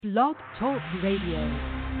Blog Talk Radio.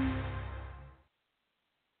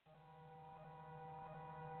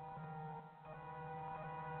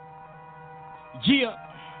 Yeah,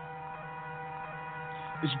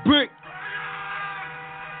 it's Brick.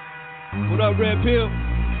 What up, Red Pill?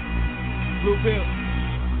 Blue Pill.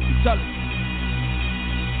 You tell it.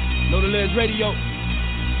 Know the Ledge Radio.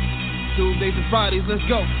 Tuesdays and Fridays, let's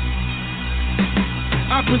go.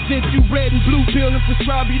 I present you red and blue pill and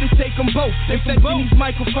prescribe you to take them both. Infecting these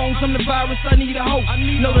microphones, I'm the virus, I need a host.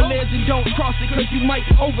 Know the ledge and don't cross it, cause you might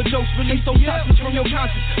overdose. Release those toxins from your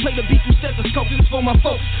conscience. Play the beat through stethoscopes, this for my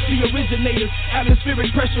folks. The originators,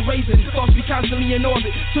 atmospheric pressure raising. Thoughts be constantly in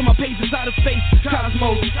orbit, till my pages out of space.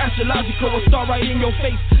 Cosmos, astrological, a star right in your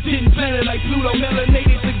face. Didn't plan it like Pluto,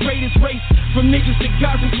 melanated, the greatest race. From niggas to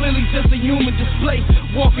gods and clearly just a human display.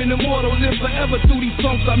 Walking immortal, live forever through these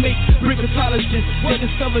songs I make. Bricketologists, they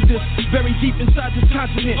discovered this very deep inside this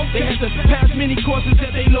continent. They had to pass many courses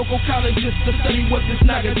at their local colleges to study what this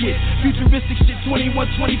naga get. Futuristic shit, 21,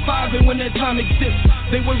 25, and when that time exists,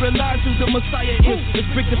 they will realize who the Messiah is.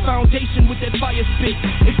 Let's break the foundation with that fire spit.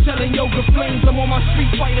 Excelling yoga flames, I'm on my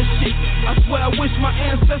street fighter shit. I swear I wish my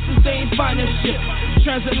ancestors, they ain't find that shit.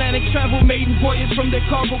 Transatlantic travel, maiden voyage from their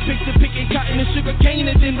cargo, pick to picking cotton and sugar cane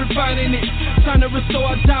and then refining it. Time to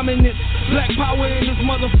restore our dominance. Black power in this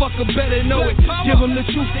motherfucker, better know it. Give them the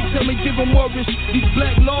truth, they tell me give them more risk. These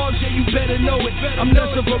black laws, yeah, you better know it. I'm less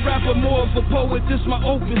of a rapper, more of a poet, this my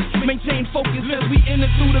opus. Maintain focus as we enter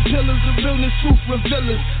through the pillars of realness, truth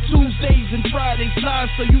revealers. Tuesdays and Fridays live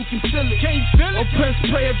so you can feel it. Can't feel it? Oppress,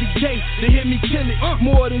 pray every day to hear me kill it.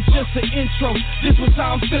 More than just an intro, this was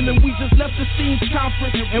how I'm feeling. We just left the scenes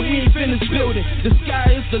conference and we ain't finished building. The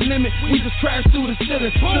sky is the limit, we just crashed through the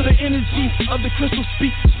ceiling. To the energy of the crystal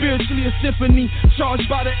speak, spiritually a symphony, charged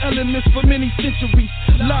by the elements for many centuries.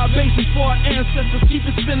 Libations for our ancestors, keep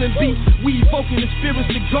it spilling beat. We evoking the spirits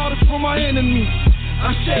that guard us from our enemies.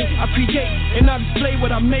 I shade, I create, and I display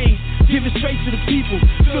what I made. Give it straight to the people,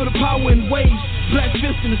 feel the power in waves. Black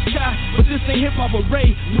fist in the sky, but this ain't hip-hop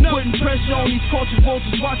array. We're putting pressure on these culture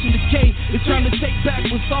vultures watching decay. It's time to take back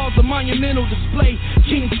what's all the monumental display.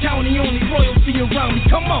 Kings County, only royalty around me,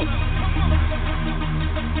 come on.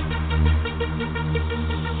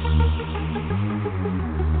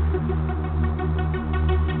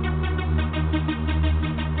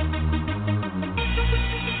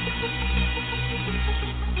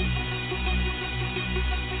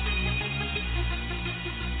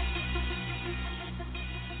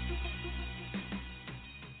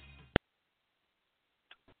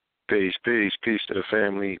 Peace to the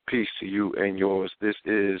family, peace to you and yours. This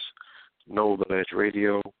is Know the Ledge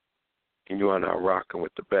Radio, and you are now rocking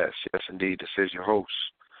with the best. Yes, indeed, this is your host,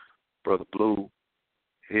 Brother Blue,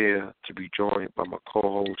 here to be joined by my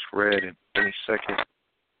co-host, Red, in any second.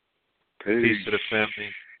 Peace to the family.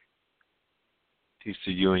 Peace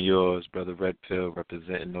to you and yours, Brother Red Pill,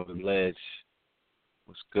 representing Know the Ledge.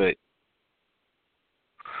 What's good?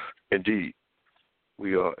 Indeed,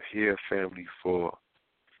 we are here, family, for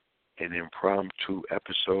an impromptu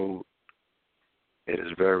episode. It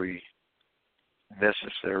is very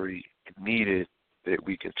necessary and needed that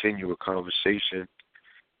we continue a conversation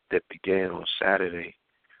that began on Saturday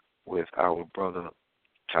with our brother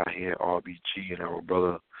Tahir Rbg and our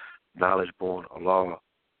brother Knowledge Born Allah.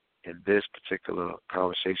 And this particular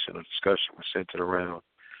conversation or discussion was centered around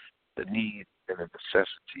the need and the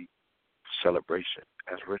necessity for celebration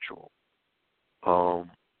as ritual. I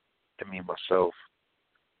mean, myself,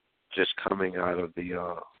 just coming out of the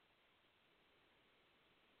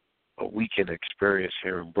a weekend experience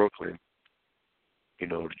here in Brooklyn, you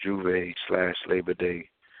know, the Juve/Labor Day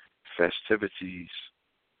festivities,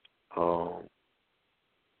 I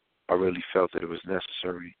really felt that it was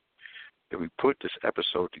necessary that we put this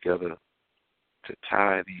episode together to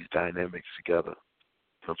tie these dynamics together.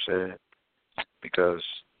 You know what I'm saying? Because,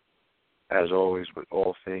 as always, with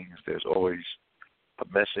all things, there's always a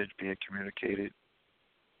message being communicated.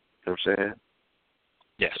 You know what I'm saying?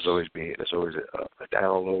 Yes. There's always a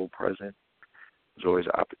download present. There's always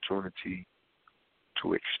an opportunity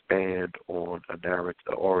to expand on a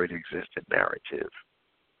narrative, already existing narrative.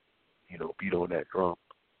 You know, beat on that drum.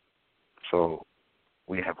 So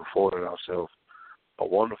we have afforded ourselves a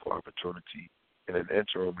wonderful opportunity. In an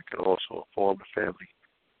interim, we can also inform the family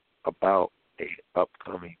about a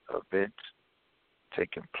upcoming event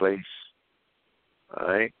taking place, all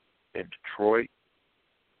right, in Detroit.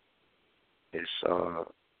 It's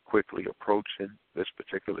quickly approaching this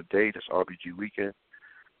particular day, this RBG weekend.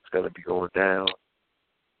 It's going to be going down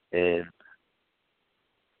in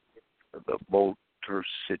the Motor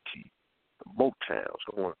City, the Motown.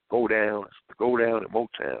 So I want to go down in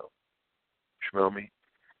Motown. You smell me?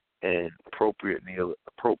 and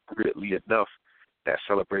appropriately enough, that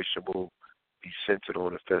celebration will be centered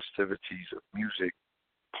on the festivities of music,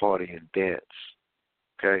 party, and dance.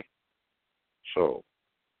 Okay? So,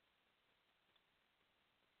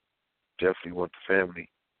 definitely want the family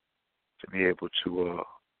to be able to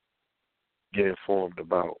get informed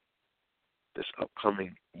about this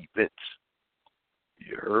upcoming event.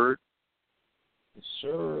 You heard? Yes,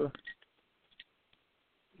 sir.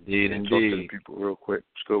 Talk to the people real quick.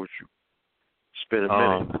 Let's go with you. It's been a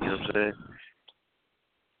minute, you know what I'm saying?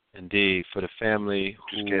 Indeed. For the family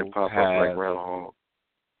who can't pop have, up like Groundhog.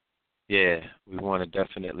 Yeah, we want to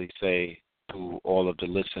definitely say to all of the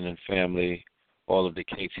listening family, all of the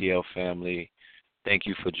KTL family, thank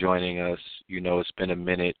you for joining us. You know, it's been a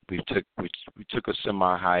minute. We took a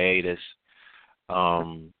semi-hiatus.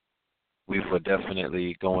 We were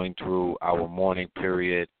definitely going through our mourning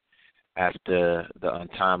period after the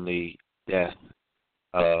untimely death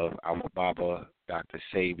of our Baba, Dr.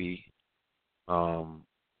 Sabi.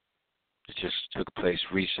 It just took place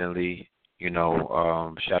recently. You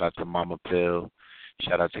know, shout out to Mama Pill.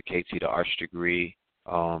 Shout out to KT the Arts Degree.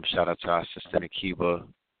 Shout out to our sister Nakiba.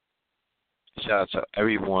 Shout out to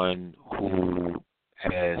everyone who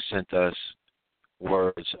has sent us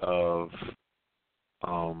words of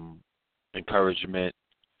encouragement,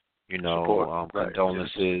 you know,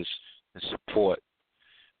 condolences and support.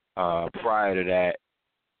 Prior to that,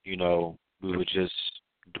 you know, we were just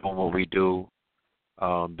doing what we do,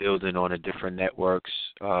 building on the different networks.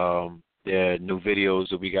 There are new videos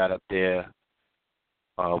that we got up there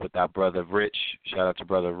with our brother Rich. Shout out to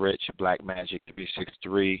brother Rich, Black Magic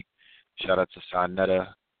 363. Shout out to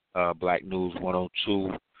Sanetta, Black News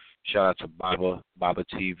 102. Shout out to Baba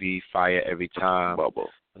TV, Fire Every Time. Baba.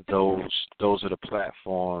 Those are the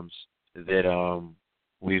platforms that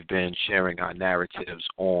we've been sharing our narratives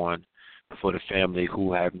on for the family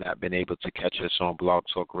who have not been able to catch us on Blog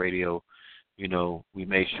Talk Radio. You know, we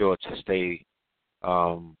made sure to stay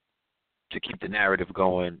to keep the narrative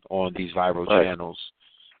going on these viral channels.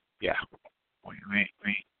 Yeah. We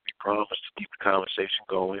promised to keep the conversation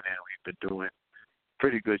going, and we've been doing a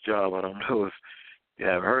pretty good job. I don't know if you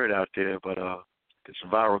have heard out there, but there's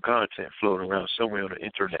some viral content floating around somewhere on the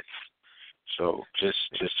internet. So just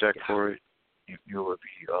check for it. You will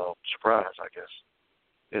be surprised, I guess.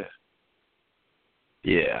 Yeah.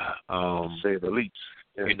 Yeah. Say the least.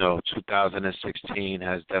 Yeah. You know, 2016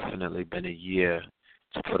 has definitely been a year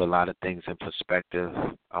to put a lot of things in perspective.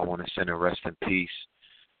 I want to send a rest in peace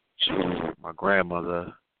to my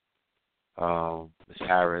grandmother, Miss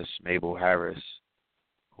Harris, Mabel Harris,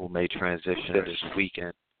 who made transition this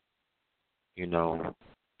weekend. You know,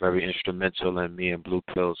 very instrumental in me and Blue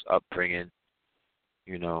Pill's upbringing.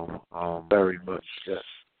 You know, very much, yes,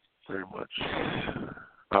 very much.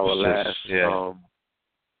 Our last, you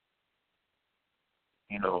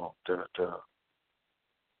know,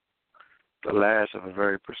 the last of a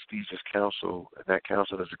very prestigious council, and that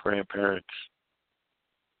council is the grandparents.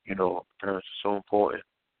 You know, parents are so important,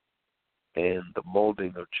 and the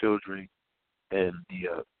molding of children, and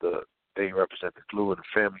they represent the glue in the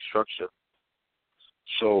family structure.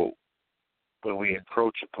 So, when we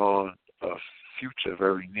encroach upon a future,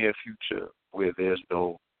 very near future, where there's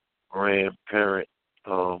no grandparent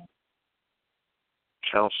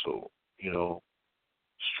council, you know,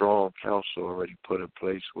 strong council already put in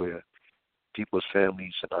place where people's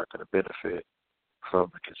families are not going to benefit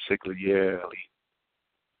from the consigliere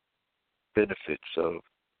benefits of,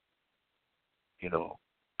 you know,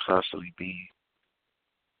 constantly being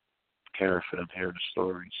caring for them, hearing the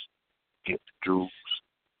stories, get the jewels,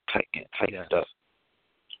 get tightened up.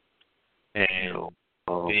 And you know,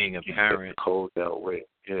 being a parent, the code that way,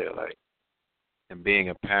 and being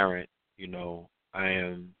a parent, you know,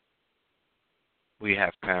 we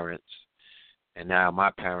have parents, and now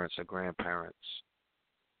my parents are grandparents,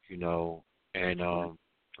 you know, and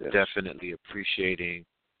definitely appreciating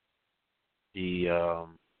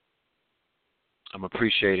I'm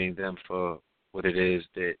appreciating them for what it is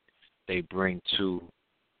that they bring to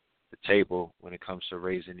the table when it comes to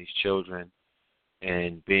raising these children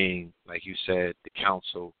and being, like you said, the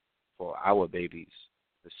counsel for our babies,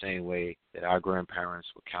 the same way that our grandparents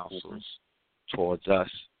were counsels towards us.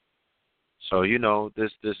 So, you know,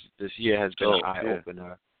 this year has been an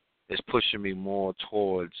eye-opener. It's pushing me more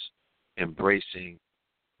towards embracing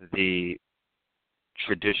the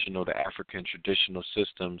African traditional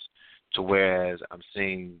systems, to whereas I'm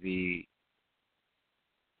seeing it's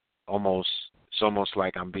almost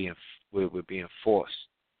like we're being forced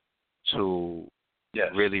to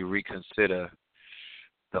really reconsider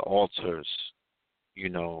the altars, you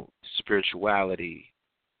know, spirituality,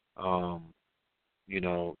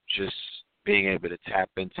 just being able to tap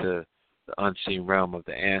into the unseen realm of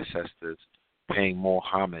the ancestors, paying more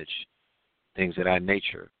homage, things of that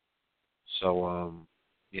nature. So,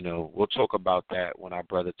 we'll talk about that when our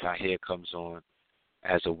brother Tahir comes on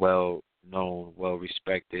as a well-known,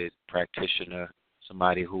 well-respected practitioner,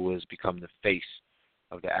 somebody who has become the face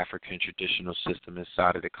of the African traditional system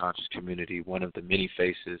inside of the conscious community, one of the many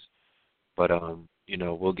faces. But,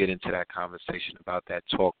 we'll get into that conversation about that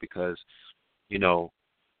talk because,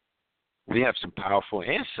 we have some powerful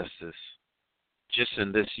ancestors just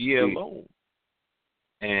in this year alone.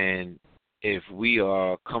 And if we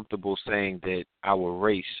are comfortable saying that our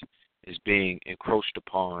race is being encroached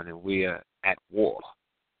upon and we are at war,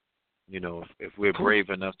 if we're brave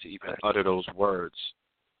enough to even utter those words,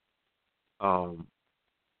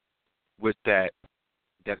 with that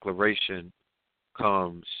declaration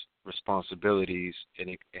comes responsibilities, and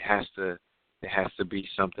it has to be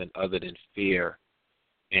something other than fear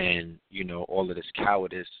and all of this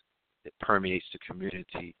cowardice that permeates the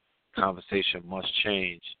community. Conversation must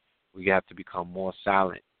change. We have to become more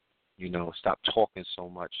silent, stop talking so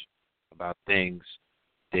much about things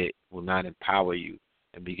that will not empower you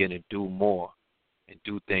and begin to do more and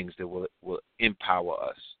do things that will empower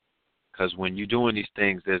us. Because when you're doing these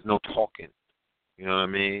things, there's no talking. You know what I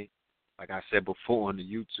mean? Like I said before on the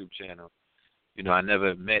YouTube channel, I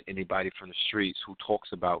never met anybody from the streets who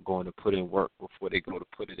talks about going to put in work before they go to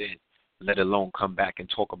put it in, let alone come back and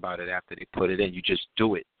talk about it after they put it in. You just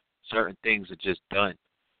do it. Certain things are just done.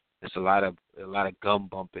 There's a lot of gum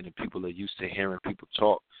bumping, and people are used to hearing people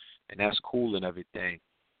talk, and that's cool and everything.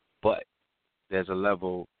 But there's a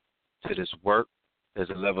level to this work. There's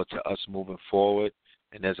a level to us moving forward,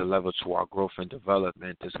 and there's a level to our growth and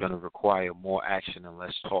development that's going to require more action and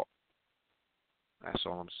less talk. That's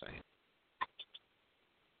all I'm saying.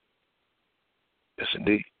 Yes,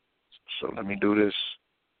 indeed. So let me do this.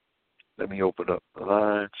 Let me open up the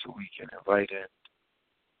line so we can invite in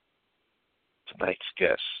tonight's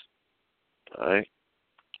guest. All right?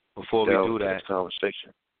 Before we do that,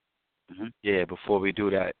 conversation. Mm-hmm. Yeah, before we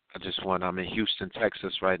do that, I'm in Houston,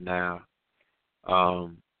 Texas right now. I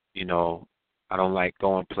don't like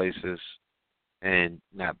going places and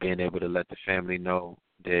not being able to let the family know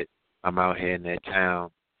that I'm out here in their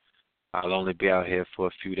town. I'll only be out here for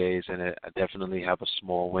a few days, and I definitely have a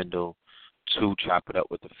small window to chop it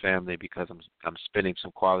up with the family because I'm spending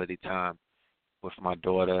some quality time with my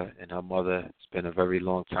daughter and her mother. It's been a very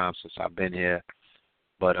long time since I've been here.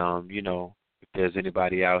 But, if there's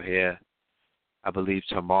anybody out here, I believe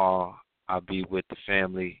tomorrow I'll be with the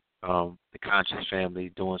family, the conscious family,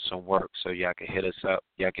 doing some work. So y'all can hit us up.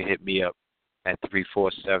 Y'all can hit me up at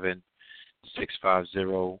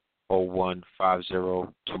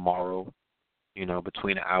 347-650-0150 tomorrow,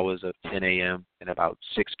 between the hours of 10 a.m. and about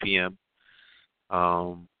 6 p.m.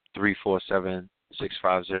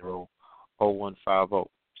 347-650-0150,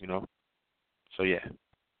 So, yeah.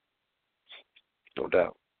 No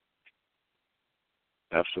doubt.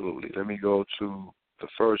 Absolutely. Let me go to the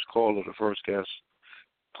first caller, the first guest.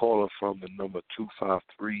 Caller from the number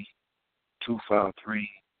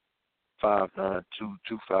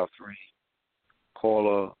 253-253-592-253.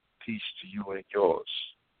 Caller, peace to you and yours.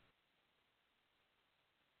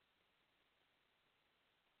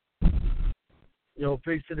 Yo,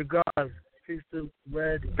 peace to the gods. Peace to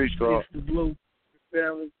Red. Peace to Blue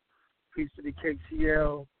family. Peace to the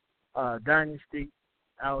KCL dynasty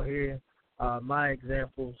out here. My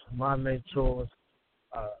examples, my mentors,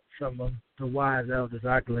 some of the wise elders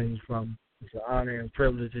I gleaned from. It's an honor and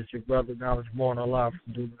privilege. It's your brother, Knowledge Born Alive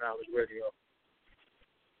from Do the Knowledge Radio.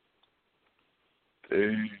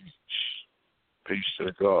 Peace to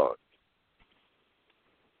the God.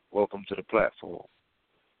 Welcome to the platform.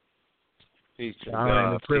 Peace to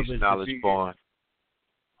God. Peace, Knowledge Born.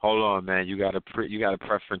 Hold on, man. You got to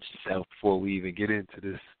preference yourself before we even get into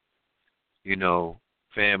this.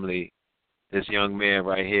 Family. This young man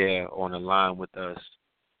right here on the line with us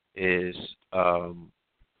is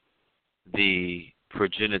the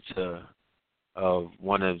progenitor of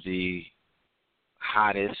one of the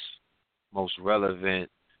hottest, most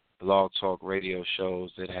relevant blog talk radio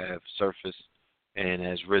shows that have surfaced and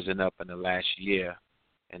has risen up in the last year.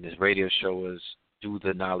 And this radio show is Do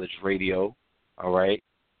the Knowledge Radio, all right?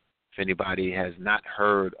 If anybody has not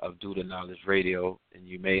heard of Do the Knowledge Radio, and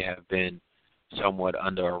you may have been somewhat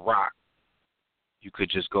under a rock, you could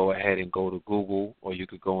just go ahead and go to Google, or you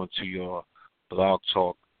could go into your blog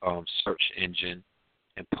talk search engine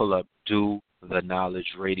and pull up Do the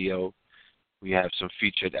Knowledge Radio. We have some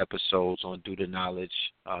featured episodes on Do the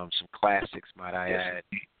Knowledge, some classics, might I add.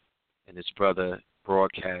 And this brother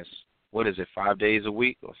broadcasts, 5 days a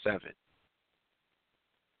week or 7?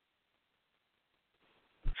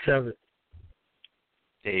 7.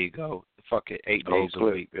 There you go. Fuck it, 8 days a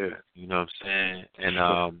week. Yeah. You know what I'm saying? And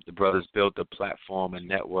the brother's built a platform and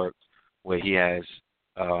network where he has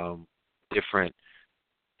different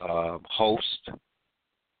hosts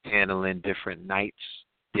handling different nights,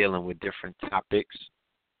 dealing with different topics,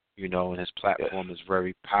 you know, and his platform is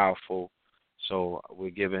very powerful. So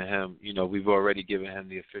we're giving him, you know, we've already given him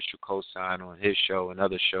the official cosign on his show and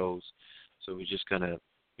other shows. So we're just going to,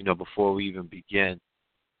 you know, before we even begin,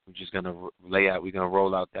 we're just going to we're going to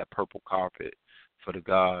roll out that purple carpet for the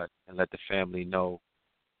God and let the family know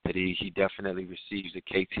that he definitely receives the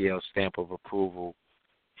KTL stamp of approval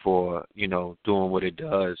for, you know, doing what it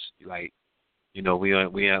does. Like, you know, we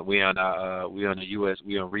on the US,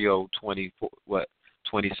 we on Rio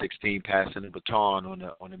 2016 passing the baton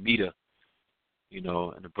on the meter, you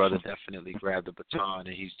know, and the brother definitely grabbed the baton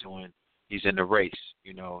and he's in the race,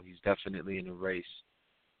 you know, he's definitely in the race,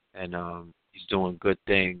 and he's doing good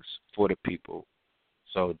things for the people.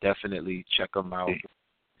 So definitely check him out,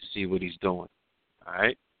 see what he's doing. All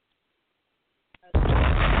right.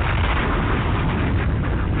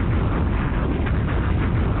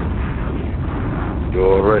 You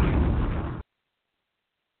all ready?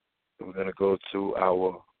 We're going to go to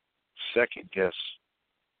our second guest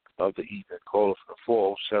of the evening. Caller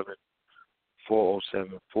from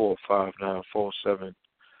the 407-459-47.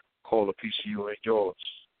 Caller, peace to you and yours.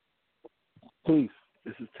 Peace.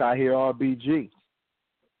 This is Tahir Rbg.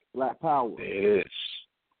 Black Power. There it is.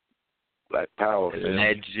 Black Power, man.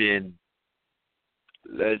 Legend.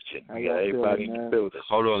 We got everybody in the building.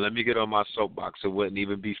 Hold on, let me get on my soapbox. It wouldn't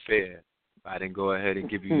even be fair if I didn't go ahead and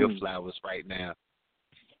give you your flowers right now.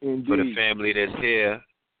 Indeed. For the family that's here,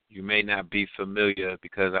 you may not be familiar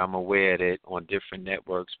because I'm aware that on different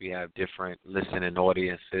networks we have different listening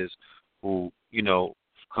audiences who, you know,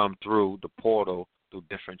 come through the portal through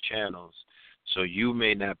different channels. So you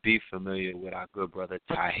may not be familiar with our good brother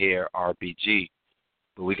Tahir Rbg,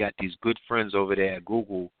 but we got these good friends over there at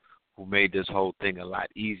Google who made this whole thing a lot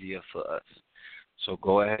easier for us. So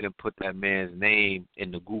go ahead and put that man's name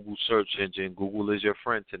in the Google search engine. Google is your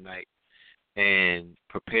friend tonight. And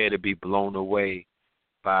prepare to be blown away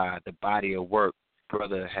by the body of work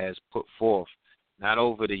brother has put forth, not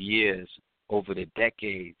over the years, over the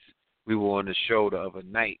decades. We were on the show the other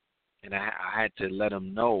night, and I had to let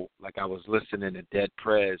him know, like I was listening to Dead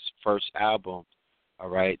Prez' first album, all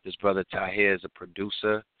right? This brother Tahir is a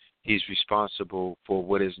producer. He's responsible for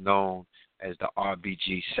what is known as the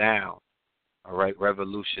RBG sound, all right?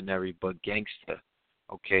 Revolutionary but gangster,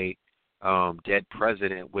 okay? Dead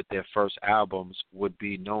President with their first albums would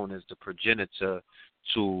be known as the progenitor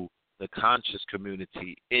to the conscious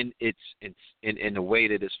community in the way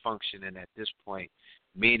that it's functioning at this point,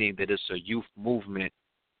 meaning that it's a youth movement,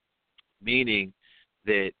 meaning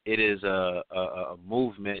that it is a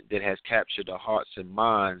movement that has captured the hearts and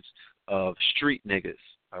minds of street niggas,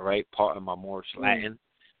 all right? Pardon my Moorish Latin.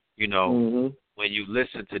 You know, when you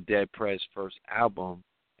listen to Dead Prez' first album,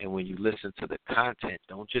 and when you listen to the content,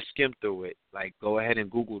 don't just skim through it. Like, go ahead and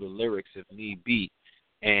Google the lyrics if need be,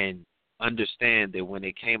 and understand that when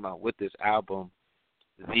they came out with this album,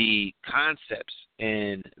 the concepts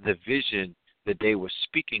and the vision that they were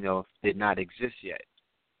speaking of did not exist yet.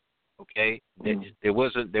 Okay? There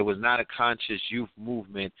was not a conscious youth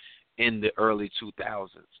movement in the early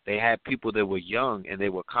 2000s. They had people that were young and they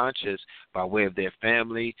were conscious by way of their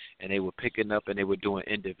family, and they were picking up and they were doing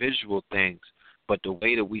individual things. But the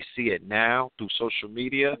way that we see it now through social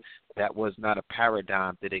media, that was not a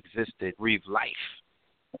paradigm that existed. Breathe life.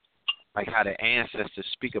 Like how the ancestors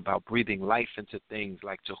speak about breathing life into things,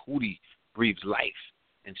 like Tahuti breathes life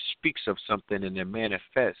and speaks of something and then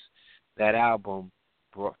manifests. That album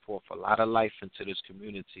brought forth a lot of life into this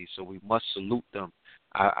community, so we must salute them.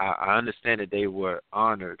 I understand that they were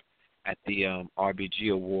honored at the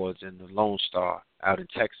RBG Awards in the Lone Star out in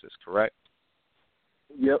Texas, correct?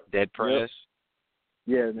 Yep. Dead Prez? Yep.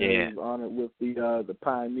 Yeah, he was honored with the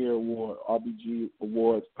Pioneer Award, RBG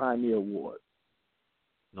Awards Pioneer Award.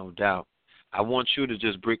 No doubt. I want you to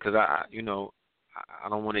just brief, because I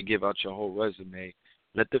don't want to give out your whole resume.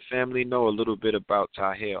 Let the family know a little bit about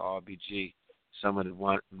Tahir Rbg, some of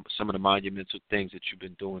the monumental things that you've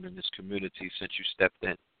been doing in this community since you stepped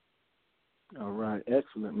in. All right,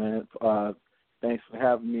 excellent, man. Thanks for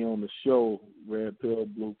having me on the show. Red Pill,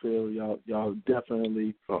 Blue Pill, y'all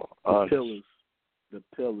definitely the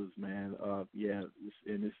pillars, man.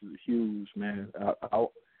 This is huge, man.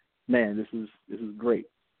 This is great.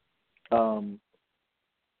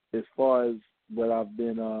 As far as what I've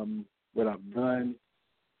done,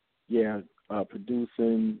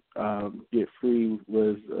 producing Get Free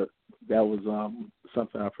was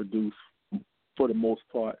something I produced for the most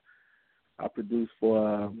part. I produced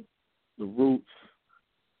for the Roots,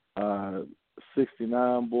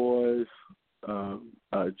 69 Boys,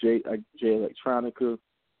 J Electronica,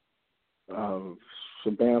 Shabam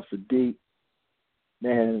Sadiq.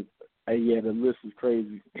 Man, yeah, the list is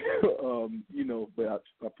crazy. But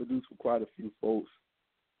I produced for quite a few folks.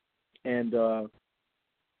 And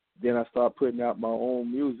then I started putting out my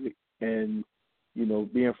own music. And,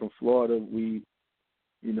 being from Florida, we,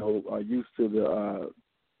 are used to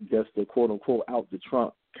the quote-unquote out the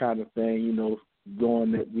trunk kind of thing,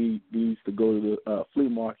 going that we used to go to the flea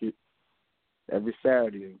market every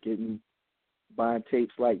Saturday and buying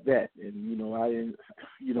tapes like that. And, I didn't,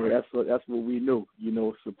 that's what we knew,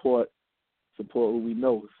 support what we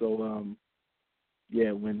know. So, when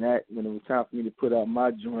it was time for me to put out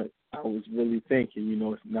my joint, I was really thinking,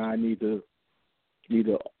 now I need to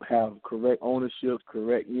have correct ownership,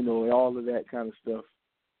 correct, all of that kind of stuff.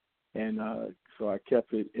 And so I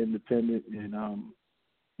kept it independent, and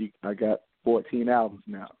I got 14 albums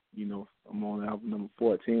now. I'm on album number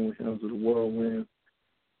 14 with Hymns of the Whirlwind.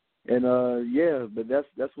 And but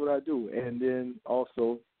that's what I do. And then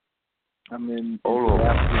also I'm in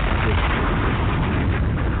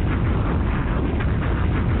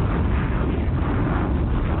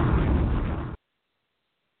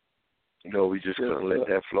we just couldn't let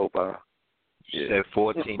that flow by. You said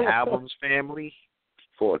 14 albums, family?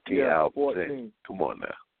 14 albums. 14. Come on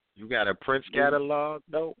now. You got a Prince catalog,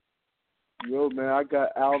 though? Yo, man, I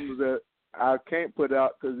got albums that I can't put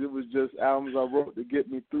out because it was just albums I wrote to get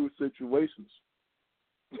me through situations.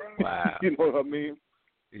 Wow. You know what I mean?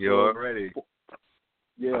 You already.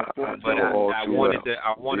 Yeah. But I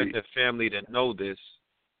wanted the family to know this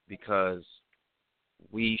because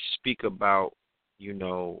we speak about,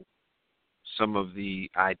 some of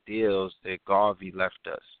the ideals that Garvey left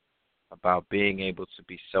us about being able to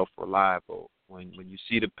be self-reliable. When you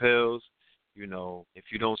see the pills, if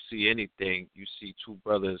you don't see anything, you see two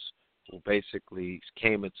brothers who basically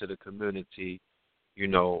came into the community,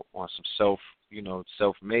 on some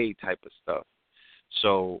self-made type of stuff.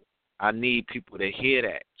 So I need people to hear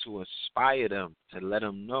that, to inspire them, to let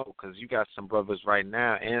them know, because you got some brothers right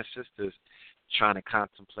now and sisters trying to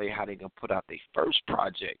contemplate how they're going to put out their first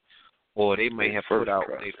project, or they may have put out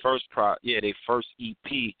their first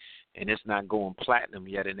EP, and it's not going platinum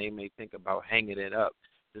yet, and they may think about hanging it up.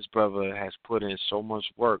 This brother has put in so much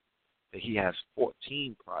work that he has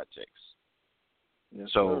 14 projects. Yes,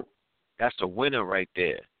 so sir. That's a winner right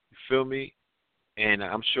there. You feel me? And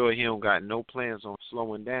I'm sure he don't got no plans on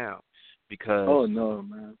slowing down because oh no,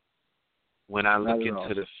 man. When I look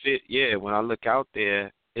into the fit, when I look out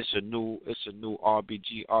there, it's a new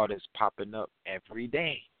RBG artist popping up every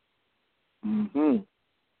day. Mhm.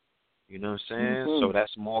 You know what I'm saying? Mm-hmm. So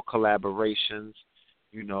that's more collaborations.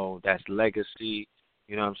 That's legacy.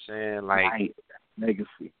 You know what I'm saying? Like right.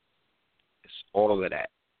 Legacy. It's all of that.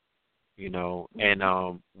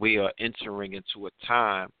 And we are entering into a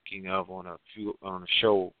time, on a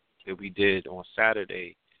show that we did on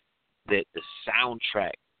Saturday, that the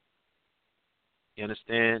soundtrack, you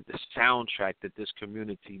understand? The soundtrack that this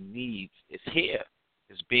community needs is here.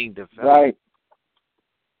 It's being developed. Right.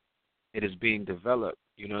 It is being developed,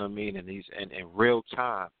 you know what I mean? And in real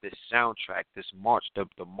time, this soundtrack, this march,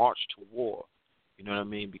 the march to war, you know what I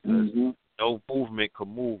mean? Because no movement can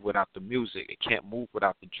move without the music. It can't move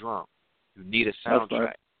without the drum. You need a soundtrack.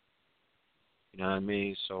 Right. You know what I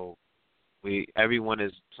mean? So everyone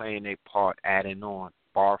is playing their part, adding on,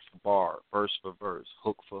 bar for bar, verse for verse,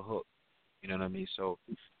 hook for hook. You know what I mean? So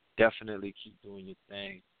definitely keep doing your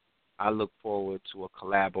thing. I look forward to a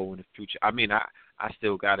collabo in the future. I mean, I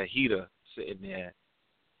still got a heater sitting there,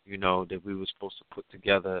 that we were supposed to put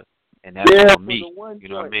together, and that's on me. You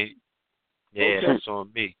know what I mean? Yeah, okay. That's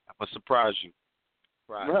on me. I'm going to surprise you.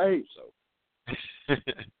 Right. So.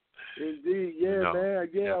 Indeed, man.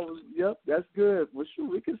 Yeah, that's good. Well, sure,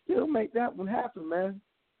 we can still make that one happen, man.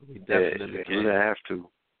 We definitely can.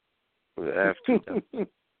 We'll have to.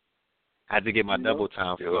 I had to get my double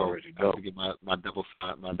time flow. I had to get my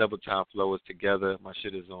double time flow is together. My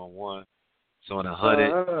shit is on one. It's on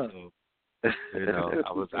 100. So,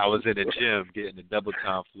 I was in the gym getting the double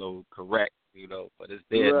time flow correct, but it's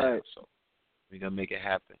there now. So we're gonna make it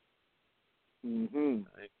happen. Mhm.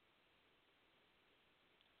 Right?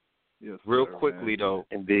 Yes, real quickly though,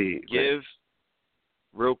 indeed.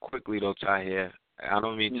 Real quickly though, Tahir. I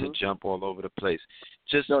don't mean to jump all over the place.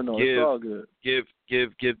 Just no, it's all good. Give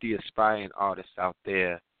the aspiring artists out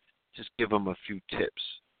there, just give them a few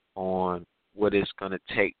tips on what it's going to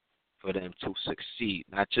take for them to succeed.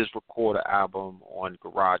 Not just record an album on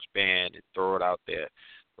GarageBand and throw it out there.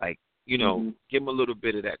 Like, give them a little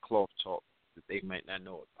bit of that cloth talk. that they might not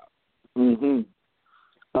know about.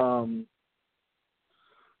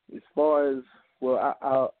 As far as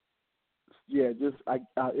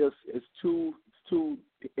it's two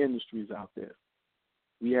industries out there.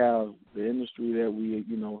 We have the industry that we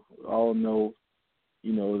all know,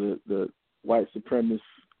 the white supremacist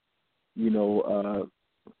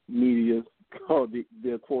media called the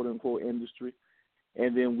quote unquote industry,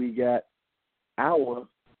 and then we got our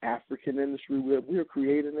African industry that we're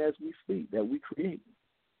creating as we speak,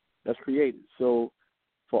 that's created. So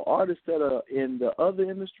for artists that are in the other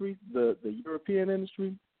industry, the European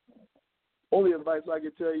industry, only advice I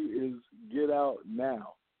can tell you is get out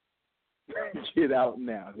now. Get out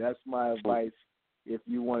now. That's my advice. If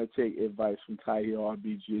you want to take advice from Tahir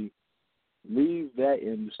Rbg, leave that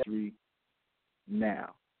industry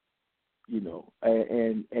now.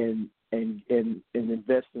 And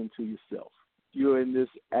invest into yourself. You're in this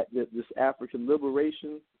African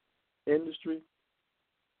liberation industry.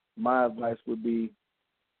 My advice would be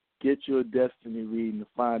get your destiny reading to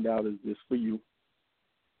find out is this for you.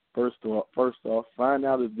 First off, find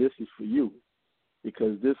out if this is for you,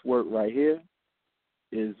 because this work right here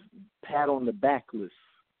is pat on the back list.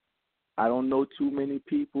 I don't know too many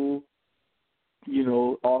people,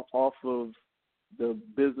 off of the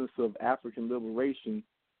business of African liberation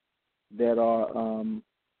that are,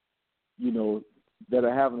 that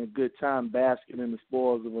are having a good time basking in the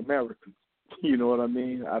spoils of America. You know what I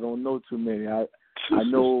mean? I don't know too many. I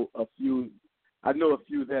know a few. I know a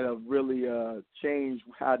few that have really changed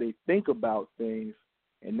how they think about things,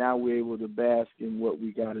 and now we're able to bask in what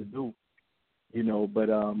we got to do. But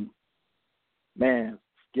man,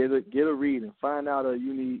 get a read and find out do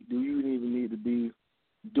you even need to be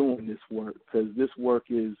doing this work, because this work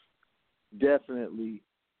is definitely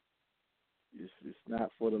it's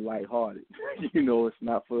not for the lighthearted. It's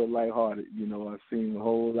not for the lighthearted. I've seen a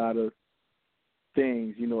whole lot of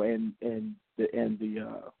things, and the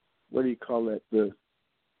what do you call it? The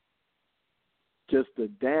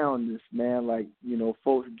downness, man. Like,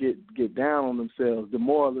 folks get down on themselves.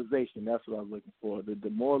 Demoralization. That's what I was looking for. The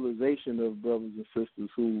demoralization of brothers and sisters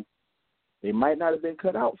who they might not have been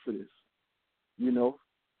cut out for this, And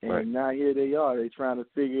right. Now here they are. They're trying to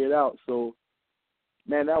figure it out. So,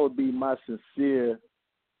 man, that would be my sincere.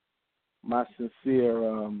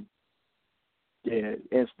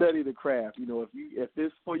 And study the craft. If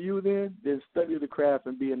it's for you, then study the craft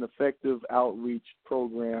and be an effective outreach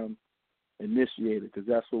program initiator, because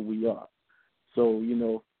that's what we are. So,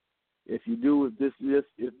 if you do,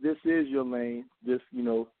 if this is your lane, this,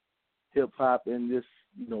 hip hop and this,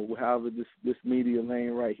 however this media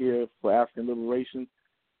lane right here for African liberation,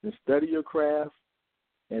 then study your craft,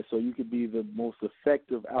 and so you could be the most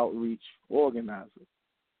effective outreach organizer.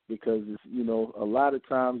 Because it's, a lot of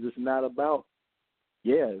times it's not about,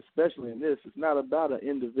 especially in this, it's not about an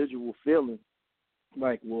individual feeling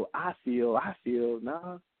like, well, I feel.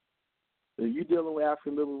 Nah. If you're dealing with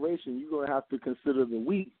African liberation, you're gonna have to consider the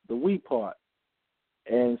we part,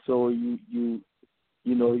 and so you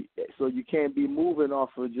can't be moving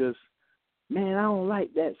off of just, man, I don't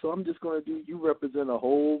like that, so I'm just gonna do. You represent a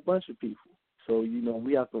whole bunch of people, so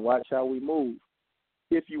we have to watch how we move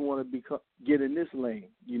if you want to get in this lane.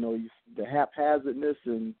 The haphazardness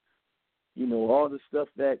and all the stuff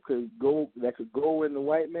that could go in the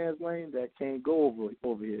white man's lane, that can't go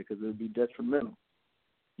over here, because it would be detrimental.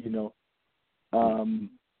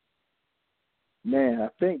 Man, I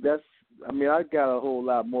think that's. I mean, I got a whole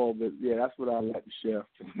lot more, but that's what I'd like to share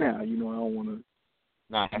for now. I don't want to.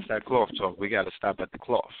 Nah, that's that cloth talk. We got to stop at the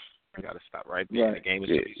cloth. We got to stop right there. Right. The game is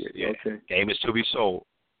okay. Game is to be sold.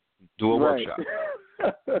 Do a workshop.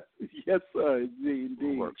 Yes, sir. Indeed.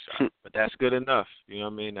 Do a workshop. But that's good enough. You know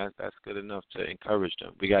what I mean? That's good enough to encourage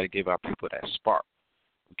them. We got to give our people that spark.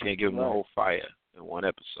 We can't give them the whole fire in one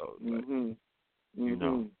episode. But,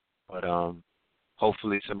 But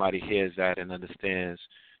hopefully somebody hears that and understands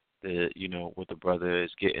what the brother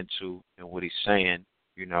is getting to and what he's saying.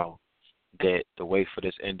 That the way for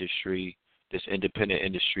this industry, this independent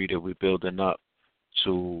industry that we're building up,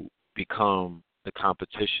 to become the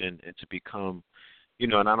competition and to become,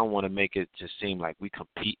 and I don't want to make it just seem like we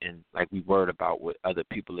competing, like we worried about what other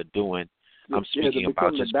people are doing. I'm speaking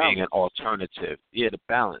about just being an alternative. The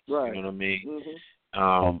balance. Right. You know what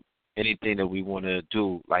I mean? Anything that we want to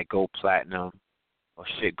do, like go platinum or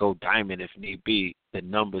go diamond if need be, the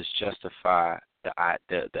numbers justify the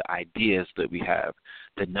ideas that we have.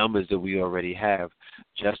 The numbers that we already have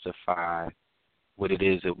justify what it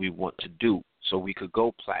is that we want to do. So we could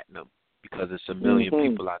go platinum because it's a million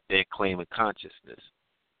people out there claiming consciousness.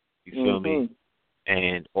 You feel me?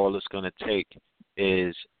 And all it's going to take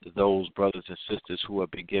is those brothers and sisters who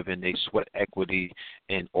have been given their sweat equity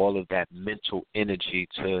and all of that mental energy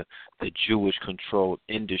to the Jewish-controlled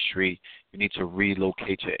industry. You need to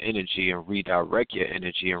relocate your energy and redirect your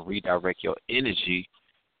energy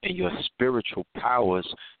and your spiritual powers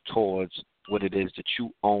towards what it is that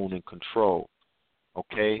you own and control.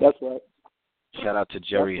 Okay? That's right. Shout out to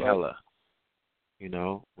Jerry Heller. You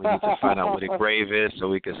know, we need to find out where the grave is so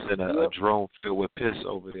we can send a drone filled with piss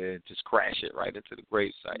over there and just crash it right into the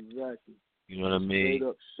grave site. Exactly. You know what I mean? Straight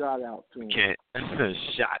up shot out to him. Can't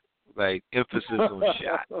shot, like emphasis on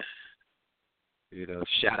shot. You know,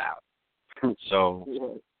 shout out.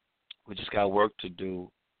 So we just got work to do,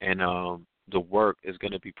 and the work is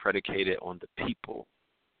going to be predicated on the people.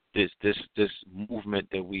 This movement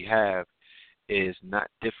that we have is not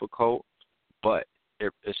difficult, but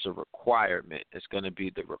it's a requirement. It's going to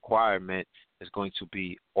be the requirement is going to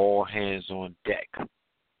be all hands on deck.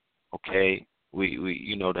 Okay, we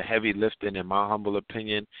you know, the heavy lifting, in my humble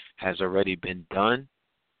opinion, has already been done.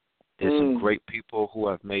 There's some great people who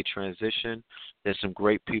have made transition. There's some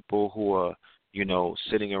great people who are, you know,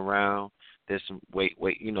 sitting around. There's some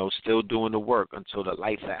you know, still doing the work until the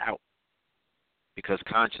lights are out. Because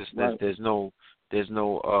consciousness, there's no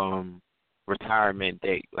retirement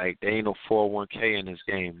date. Like, there ain't no 401k in this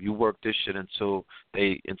game. You work this shit until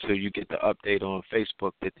you get the update on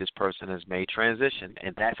Facebook that this person has made transition,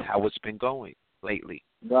 and that's how it's been going lately.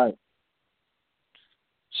 Right.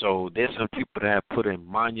 So there's some people that have put in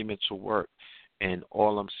monumental work, and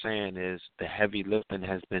all I'm saying is the heavy lifting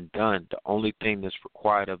has been done. The only thing that's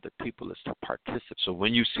required of the people is to participate. So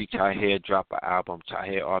when you see Tahir drop an album,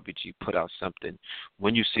 Tahir Rbg put out something,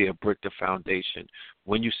 when you see a Brick the Foundation,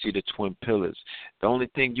 when you see the Twin Pillars, the only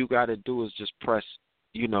thing you got to do is just press,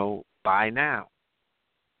 you know, buy now.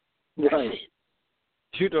 Right.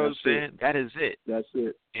 You know what I'm saying? That is it. That's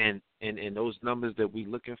it. And those numbers that we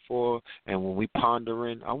looking for, and when we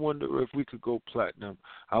pondering, I wonder if we could go platinum.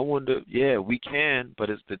 I wonder, yeah, we can, but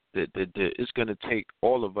it's it's going to take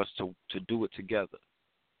all of us to do it together.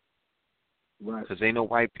 Right. Because ain't no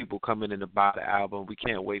white people coming in to buy the album. We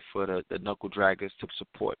can't wait for the knuckle draggers to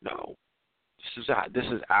support. No, this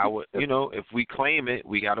is our. You know, if we claim it,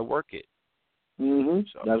 we got to work it. So,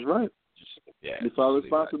 that's right. It's our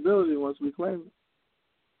responsibility once we claim it.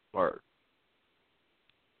 Word.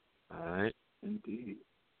 All right. Indeed.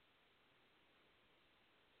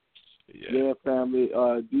 Yeah, family.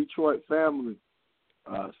 Detroit family.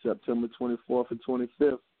 September 24th and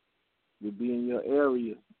 25th. We'll be in your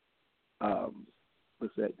area.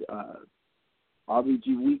 What's that?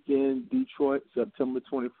 RBG Weekend, Detroit, September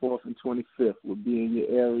 24th and 25th. We'll be in your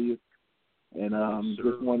area. And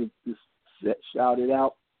just wanted to shout it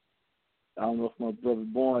out. I don't know if my brother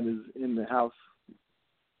Born is in the house.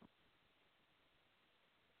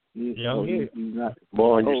 Yeah, I'm here. He's not.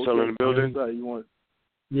 Born, you still in the building? You want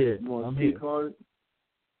I'm to speak here. on it?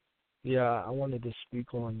 Yeah, I wanted to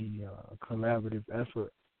speak on the collaborative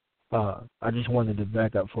effort. I just wanted to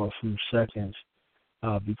back up for a few seconds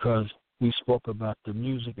because we spoke about the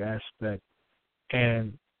music aspect.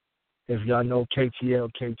 And if y'all know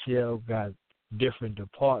KTL got different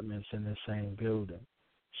departments in the same building.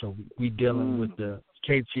 So we dealing with the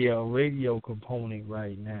KTL radio component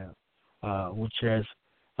right now, which has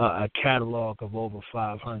a catalog of over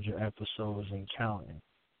 500 episodes and counting.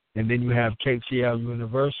 And then you have KTL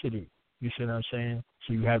University, you see what I'm saying?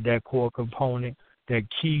 So you have that core component, that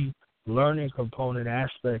key learning component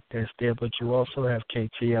aspect that's there, but you also have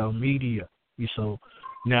KTL Media. So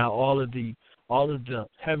now all of the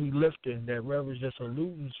heavy lifting that Rev was just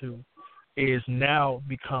alluding to is now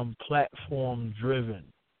become platform driven.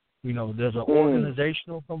 You know, there's an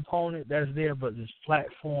organizational component that's there, but it's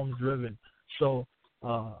platform driven. So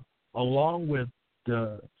along with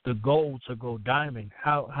the goal to go diamond,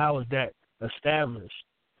 how is that established?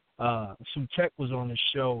 Sutek was on the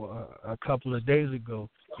show a couple of days ago,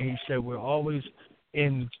 and he said we're always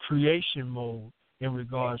in creation mode in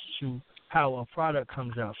regards to how a product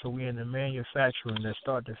comes out. So we're in the manufacturing, the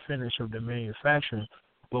start to finish of the manufacturing,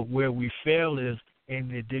 but where we fail is in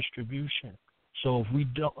the distribution. So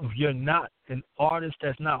if you're not an artist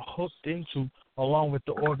that's not hooked into, along with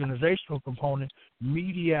the organizational component,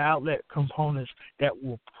 media outlet components that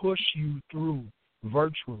will push you through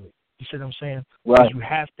virtually. You see what I'm saying? Right. Because you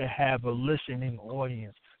have to have a listening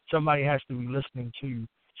audience. Somebody has to be listening to you.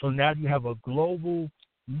 So now you have a global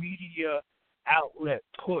media outlet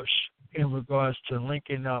push in regards to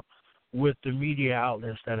linking up with the media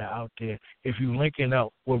outlets that are out there. If you're linking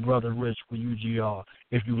up with Brother Rich with UGR,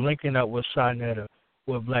 if you're linking up with Sinetta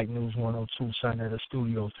with Black News 102, Sinetta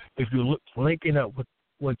Studios, if you're linking up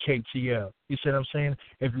with KTL. You see what I'm saying?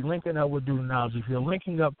 If you're linking up with Due Knowledge, if you're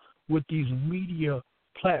linking up with these media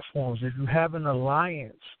platforms, if you have an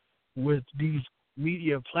alliance with these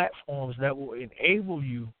media platforms that will enable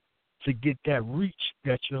you to get that reach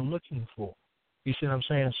that you're looking for. You see what I'm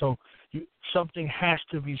saying? So something has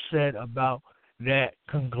to be said about that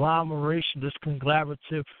conglomeration, this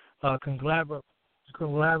collaboration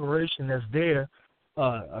that's there,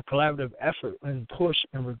 a collaborative effort and push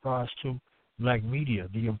in regards to black media,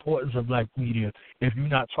 the importance of black media. If you're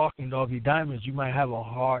not talking Doggy Diamonds, you might have a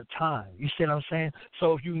hard time. You see what I'm saying?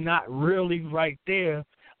 So if you're not really right there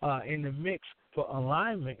in the mix for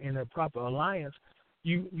alignment, in a proper alliance,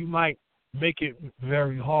 you might make it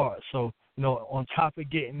very hard. So, on top of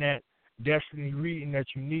getting that destiny reading that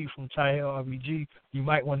you need from Tahir Rbg, you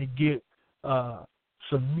might want to get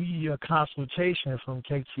some media consultation from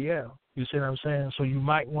KTL. You see what I'm saying? So you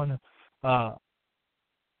might want to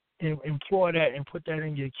employ that and put that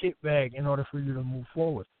in your kit bag in order for you to move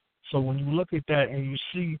forward. So when you look at that and you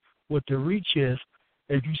see what the reach is,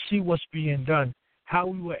 if you see what's being done, how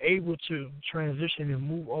we were able to transition and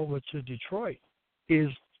move over to Detroit is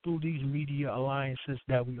through these media alliances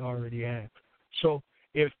that we already have. So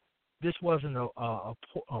if this wasn't a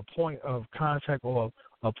point of contact or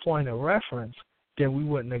a point of reference, then we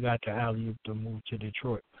wouldn't have got the alley-oop to move to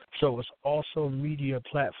Detroit. So it's also media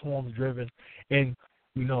platform driven. And,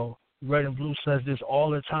 Red and Blue says this all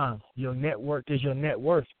the time. Your network is your net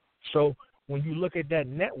worth. So when you look at that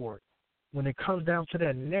network, when it comes down to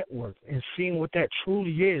that network and seeing what that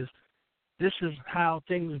truly is, this is how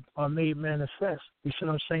things are made manifest. You see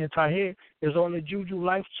what I'm saying? Tahir is on the Juju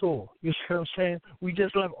Life Tour. You see what I'm saying? We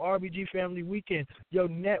just left RBG Family Weekend. Your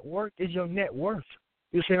network is your net worth.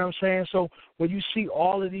 You see what I'm saying? So when you see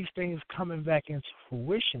all of these things coming back into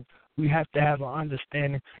fruition, we have to have an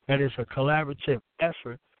understanding that it's a collaborative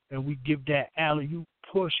effort, and we give that alley-oop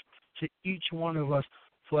push to each one of us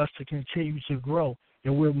for us to continue to grow.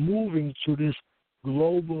 And we're moving to this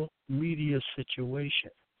global media situation.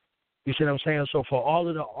 You see what I'm saying? So for all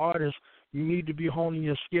of the artists, you need to be honing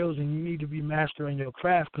your skills and you need to be mastering your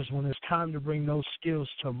craft, because when it's time to bring those skills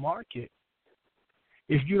to market,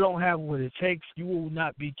 if you don't have what it takes, you will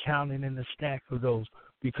not be counted in the stack of those,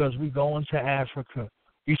 because we going to Africa.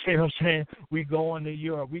 You see what I'm saying? We going to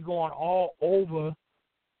Europe. We going all over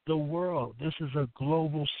the world. This is a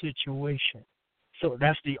global situation. So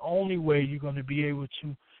that's the only way you're going to be able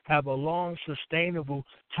to have a long, sustainable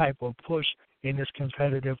type of push in this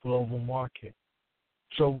competitive global market.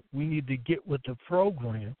 So we need to get with the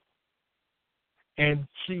program and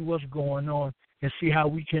see what's going on and see how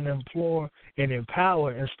we can implore and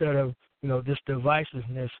empower instead of, this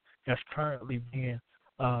divisiveness that's currently being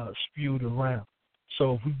spewed around.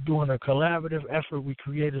 So if we're doing a collaborative effort, we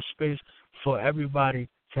create a space for everybody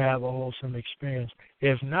to have a wholesome experience.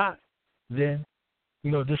 If not, then,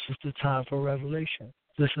 this is the time for revelation.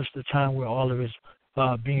 This is the time where all of it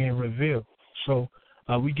is being revealed. So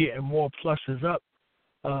we getting more pluses up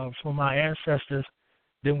from our ancestors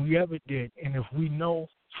than we ever did. And if we know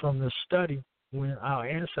from the study, when our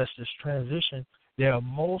ancestors transition, they are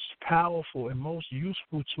most powerful and most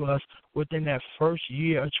useful to us within that first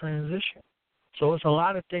year of transition. So it's a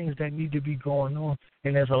lot of things that need to be going on,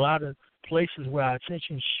 and there's a lot of places where our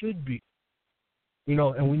attention should be,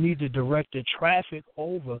 and we need to direct the traffic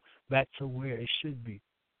over back to where it should be.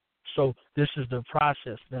 So this is the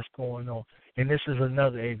process that's going on, and this is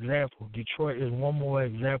another example. Detroit is one more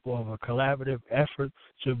example of a collaborative effort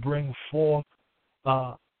to bring forth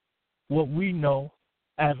what we know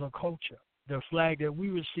as a culture, the flag that we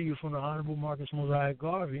received from the Honorable Marcus Mosiah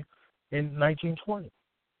Garvey in 1920.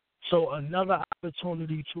 So another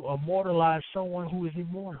opportunity to immortalize someone who is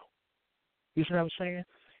immortal. You see what I'm saying?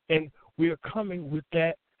 And we are coming with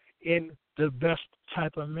that in the best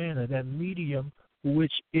type of manner, that medium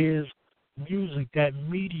which is music, that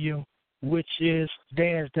medium which is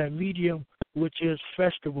dance, that medium which is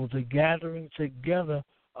festival, the gathering together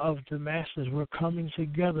of the masses. We're coming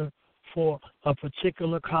together for a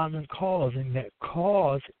particular common cause, and that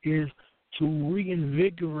cause is to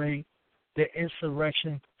reinvigorate the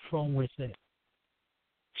insurrection from within.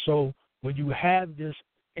 So when you have this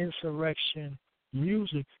insurrection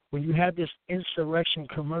music, when you have this insurrection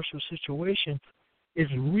commercial situation,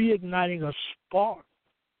 it's reigniting a spark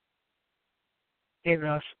in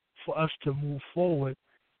us for us to move forward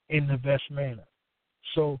in the best manner.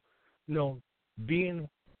 So, being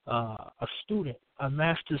a student, a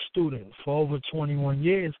master student for over 21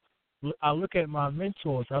 years, I look at my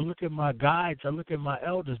mentors, I look at my guides, I look at my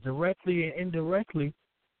elders directly and indirectly.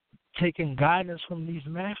 taking guidance from these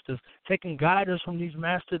masters, taking guidance from these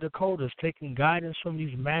master decoders, taking guidance from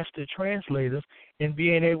these master translators, and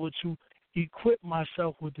being able to equip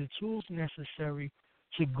myself with the tools necessary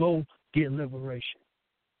to go get liberation.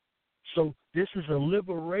 So this is a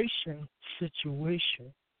liberation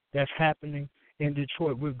situation that's happening in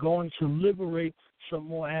Detroit. We're going to liberate some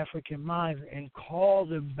more African minds and call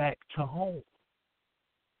them back to home.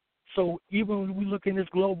 So even when we look in this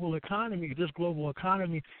global economy,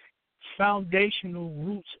 foundational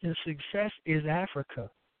roots and success is Africa.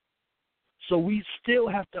 So we still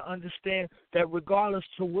have to understand that regardless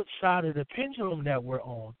to what side of the pendulum that we're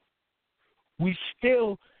on, we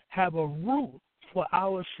still have a root for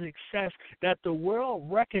our success that the world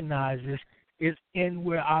recognizes is in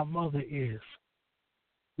where our mother is.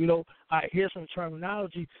 You know, I hear some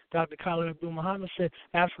terminology. Dr. Khalid Abdul Muhammad said,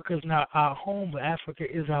 Africa is not our home, but Africa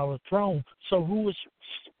is our throne. So who is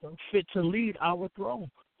fit to lead our throne?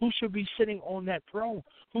 Who should be sitting on that throne?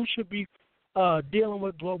 Who should be dealing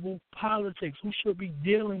with global politics? Who should be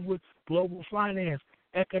dealing with global finance,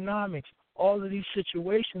 economics, all of these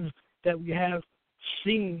situations that we have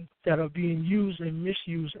seen that are being used and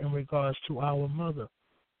misused in regards to our mother?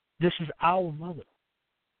 This is our mother.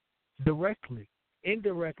 Directly.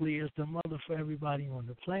 Indirectly is the mother for everybody on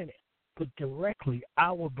the planet. But directly,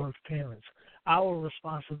 our birth parents, our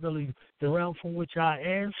responsibility, the realm from which our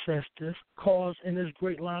ancestors caused in this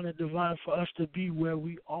great line of divine for us to be where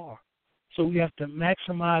we are. So we have to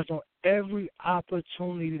maximize on every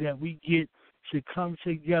opportunity that we get to come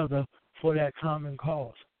together for that common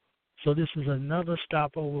cause. So this is another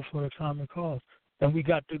stopover for the common cause. And we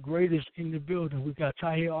got the greatest in the building. We got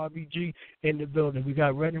Tahir Rbg in the building. We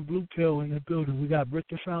got Red and Blue Pill in the building. We got Brick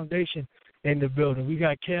the Foundation in the building. We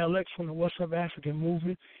got KLX from the What's Up African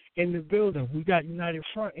Movement in the building. We got United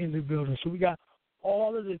Front in the building. So we got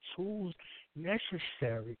all of the tools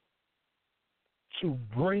necessary to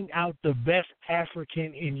bring out the best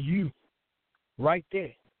African in you right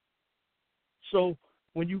there. So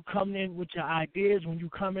when you come in with your ideas, when you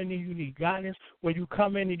come in and you need guidance, when you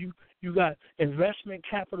come in and you got investment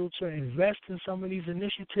capital to invest in some of these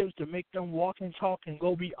initiatives to make them walk and talk and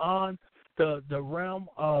go beyond the realm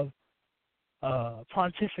of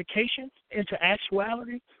pontification into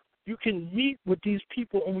actuality, you can meet with these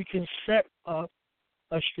people and we can set up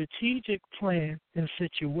a strategic plan and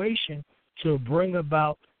situation to bring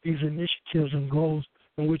about these initiatives and goals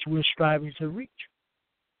in which we're striving to reach.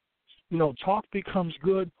 You know, talk becomes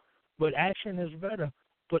good, but action is better.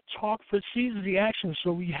 But talk precedes the action,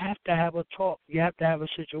 so we have to have a talk. You have to have a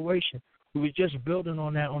situation. We were just building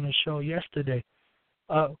on that on the show yesterday.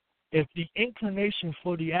 If the inclination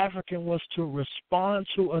for the African was to respond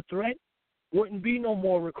to a threat, wouldn't be no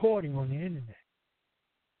more recording on the internet.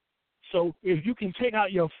 So if you can take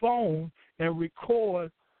out your phone and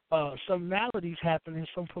record some maladies happening,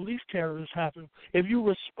 some police terrorists happening, if you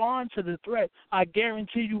respond to the threat, I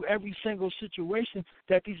guarantee you every single situation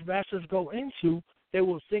that these bastards go into, they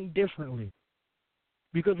will think differently.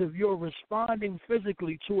 Because if you're responding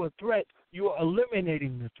physically to a threat, you're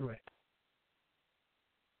eliminating the threat.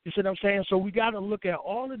 You see what I'm saying? So we got to look at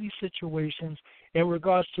all of these situations in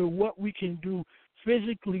regards to what we can do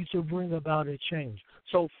physically to bring about a change.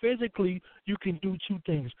 So physically, you can do two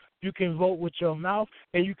things. You can vote with your mouth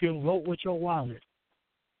and you can vote with your wallet.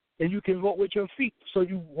 And you can vote with your feet. So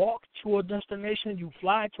you walk to a destination, you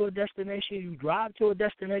fly to a destination, you drive to a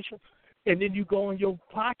destination, and then you go in your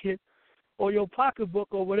pocket or your pocketbook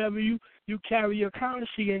or whatever you carry your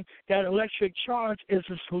currency in. That electric charge is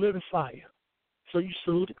a solidifier. So you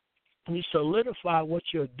solidify what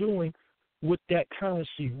you're doing with that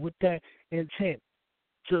currency, with that intent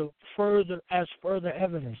to further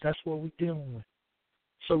evidence. That's what we're dealing with.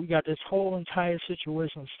 So we got this whole entire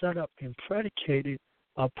situation set up and predicated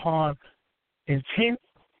upon intent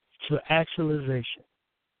to actualization.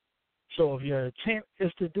 So if your intent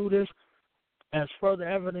is to do this, as further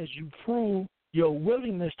evidence, you prove your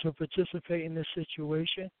willingness to participate in this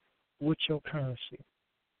situation with your currency.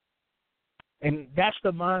 And that's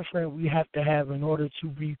the mind frame we have to have in order to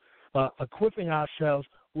be equipping ourselves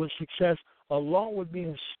with success, along with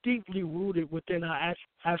being steeply rooted within our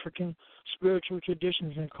African spiritual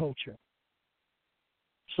traditions and culture.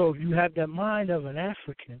 So if you have the mind of an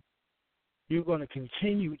African, you're going to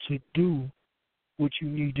continue to do what you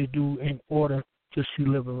need to do in order to see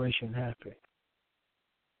liberation happen.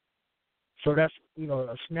 So that's,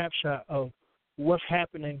 a snapshot of what's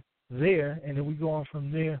happening there, and then we go on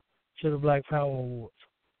from there to the Black Power Awards.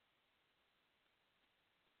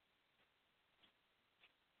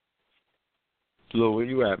 Lil, where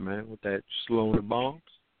you at, man? With that slowing the bombs?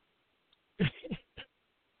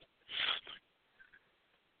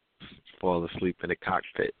 fall asleep in the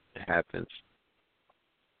cockpit. It happens.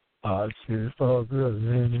 It's all good,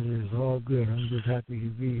 man. It is all good. I'm just happy to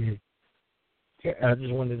be here. I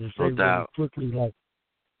just wanted to say really quickly,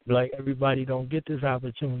 like everybody don't get this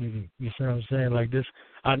opportunity. You see what I'm saying? Like this,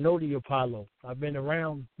 I know the Apollo. I've been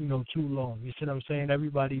around, too long. You see what I'm saying?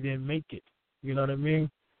 Everybody didn't make it. You know what I mean?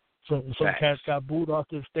 Some cats got booed off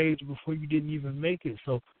the stage before you didn't even make it.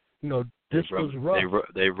 So, this was rough.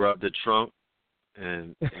 They rubbed the trunk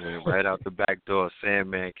and went right out the back door.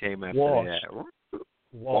 Sandman came after that.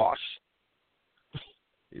 Wash.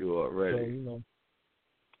 You already. So,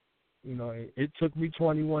 it took me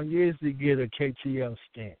 21 years to get a KTL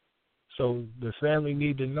stamp. So the family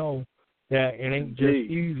need to know that it ain't just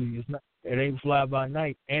easy. It ain't fly by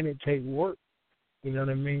night, and it take work. You know what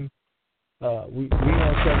I mean? We on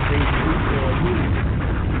 7 days a week for a week.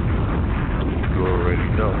 You already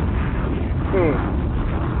know.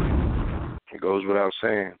 It goes without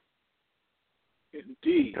saying.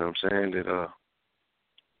 Indeed. You know what I'm saying? That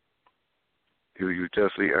you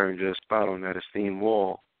definitely earned your spot on that esteemed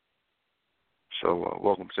wall. So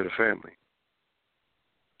welcome to the family.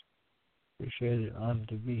 Appreciate it. Honored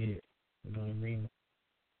to be here. You know what I mean?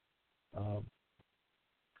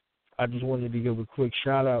 I just wanted to give a quick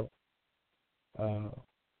shout out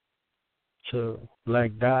to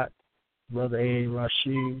Black Dot, Brother A.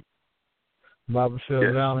 Rashid, Baba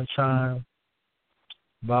Phil Valentine,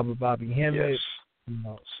 Bobby Hemmett,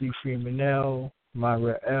 C. Freeman,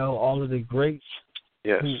 Myra L., all of the greats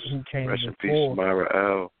who came Rest in before. peace, Myra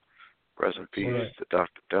L. Rest in peace to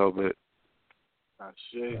Dr. Delbert.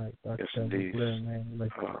 Right, yes, indeed.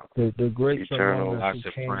 The greats eternal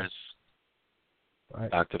Dr. Prince.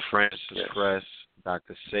 Right. Dr. Francis Cress,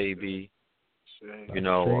 Dr. Sabi.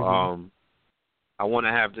 I want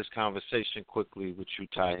to have this conversation quickly with you,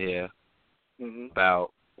 Tahir,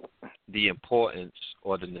 about the importance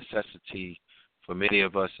or the necessity for many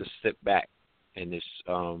of us to sit back in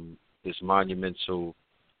this monumental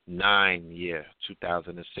 9-year,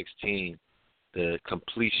 2016, the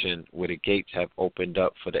completion where the gates have opened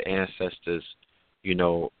up for the ancestors, in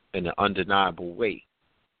an undeniable way.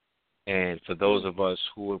 And for those of us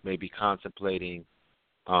who may be contemplating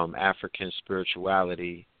African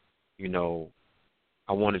spirituality,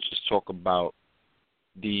 I want to just talk about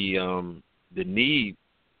the need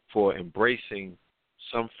for embracing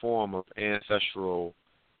some form of ancestral,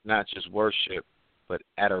 not just worship, but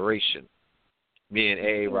adoration. Me and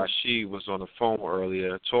A. Rashid was on the phone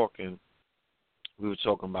earlier talking. We were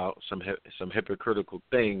talking about some hypocritical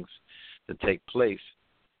things that take place.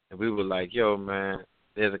 And we were like, yo, man,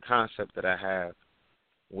 there's a concept that I have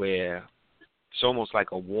where it's almost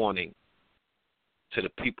like a warning to the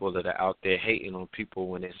people that are out there hating on people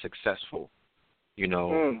when they're successful,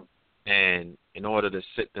 and in order to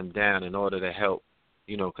sit them down, in order to help,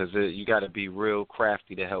 because you got to be real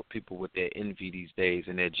crafty to help people with their envy these days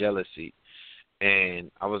and their jealousy.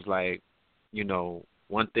 And I was like,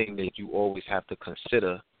 one thing that you always have to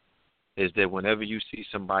consider is that whenever you see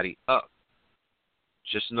somebody up,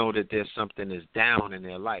 just know that there's something that's down in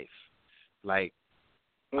their life. Like,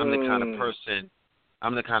 I'm the kind of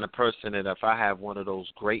person that if I have one of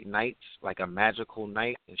those great nights, like a magical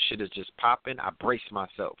night, and shit is just popping, I brace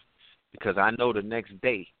myself because I know the next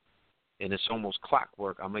day, and it's almost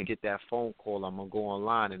clockwork, I'm going to get that phone call, I'm going to go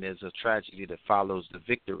online, and there's a tragedy that follows the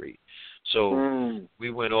victory. So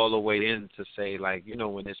we went all the way in to say, like,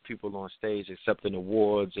 when there's people on stage accepting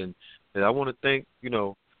awards, and I want to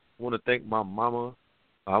thank my mama,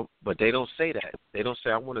 but they don't say that. They don't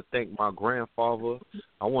say, I want to thank my grandfather,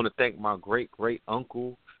 I want to thank my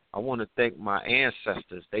great-great-uncle, I want to thank my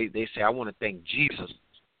ancestors. They say, I want to thank Jesus.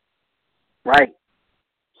 Right.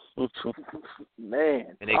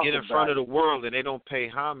 Man. And they get in front of the world and they don't pay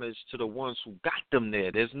homage to the ones who got them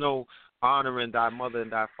there. There's no honoring thy mother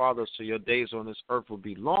and thy father so your days on this earth will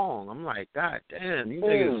be long. I'm like, God damn, you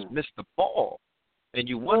niggas missed the ball. And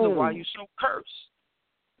you wonder why you so cursed.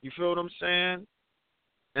 You feel what I'm saying?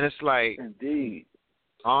 And it's like, indeed,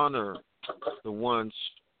 honor the ones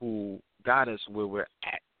who got us where we're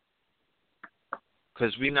at.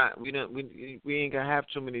 Because we ain't gonna have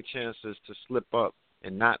too many chances to slip up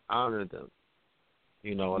and not honor them. A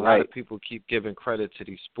lot of people keep giving credit to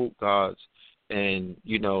these spook gods and,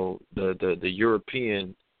 the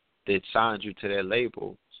European that signed you to their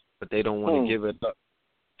label, but they don't want to give it up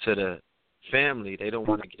to the family. They don't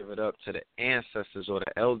want to give it up to the ancestors or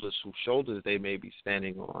the elders whose shoulders they may be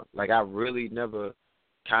standing on. Like, I really never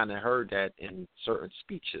kind of heard that in certain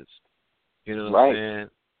speeches. You know what I'm saying?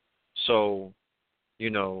 So,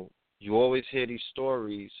 you always hear these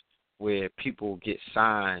stories where people get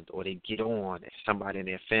signed or they get on and somebody in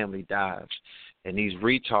their family dies. And these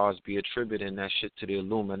retards be attributing that shit to the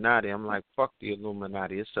Illuminati. I'm like, fuck the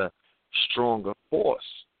Illuminati. It's a stronger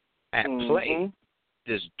force at play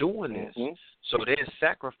that's doing this. So there's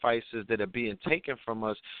sacrifices that are being taken from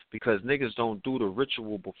us because niggas don't do the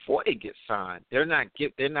ritual before they get signed. They're not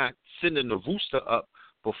sending the rooster up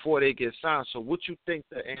before they get signed. So what you think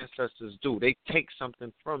the ancestors do? They take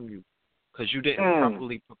something from you because you didn't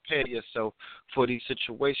properly prepare yourself for these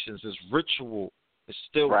situations. It's ritual. It's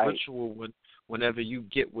still ritual whenever you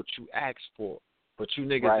get what you ask for. But you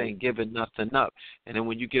niggas ain't giving nothing up. And then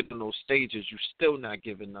when you get in those stages, you still not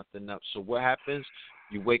giving nothing up. So what happens?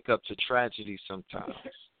 You wake up to tragedy sometimes.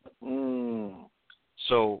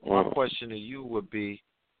 So my question to you would be,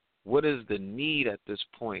 what is the need at this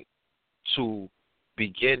point to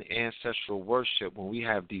begin ancestral worship when we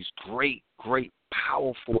have these great, great,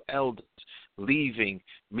 powerful elders leaving,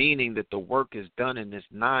 meaning that the work is done in this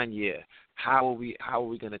 9 year? How are we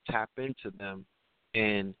going to tap into them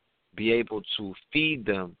and be able to feed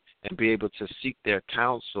them and be able to seek their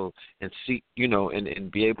counsel and seek,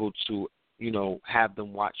 and be able to, have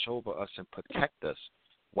them watch over us and protect us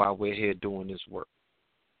while we're here doing this work?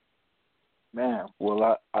 Man,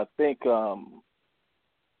 well, I think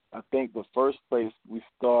the first place we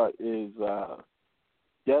start is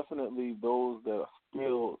definitely those that are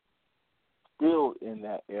still in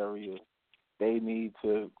that area. They need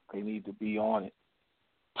to be on it.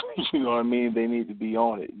 You know what I mean? They need to be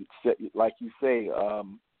on it. Like you say,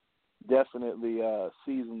 definitely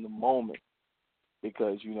seizing the moment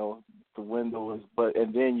because, the window is,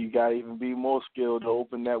 and then you got to even be more skilled to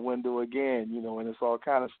open that window again, and it's all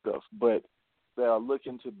kind of stuff. But they are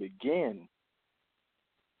looking to begin,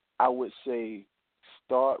 I would say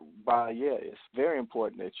start by, it's very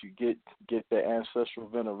important that you get the ancestral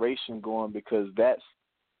veneration going because that's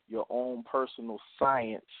your own personal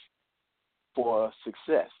science for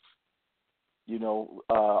success.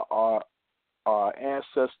 Our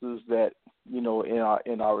ancestors that in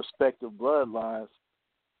our respective bloodlines,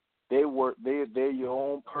 they're your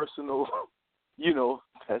own personal,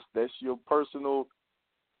 that's your personal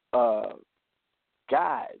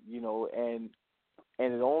guide,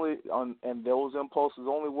 and it only and those impulses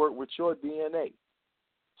only work with your DNA.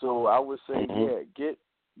 So I would say,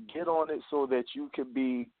 get on it so that you can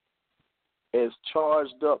be as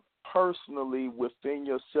charged up personally within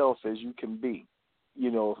yourself as you can be,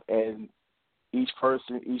 and each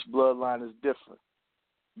person, each bloodline is different.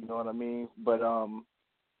 You know what I mean? But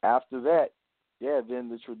after that, then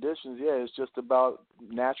the traditions, it's just about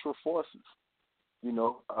natural forces.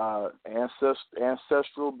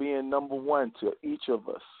 Ancestral being number one to each of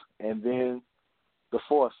us, and then the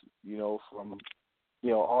forces, from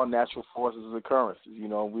all natural forces occurrences.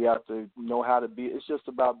 We have to know how to be. It's just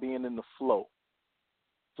about being in the flow.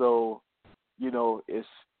 So, it's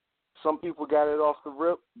some people got it off the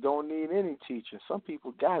rip, don't need any teaching. Some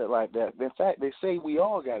people got it like that. In fact, they say we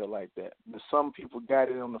all got it like that. But some people got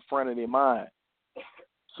it on the front of their mind.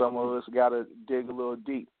 Some of us got to dig a little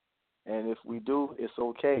deep. And if we do, it's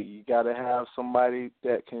okay. You got to have somebody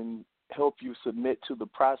that can help you submit to the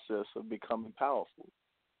process of becoming powerful,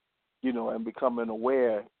 and becoming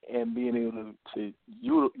aware and being able to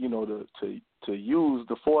use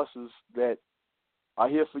the forces that are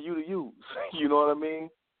here for you to use. You know what I mean?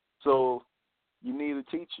 So you need a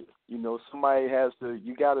teacher. Somebody has to.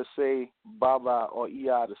 You got to say Baba or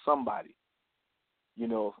Iya to somebody,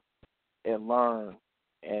 and learn,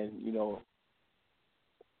 and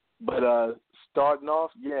But starting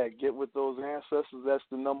off, get with those ancestors. That's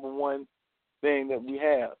the number one thing that we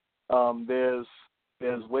have.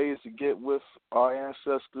 There's ways to get with our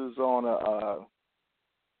ancestors on a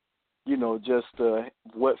just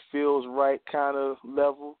what feels right kind of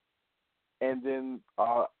level, and then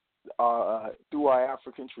through our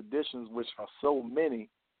African traditions, which are so many,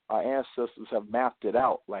 our ancestors have mapped it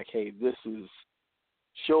out. Like, hey, this is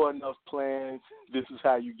sure enough plans. This is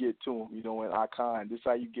how you get to them, in Akan. This is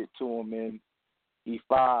how you get to them in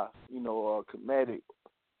Ifa, or Kemetic,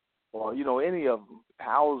 or, any of them.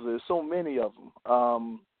 Houses, so many of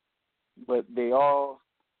them. But they all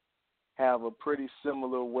have a pretty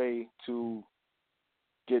similar way to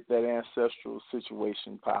get that ancestral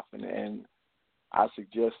situation popping. And I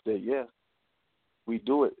suggest that, we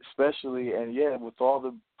do it, especially, and with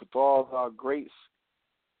all our greats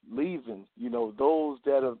leaving, those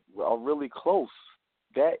that are really close,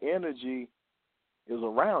 that energy is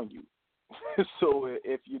around you. So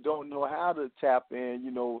if you don't know how to tap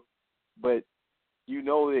in, but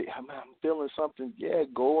that I'm feeling something,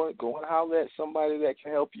 go and holler at somebody that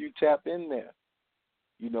can help you tap in there,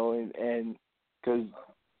 and because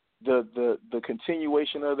the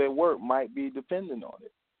continuation of their work might be dependent on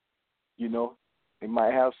it. You know, they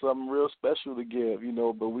might have something real special to give. You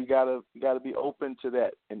know, but we gotta be open to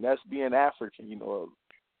that, and that's being African. You know,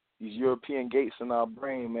 these European gates in our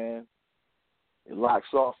brain, man, it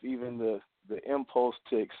locks off even the impulse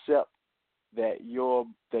to accept that your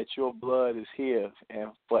blood is here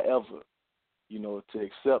and forever. You know, to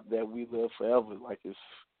accept that we live forever, like it's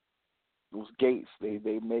those gates. They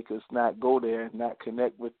make us not go there and not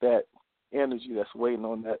connect with that energy that's waiting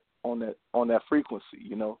on that frequency.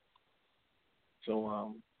 You know.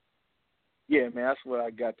 So yeah, man, that's what I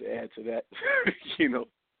got to add to that. You know.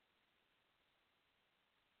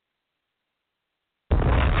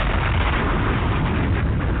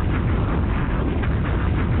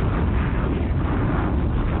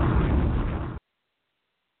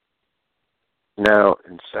 Now,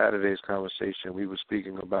 in Saturday's conversation, we were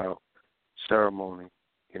speaking about ceremony,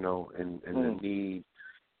 you know, and the need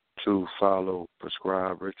to follow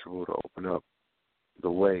prescribed ritual to open up the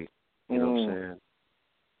way, you know what I'm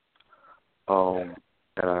saying?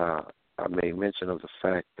 And I made mention of the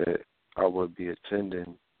fact that I would be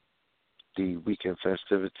attending the weekend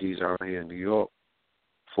festivities out here in New York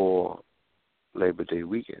for Labor Day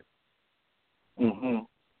weekend. You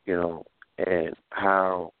know, and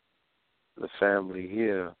how the family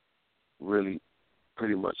here really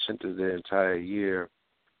pretty much centers their entire year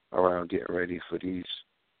around getting ready for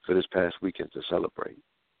this past weekend to celebrate.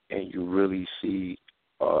 And you really see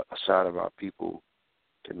a side of our people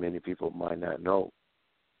that many people might not know.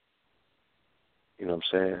 You know what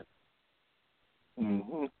I'm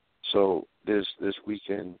saying? So this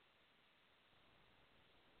weekend,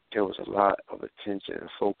 there was a lot of attention and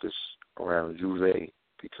focus around Juve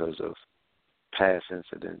because of past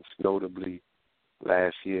incidents. Notably,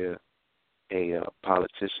 last year, a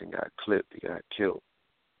politician got clipped. He got killed.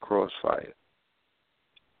 Crossfire.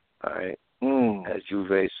 All right. At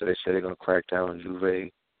Juve, so they said they're going to crack down on Juve.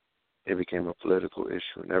 It became a political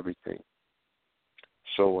issue and everything.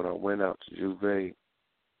 So when I went out to Juve,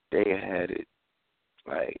 they had it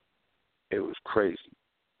like it was crazy.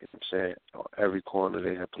 You know what I'm saying? On every corner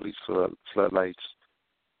they had police floodlights,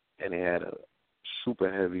 and they had a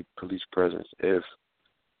super heavy police presence. If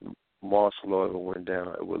martial law ever went down,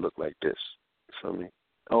 it would look like this. You feel me?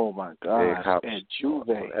 Oh my gosh! At Juve,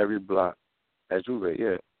 on every block. At Juve,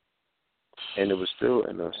 yeah. And it was still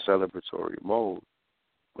in a celebratory mode,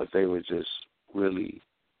 but they were just really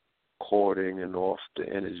cording and off the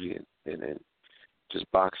energy and just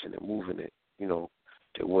boxing and moving it. You know,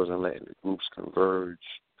 it wasn't letting the groups converge.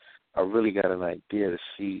 I really got an idea to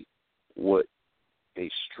see what a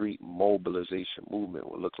street mobilization movement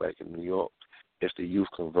would look like in New York if the youth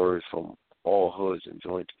converged from all hoods and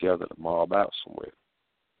joined together to mob out somewhere.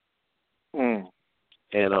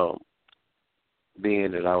 And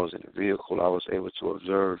being that I was in a vehicle, I was able to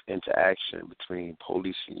observe interaction between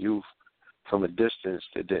police and youth from a distance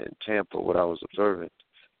that didn't tamper what I was observing.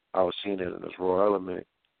 I was seeing it in this raw element,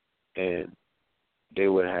 and they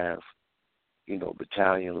would have, you know,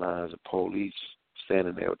 battalion lines of police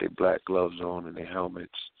standing there with their black gloves on and their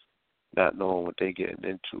helmets, not knowing what they're getting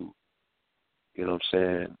into. You know what I'm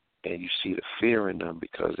saying? And you see the fear in them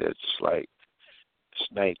because they're just like,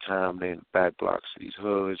 it's nighttime, they're in the back blocks of these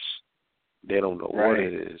hoods. They don't know what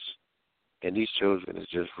it is. And these children is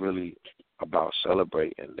just really about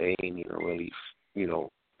celebrating. They ain't even really, you know,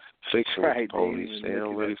 fixing with the police. They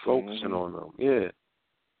don't really focusing on them. Yeah.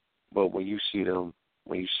 But when you see them,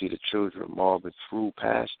 when you see the children mobbing through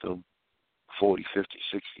past them, 40, 50,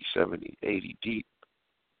 60, 70, 80 deep,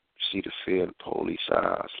 you see the fear in the police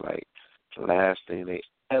eyes. Like, the last thing they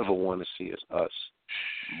ever want to see is us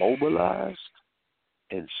mobilized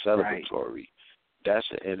and celebratory. That's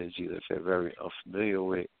an energy that they're very unfamiliar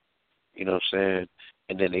with, you know what I'm saying?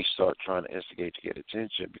 And then they start trying to instigate to get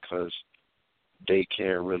attention because they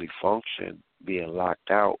can't really function being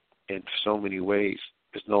locked out in so many ways.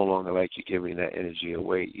 It's no longer like you're giving that energy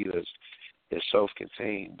away either. It's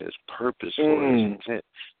self-contained. There's purpose for it. It's intent.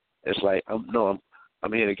 It's like, I'm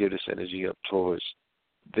here to give this energy up towards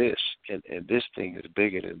this, and this thing is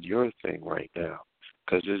bigger than your thing right now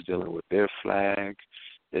because it's dealing with their flag.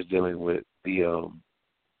 It's dealing with the,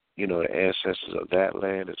 you know, the ancestors of that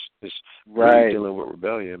land. It's really dealing with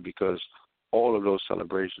rebellion because all of those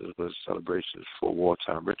celebrations was celebrations for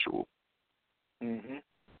wartime ritual.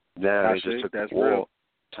 Now they just took the war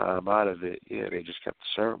time out of it. Yeah, they just kept the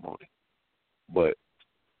ceremony. But,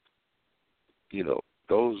 you know,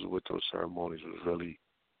 those ceremonies was really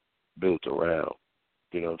built around.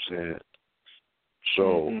 You know what I'm saying?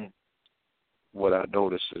 So what I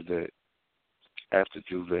noticed is that after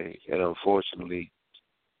Juve, and unfortunately,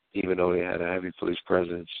 even though they had a heavy police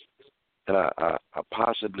presence, And I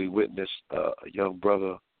possibly witnessed a young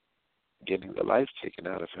brother getting the life taken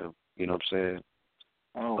out of him. You know what I'm saying?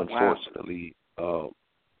 Oh, unfortunately, wow.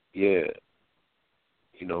 Yeah,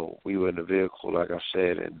 you know, we were in the vehicle, like I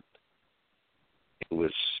said, and it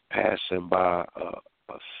was passing by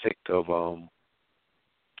a thick of,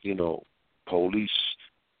 you know, police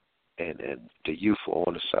and the youth were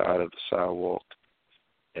on the side of the sidewalk,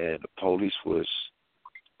 and the police was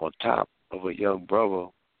on top of a young brother,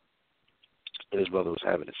 and his brother was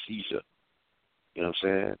having a seizure. You know what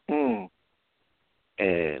I'm saying?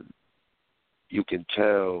 And you can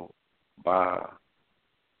tell by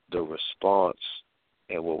the response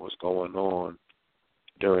and what was going on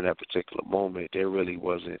during that particular moment, there really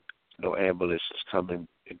wasn't no ambulances coming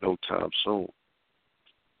in no time soon.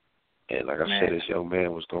 And like I said, this young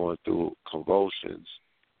man was going through convulsions,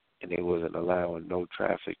 and they wasn't allowing no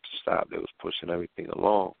traffic to stop. They was pushing everything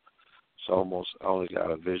along. So I only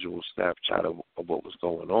got a visual snapshot of what was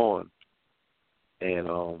going on. And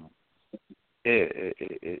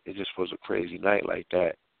it just was a crazy night like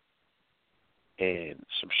that. And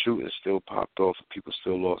some shootings still popped off, and people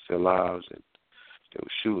still lost their lives. And they were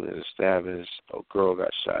shooting and stabbing. A girl got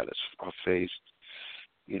shot in her face.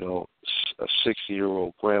 You know, a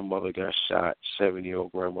 60-year-old grandmother got shot.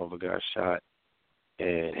 70-year-old grandmother got shot.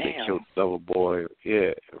 And they killed another boy,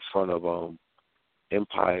 in front of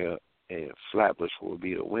Empire and Flatbush, what would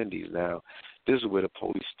be the Wendy's. Now, this is where the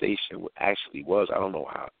police station actually was. I don't know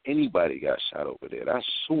how anybody got shot over there. That's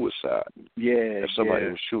suicide. Yeah. If somebody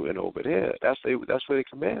was shooting over there, that's where the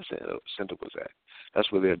command center was at.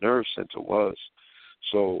 That's where their nerve center was.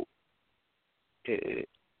 So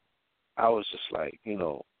I was just like, you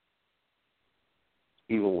know,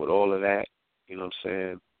 even with all of that, you know what I'm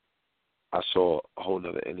saying, I saw a whole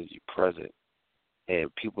nother energy present.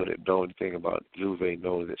 And people that know anything about Juve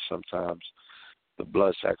know that sometimes the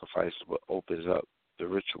blood sacrifice is what opens up the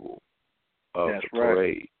ritual of the parade.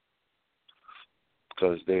 Right.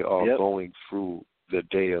 Because they are going through the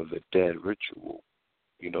Day of the Dead ritual,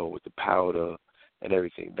 you know, with the powder and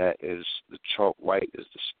everything. That is, the chalk white is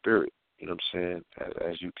the spirit, you know what I'm saying,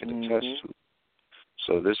 as you can attest to.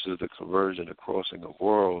 So this is the conversion, the crossing of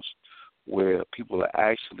worlds, where people are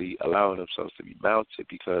actually allowing themselves to be mounted,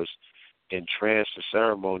 because in trance and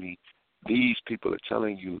ceremony, these people are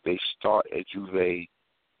telling you they start at Juve,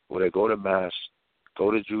 where they go to Mass,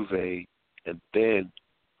 go to Juve, and then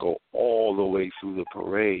go all the way through the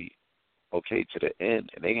parade, okay, to the end.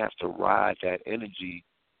 And they have to ride that energy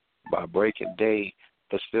by breaking day,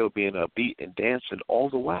 but still being upbeat and dancing all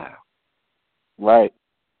the while. Right.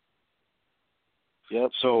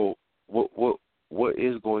 Yep. So what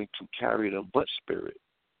is going to carry them but spirit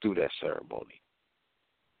through that ceremony?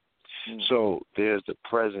 So there's the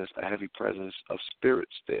presence, a heavy presence of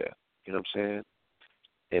spirits there. You know what I'm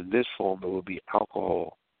saying? In this form, it will be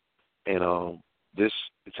alcohol. And this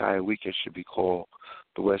entire weekend should be called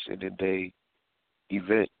the West Indian Day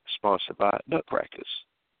event, sponsored by Nutcrackers.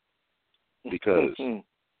 Because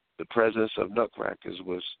the presence of Nutcrackers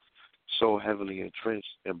was so heavily entrenched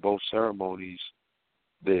in both ceremonies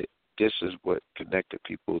that this is what connected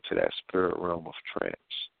people to that spirit realm of trance.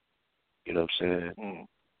 You know what I'm saying?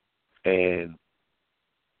 And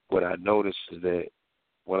what I noticed is that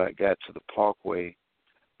when I got to the Parkway,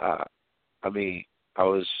 I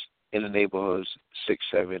was in the neighborhoods 6,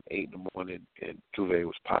 7, 8 in the morning, and Juve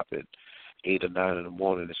was popping 8 or 9 in the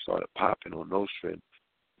morning. It started popping on Nostrand.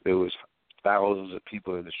 There was thousands of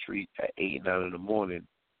people in the street at 8, 9 in the morning,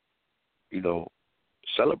 you know,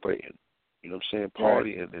 celebrating. You know what I'm saying?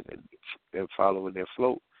 Partying and following their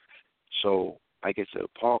float. So I get to the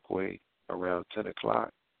Parkway around 10 o'clock.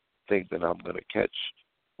 Think that I'm going to catch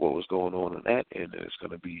what was going on that end, and it's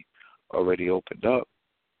going to be already opened up.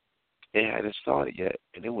 It hadn't started yet,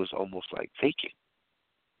 and it was almost like vacant.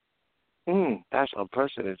 That's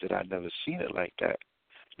unprecedented. I'd never seen it like that.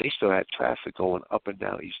 They still had traffic going up and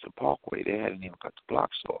down Eastern Parkway. They hadn't even cut the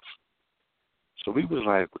blocks off. So we was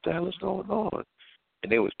like, what the hell is going on?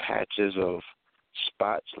 And there was patches of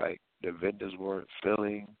spots like the vendors weren't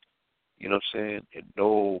filling, you know what I'm saying, and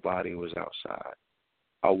nobody was outside.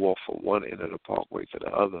 I walked from one end of the Parkway to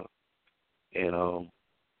the other, and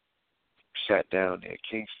sat down near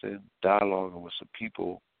Kingston, dialoguing with some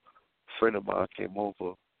people. A friend of mine came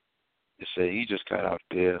over and said he just got out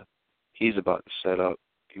there. He's about to set up.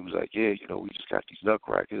 He was like, yeah, you know, we just got these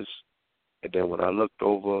Nutcrackers. And then when I looked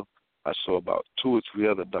over, I saw about 2 or 3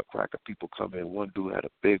 other Nutcracker people come in. One dude had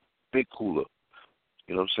a big cooler.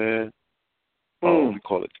 You know what I'm saying? We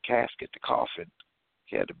call it the casket, the coffin.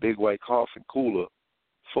 He had a big white coffin cooler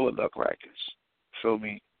full of Nutcrackers. Feel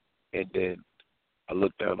me? And then I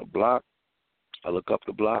looked down the block. I look up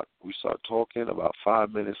the block. We start talking. About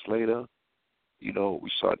 5 minutes later,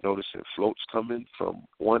 we start noticing floats coming from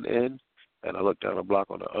one end, and I look down the block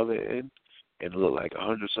on the other end, and it looked like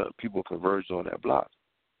 100-something people converged on that block.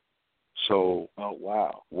 So, oh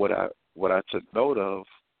wow, what I took note of,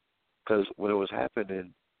 because when it was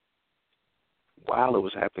happening, while it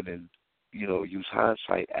was happening, use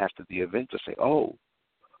hindsight after the event to say, oh,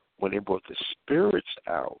 when they brought the spirits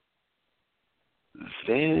out,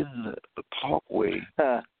 then the parkway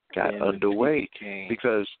got underway,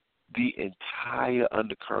 because the entire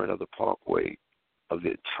undercurrent of the parkway of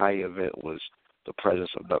the entire event was the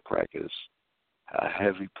presence of nutcrackers. A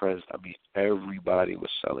heavy presence. I mean, everybody was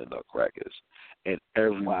selling nutcrackers, and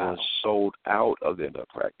everyone sold out of their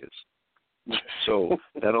nutcrackers. So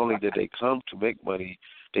not only did they come to make money,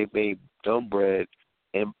 they made dumb bread,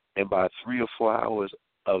 and by 3 or 4 hours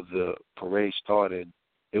of the parade starting,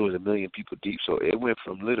 it was 1 million people deep. So it went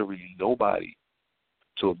from literally nobody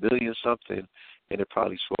to 1 million something, and it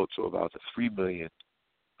probably swelled to about the 3 million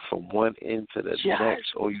from one end to the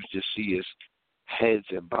next. All you just see is heads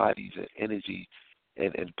and bodies and energy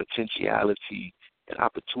and potentiality and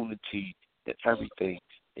opportunity and everything.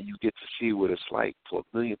 And you get to see what it's like for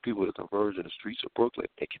 1 million people to converge in the streets of Brooklyn.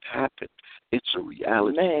 It can happen. It's a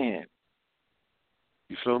reality. Man.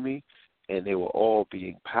 You feel me? And they were all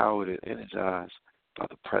being powered and energized by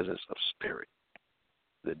the presence of spirit,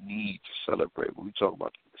 the need to celebrate. When we talk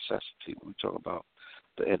about the necessity, when we talk about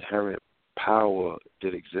the inherent power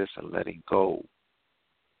that exists in letting go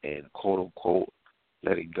and, quote-unquote,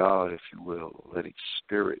 letting God, if you will, letting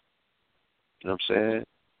spirit. You know what I'm saying?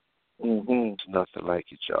 Mm-hmm. It's nothing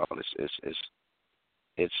like it, y'all.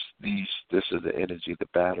 It's these. This is the energy, the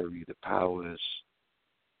battery, the powers.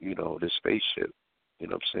 The spaceship. You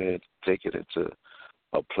know what I'm saying? Take it into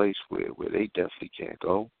a place where they definitely can't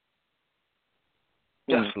go.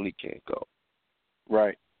 Definitely can't go.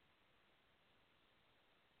 Right.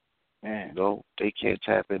 Man. They can't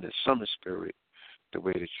tap into summer spirit the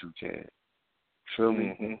way that you can. Feel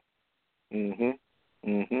me?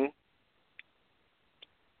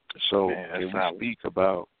 So can we speak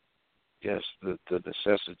about, yes, the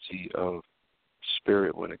necessity of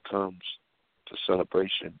spirit when it comes to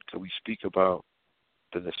celebration? Can we speak about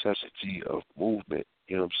the necessity of movement?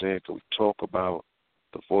 You know what I'm saying? Can we talk about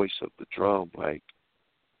the voice of the drum? Like,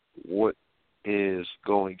 what is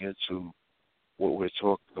going into what we're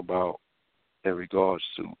talking about in regards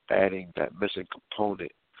to adding that missing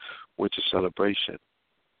component, which is celebration?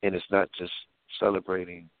 And it's not just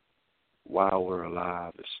celebrating while we're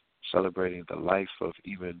alive. It's celebrating the life of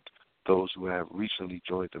even those who have recently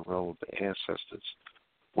joined the realm of the ancestors.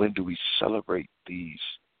 When do we celebrate these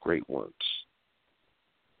great ones?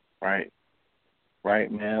 Right,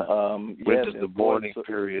 man. When does the mourning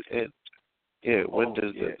period end? Yeah, when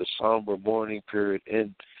does the somber mourning period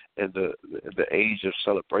end and the age of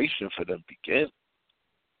celebration for them begin?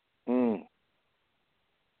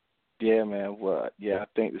 Yeah, man. Well, I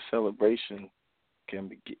think the celebration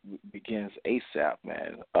begins ASAP,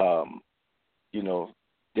 man.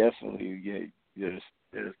 Definitely,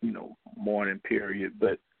 there's mourning period,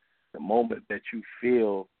 but the moment that you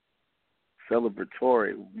feel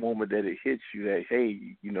celebratory, moment that it hits you that,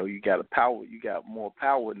 hey, you got more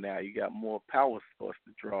power now, you got more power source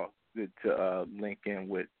to link in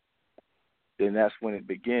with, then that's when it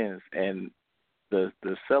begins. And the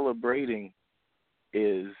celebrating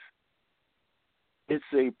it's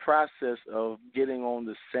a process of getting on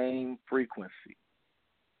the same frequency.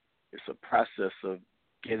 It's a process of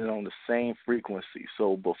getting on the same frequency.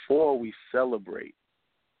 So before we celebrate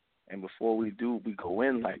and before we go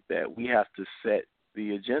in like that, we have to set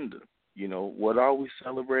the agenda. What are we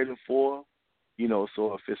celebrating for?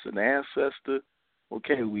 So if it's an ancestor,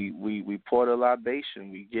 okay, we pour the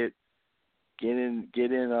libation. We get in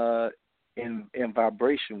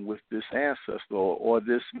vibration with this ancestor or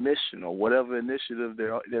this mission or whatever initiative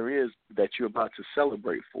there is that you're about to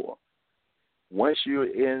celebrate for. Once you're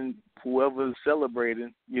in, whoever's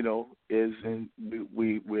celebrating, is in,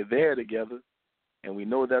 we're there together, and we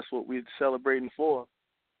know that's what we're celebrating for.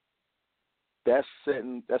 That's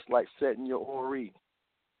like setting your ori,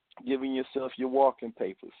 giving yourself your walking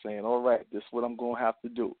papers, saying, all right, this is what I'm going to have to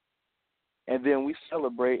do. And then we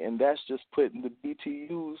celebrate, and that's just putting the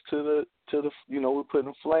BTUs to the we're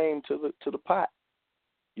putting flame to the pot.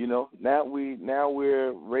 Now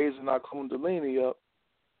we're raising our Kundalini up,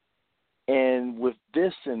 and with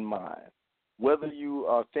this in mind, whether you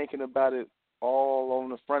are thinking about it all on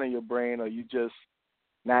the front of your brain, or you're just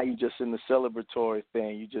in the celebratory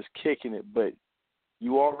thing, you're just kicking it, but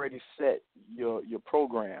you already set your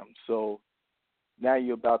program, so now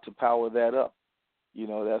you're about to power that up. You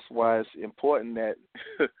know, that's why it's important that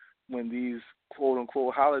when these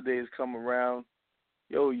quote-unquote holidays come around,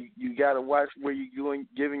 you got to watch where you're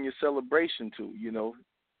giving your celebration to, you know.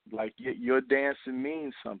 Like, your dancing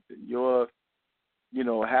means something. Your, you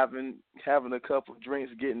know, having a couple of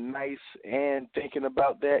drinks, getting nice, and thinking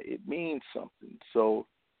about that, it means something. So,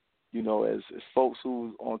 you know, as folks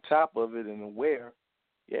who's on top of it and aware,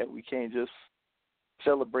 we can't just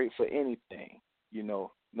celebrate for anything, you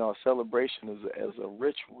know. No, celebration is as a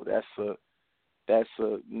ritual. That's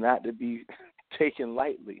a not to be taken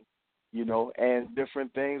lightly, you know. And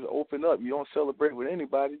different things open up. You don't celebrate with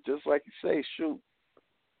anybody, just like you say. Shoot,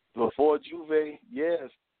 before Juve,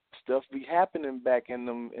 stuff be happening back in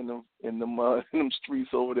them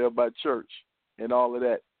streets over there by church, and all of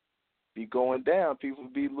that be going down. People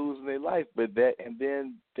be losing their life, and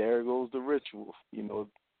then there goes the ritual, you know,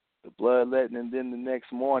 the bloodletting, and then the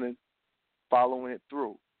next morning following it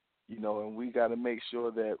through, you know. And we got to make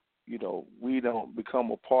sure that, you know, we don't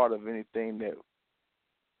become a part of anything that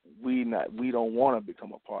we don't want to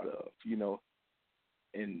become a part of, you know.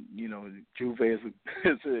 And, you know, Juve is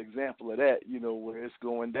an example of that, you know, where it's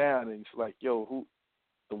going down, and it's like, who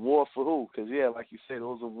the war for who? Because like you said,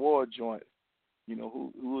 those are war joints. You know,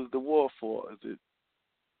 who is the war for? Is it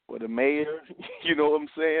for the mayor? You know what I'm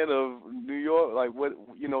saying, of New York? Like, what,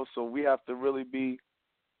 you know? So we have to really be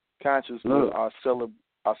conscious of our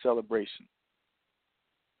celebration.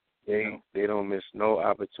 They don't miss no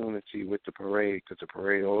opportunity with the parade, because the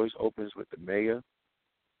parade always opens with the mayor,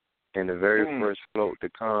 and the very first float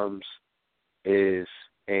that comes is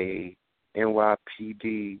a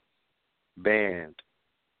NYPD band,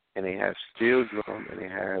 and they have steel drum, and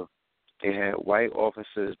they had white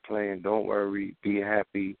officers playing "Don't Worry, Be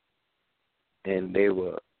Happy," and they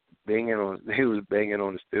was banging on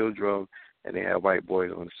the steel drum, and they had white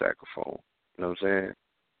boys on the saxophone. You know what I'm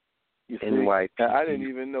saying? NYPD. I didn't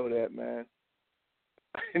even know that, man.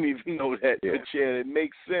 I didn't even know that. Yeah. But it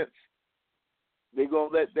makes sense. They gonna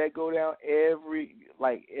let that go down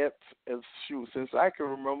since I can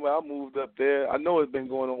remember. I moved up there. I know it's been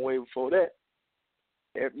going on way before that.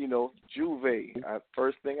 You know, Juve.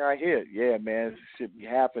 First thing I hear, man, this shit be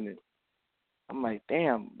happening. I'm like,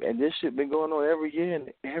 damn, and this shit been going on every year,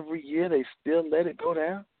 and every year they still let it go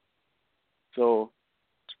down. So,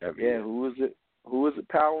 who is it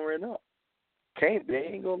powering up? They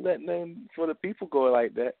ain't gonna let nothing for the people go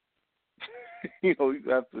like that. You know, you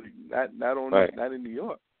have to not in New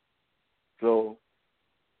York. So,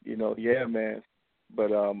 you know, man.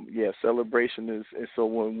 But celebration is, and so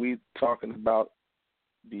when we talking about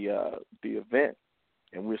the event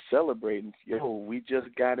and we're celebrating, we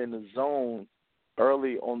just got in the zone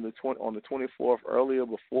early on the 24th, earlier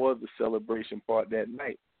before the celebration part that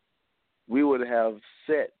night. We would have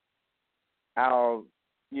set our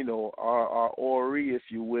Ori, if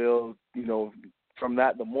you will, you know, from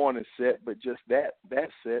not the morning set, but just that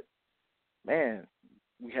set. Man,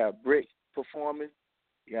 we have Brick performing.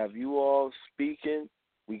 We have you all speaking.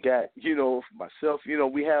 We got, you know, myself, you know,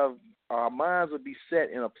 we have, our minds will be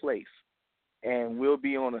set in a place, and we'll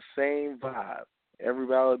be on the same vibe.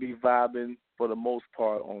 Everybody will be vibing for the most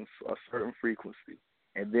part on a certain frequency.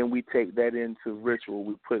 And then we take that into ritual.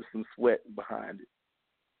 We put some sweat behind it.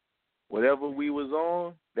 Whatever we was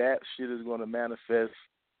on, that shit is going to manifest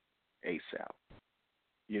ASAP.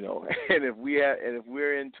 You know, and if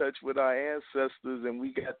we're in touch with our ancestors and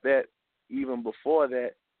we got that even before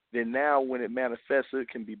that, then now when it manifests, it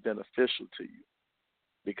can be beneficial to you,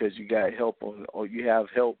 because you got help you have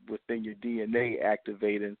help within your DNA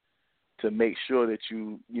activating to make sure that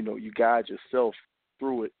you guide yourself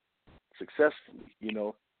through it successfully. You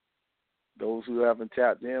know, those who haven't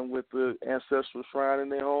tapped in with the ancestral shrine in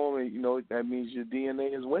their home, and, you know, that means your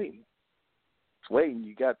DNA is waiting. It's waiting.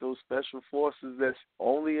 You got those special forces that's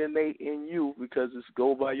only innate in you because it's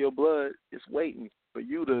go by your blood. It's waiting for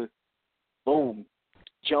you to, boom,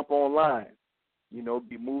 jump online. You know,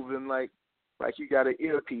 be moving like you got an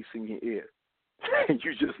earpiece in your ear. And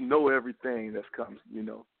you just know everything that's coming, you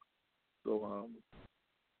know. So,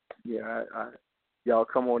 y'all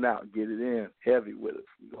come on out and get it in heavy with us.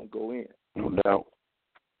 We're going to go in. No doubt.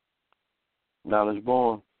 Knowledge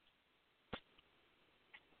born.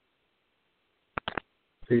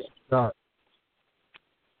 Peace out.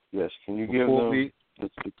 Yes, can you give them the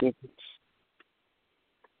specifics?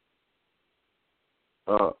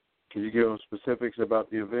 Can you give them specifics about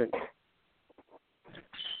the event?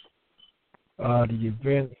 The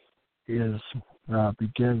event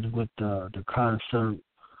begins with the concert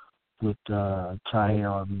with Tahir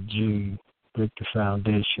Rbg, Victor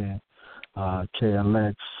Foundation,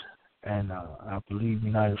 KLX, and I believe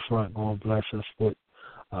United Front going to bless us with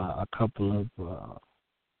a couple of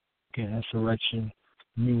insurrection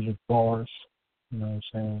music bars. You know what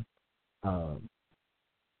I'm saying?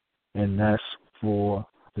 And that's for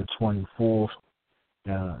the 24th.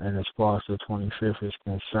 And as far as the 25th is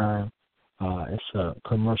concerned, it's a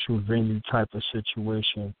commercial venue type of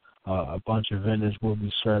situation. A bunch of vendors will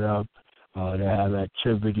be set up. They have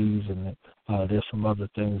activities, and there's some other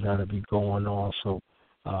things that'll be going on. So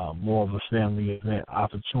more of a family event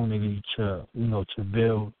opportunity to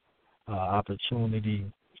build, opportunity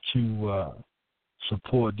to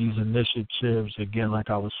support these initiatives. Again, like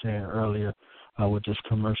I was saying earlier, with this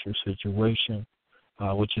commercial situation,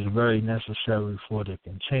 which is very necessary for the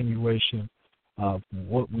continuation of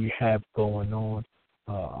what we have going on.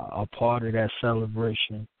 A part of that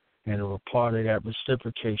celebration and a part of that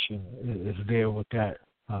reciprocation is there with that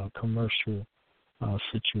commercial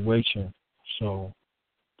situation. So,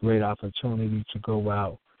 great opportunity to go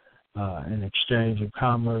out and exchange in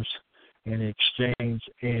commerce and exchange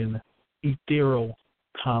in ethereal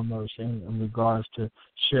commerce in regards to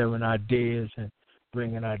sharing ideas and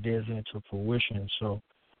bringing ideas into fruition. So,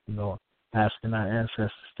 asking our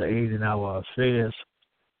ancestors to aid in our affairs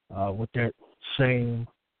with that same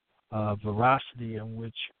veracity in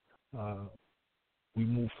which we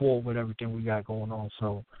move forward with everything we got going on.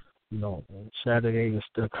 So, Saturday is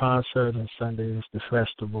the concert and Sunday is the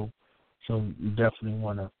festival. So you definitely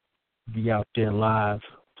want to be out there live,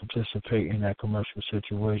 participate in that commercial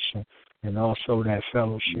situation, and also that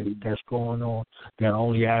fellowship that's going on that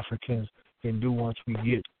only Africans can do once we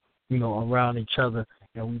get, around each other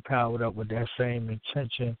and we powered up with that same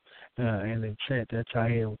intention and intent that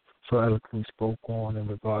Tahir so eloquently spoke on in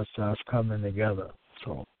regards to us coming together.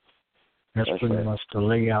 So that's pretty right. much the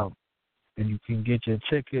layout. And you can get your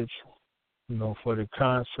tickets, for the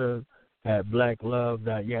concert at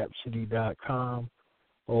blacklove.yapcity.com,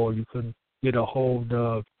 or you can get a hold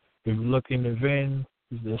of, if you look in the VIN,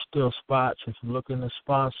 there's still spots. If you look in the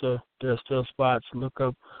sponsor, there's still spots. Look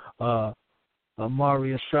up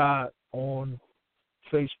Amari Assad on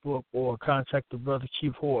Facebook or contact the brother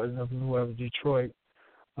Chief Horton of New York, Detroit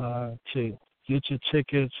to get your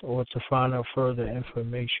tickets or to find out further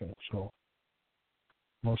information. So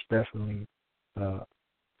most definitely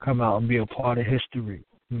come out and be a part of history.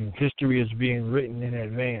 History is being written in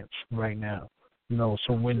advance right now.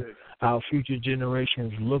 So when our future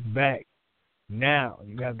generations look back now,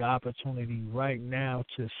 you have the opportunity right now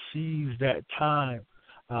to seize that time.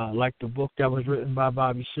 Like the book that was written by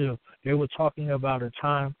Bobby Seale, they were talking about a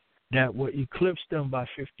time that would eclipse them by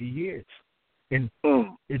 50 years. And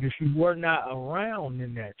if you were not around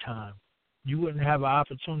in that time, you wouldn't have an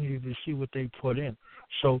opportunity to see what they put in.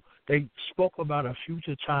 So they spoke about a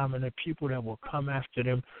future time and the people that will come after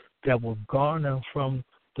them that will garner from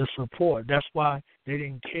the support. That's why they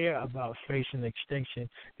didn't care about facing extinction.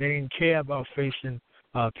 They didn't care about facing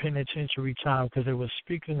penitentiary time, because they were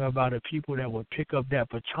speaking about the people that would pick up that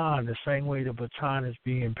baton the same way the baton is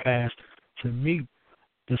being passed to me,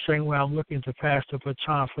 the same way I'm looking to pass the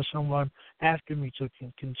baton for someone after me to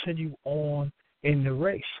continue on in the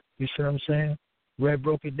race. You see what I'm saying? Red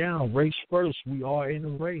broke it down. Race first. We are in the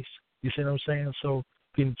race. You see what I'm saying? So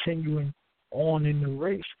continuing on in the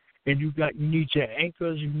race. And you need your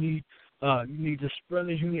anchors, you need the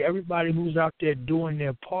sprinters, you need everybody who's out there doing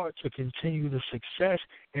their part to continue the success,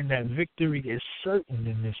 and that victory is certain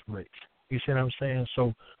in this race. You see what I'm saying?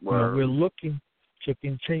 So we're looking to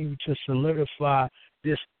continue to solidify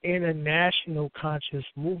this international conscious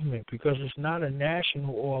movement, because it's not a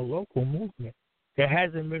national or a local movement. It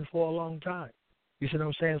hasn't been for a long time. You see what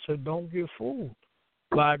I'm saying? So don't get fooled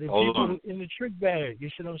by the people in the trick bag. You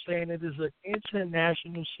see what I'm saying? It is an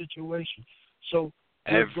international situation. So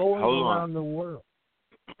we're going around the world.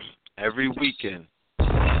 Every weekend.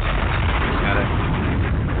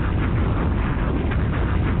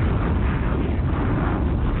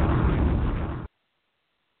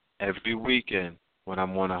 Every weekend when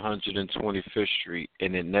I'm on 125th Street,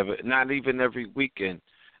 and not even every weekend,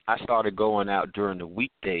 I started going out during the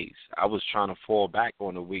weekdays. I was trying to fall back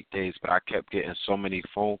on the weekdays, but I kept getting so many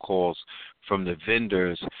phone calls from the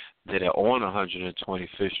vendors that are on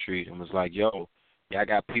 125th Street and was like, yo, I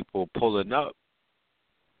got people pulling up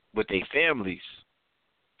with their families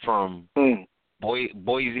from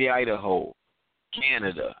Boise, Idaho,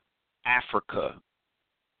 Canada, Africa.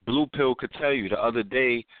 Blue Pill could tell you the other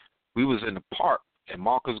day we was in the park at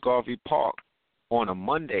Marcus Garvey Park on a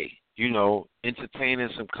Monday, entertaining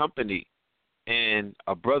some company, and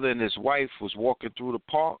a brother and his wife was walking through the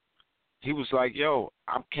park. He was like, yo,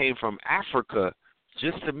 I came from Africa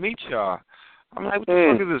just to meet y'all. I'm like, what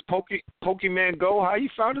the fuck is this, Pokemon Go? How you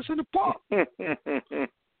found us in the park?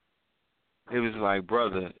 It was like,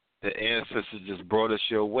 brother, the ancestors just brought us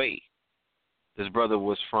your way. This brother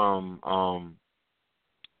was from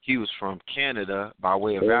Canada by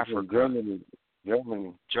way of Africa. Germany.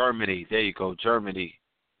 There you go, Germany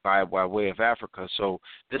by way of Africa. So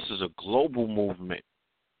this is a global movement.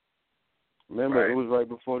 Remember, It was right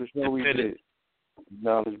before the show we did.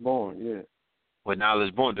 Knowledge Born, yeah. Well,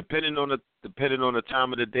 Knowledge Born, depending on the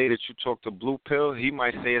time of the day that you talk to Blue Pill, he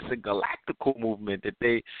might say it's a galactical movement that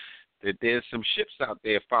there's some ships out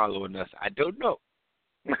there following us. I don't know.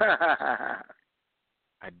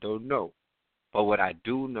 I don't know. But what I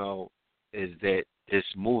do know is that this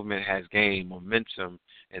movement has gained momentum,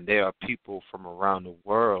 and there are people from around the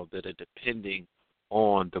world that are depending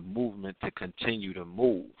on the movement to continue to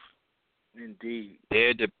move. Indeed.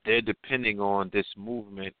 They're depending on this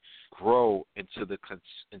movement grow into the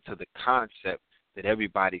concept that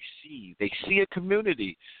everybody sees. They see a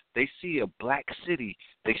community. They see a black city.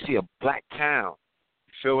 They see a black town.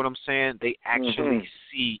 You feel what I'm saying? They actually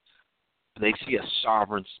see a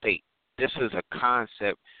sovereign state. This is a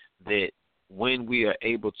concept that when we are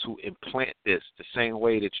able to implant this the same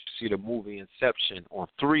way that you see the movie Inception on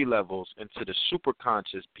 3 levels into the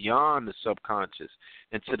superconscious, beyond the subconscious,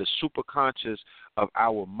 into the superconscious of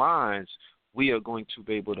our minds, we are going to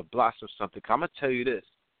be able to blossom something. I'm going to tell you this.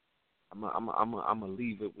 I'm going to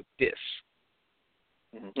leave it with this.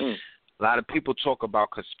 A lot of people talk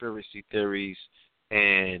about conspiracy theories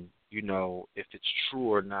and, if it's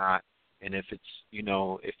true or not, and if it's,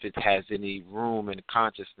 if it has any room in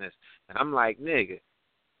consciousness. And I'm like, nigga,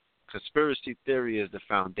 conspiracy theory is the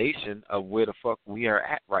foundation of where the fuck we are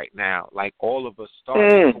at right now. Like, all of us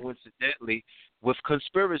started coincidentally with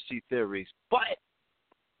conspiracy theories. But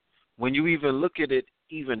when you even look at it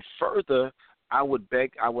even further, I would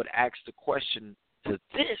ask the question to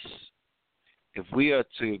this. If we are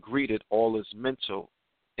to agree that all is mental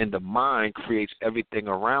and the mind creates everything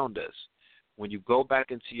around us, when you go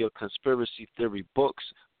back into your conspiracy theory books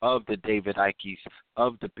of the David Icke's,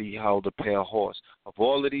 of the Behold the Pale Horse, of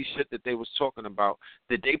all of these shit that they was talking about,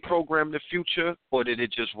 did they program the future or did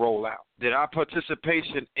it just roll out? Did our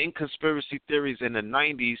participation in conspiracy theories in the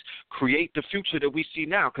 90s create the future that we see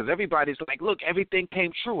now? Because everybody's like, look, everything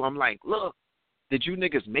came true. I'm like, look, did you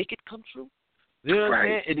niggas make it come true? You know what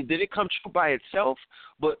I'm saying? Did it come true by itself?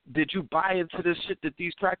 But did you buy into this shit that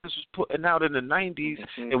these crackers was putting out in the 90s?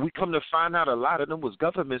 And we come to find out a lot of them was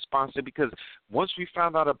government sponsored, because once we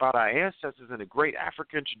found out about our ancestors and the great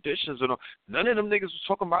African traditions, and all, none of them niggas was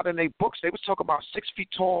talking about in their books. They was talking about 6 feet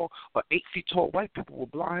tall or 8 feet tall white people with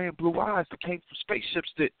blind blue eyes that came from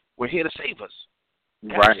spaceships that were here to save us.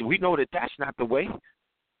 We know that that's not the way.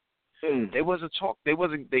 They wasn't talk. They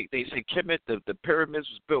said Kemet, the pyramids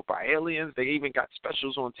was built by aliens. They even got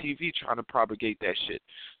specials on TV trying to propagate that shit.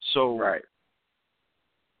 So,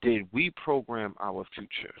 did we program our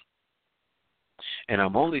future? And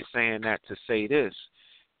I'm only saying that to say this.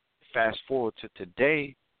 Fast forward to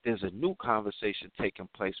today, there's a new conversation taking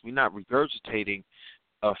place. We're not regurgitating,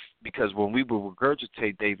 because when we would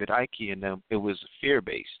regurgitate David Icke and them, it was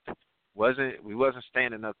fear-based. We wasn't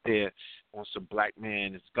standing up there on some black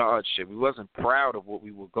man is God shit. We wasn't proud of what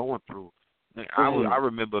we were going through. I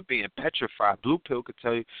remember being petrified. Blue Pill could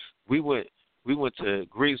tell you, we went to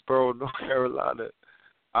Greensboro, North Carolina.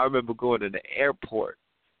 I remember going to the airport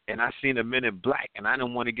and I seen a men in black and I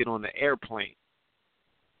didn't want to get on the airplane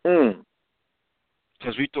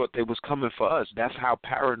because we thought they was coming for us. That's how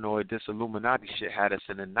paranoid this Illuminati shit had us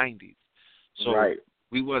in the 90s. So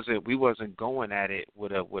we wasn't going at it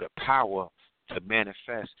with a power to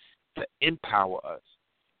manifest, to empower us.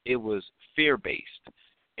 It was fear-based.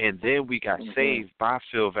 And then we got saved by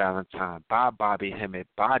Phil Valentine, by Bobby Hemmett,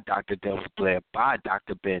 by Dr. Delph Blair, by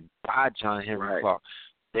Dr. Ben, by John Henry Clark.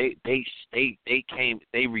 They came,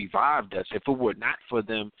 they revived us. If it were not for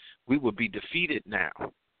them, we would be defeated now.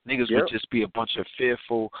 Niggas would just be a bunch of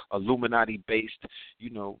fearful, Illuminati-based, we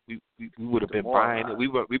would have been buying it.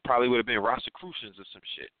 We probably would have been Rosicrucians or some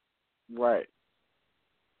shit. Right.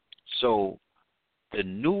 So the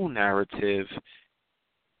new narrative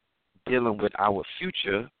dealing with our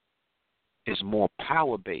future is more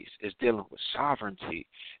power-based. It's dealing with sovereignty.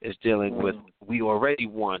 It's dealing with we already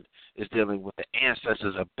won. It's dealing with the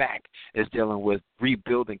ancestors are back. It's dealing with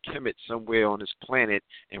rebuilding Kemet somewhere on this planet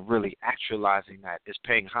and really actualizing that. It's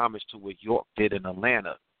paying homage to what York did in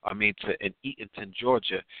Atlanta. In Eatonton,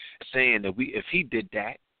 Georgia, saying that if he did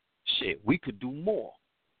that, shit, we could do more.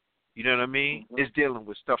 You know what I mean? It's dealing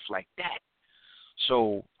with stuff like that.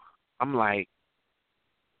 So I'm like,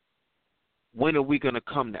 when are we gonna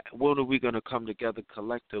come together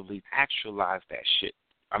collectively, actualize that shit?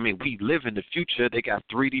 We live in the future. They got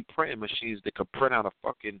 3D printing machines that could print out a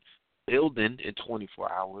fucking building in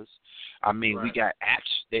 24 hours. I mean, we got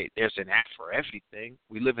apps. There's an app for everything.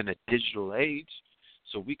 We live in a digital age,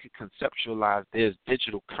 so we could conceptualize there's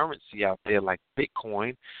digital currency out there like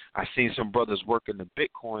Bitcoin. I seen some brothers working the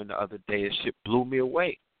Bitcoin the other day, and shit blew me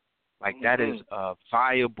away. Like, that is a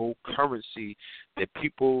viable currency that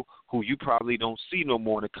people who you probably don't see no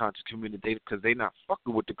more in the content community because they not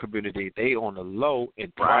fucking with the community. They on the low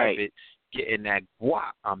and private getting that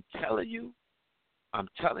guap. I'm telling you, and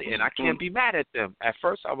I can't be mad at them. At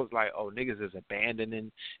first, I was like, "Oh, niggas is abandoning,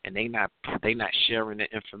 and they not sharing the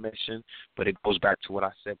information." But it goes back to what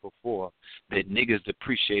I said before, that niggas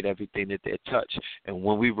depreciate everything that they touch. And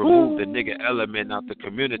when we remove the nigga element out the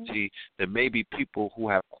community, then maybe people who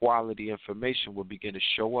have quality information will begin to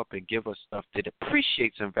show up and give us stuff that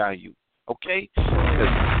appreciates and value. Okay?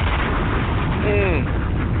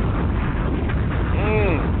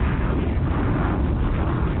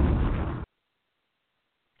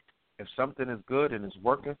 If something is good and it's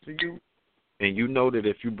working for you, and you know that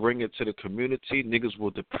if you bring it to the community, niggas will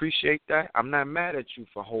depreciate that, I'm not mad at you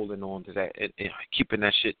for holding on to that and keeping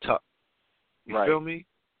that shit tough. You feel me?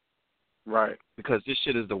 Right. Because this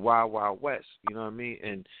shit is the wild, wild west. You know what I mean?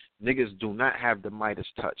 And niggas do not have the Midas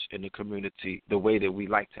touch in the community the way that we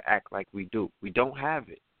like to act like we do. We don't have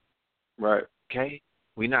it. Right. Okay?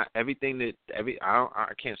 We not everything that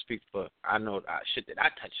I can't speak for. I know shit that I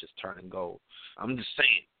touch is turning gold. I'm just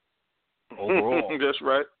saying. Overall. That's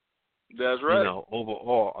right. That's right. You know,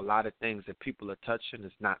 overall, a lot of things that people are touching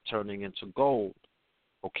is not turning into gold.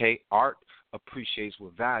 Okay? Art appreciates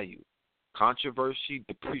with value. Controversy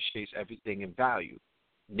depreciates everything in value.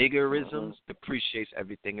 Niggerisms depreciates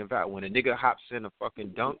everything in value. When a nigga hops in a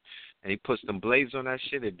fucking dunk and he puts them blades on that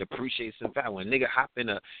shit, it depreciates in value. When a nigga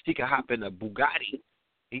he can hop in a Bugatti.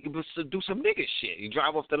 He can do some nigga shit. He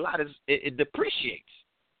drive off the lot, it depreciates.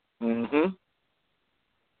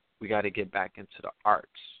 We got to get back into the arts.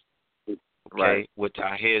 Okay? Right. What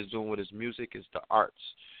Tahir is doing with his music is the arts.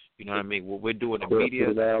 You know what I mean? What we're doing in the media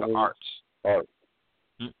is the arts.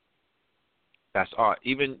 That's art.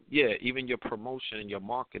 Even your promotion and your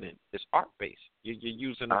marketing is art-based. You're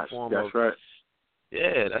using a form of... That's right.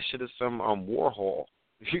 Yeah, that shit is some Warhol.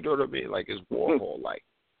 You know what I mean? Like, it's Warhol. Like,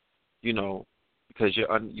 you know, because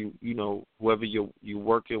you know, whoever you're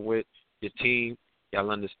working with, your team,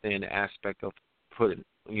 y'all understand the aspect of putting,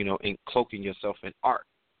 you know, in cloaking yourself in art.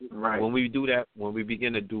 Right. When we do that, when we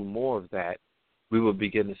begin to do more of that, we will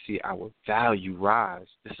begin to see our value rise.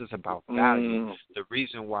 This is about value. The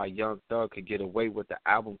reason why Young Thug could get away with the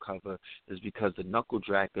album cover is because the knuckle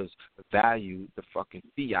draggers value the fucking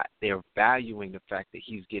fiat. They're valuing the fact that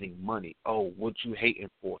he's getting money. Oh, what you hating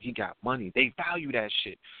for? He got money. They value that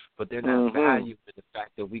shit. But they're not valuing the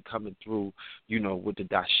fact that we coming through, you know, with the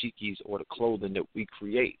dashikis or the clothing that we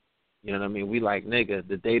create. You know what I mean? We like, nigga,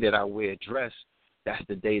 the day that I wear a dress, that's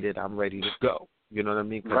the day that I'm ready to go. You know what I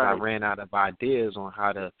mean? Because I ran out of ideas on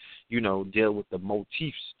how to, you know, deal with the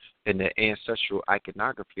motifs and the ancestral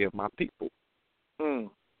iconography of my people. A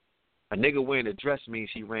nigga wearing a dress means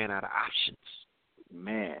he ran out of options.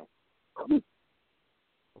 Man.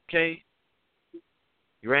 Okay?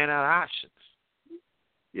 He ran out of options.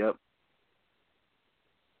 Yep.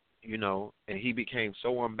 You know, and he became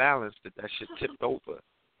so unbalanced that shit tipped over.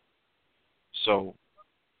 So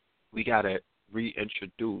we got to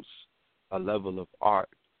reintroduce a level of art.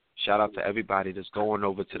 Shout out to everybody that's going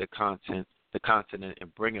over to the continent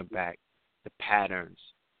and bringing back the patterns,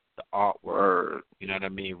 the artwork. You know what I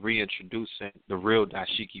mean? Reintroducing the real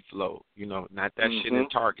dashiki flow. You know, not that shit in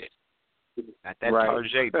Target. Not that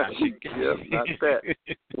Target dashiki. Yep, not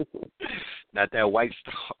that. Not that white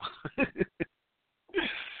star.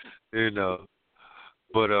 You know.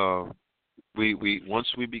 But we once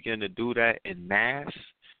we begin to do that in mass,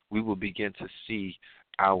 we will begin to see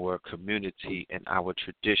our community and our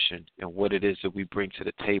tradition and what it is that we bring to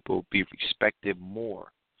the table be respected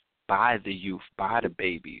more by the youth, by the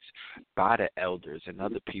babies, by the elders and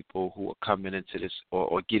other people who are coming into this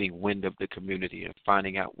or getting wind of the community and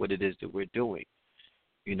finding out what it is that we're doing,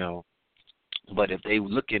 you know. But if they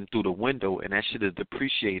looking through the window and that shit is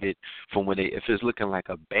depreciated from if it's looking like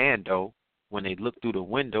a bando, when they look through the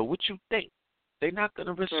window, what you think? They're not going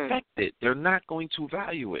to respect it. They're not going to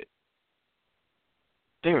value it.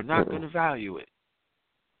 They're not going to value it.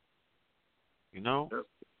 You know?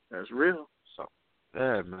 That's real. So,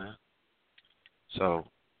 yeah, man. So,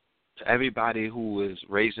 to everybody who is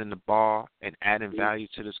raising the bar and adding value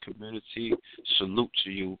to this community, salute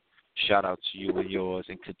to you. Shout out to you and yours,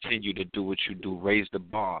 and continue to do what you do. Raise the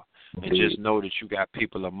bar. And just know that you got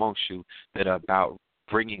people amongst you that are about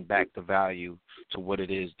bringing back the value to what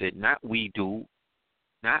it is that not we do,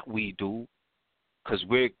 because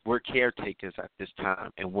we're caretakers at this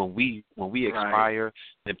time, and when we expire,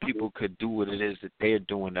 then people could do what it is that they're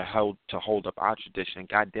doing to hold up our tradition.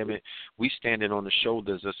 God damn it, we standing on the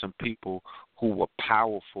shoulders of some people who were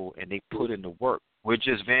powerful and they put in the work. We're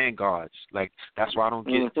just vanguards. Like, that's why I don't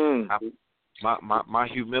get my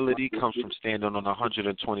humility comes from standing on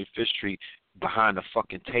 125th Street behind a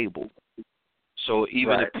fucking table. So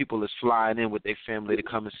even if people is flying in with their family to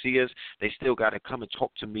come and see us, they still got to come and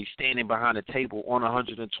talk to me standing behind a table on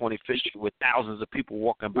 125th Street with thousands of people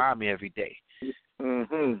walking by me every day.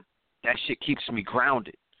 That shit keeps me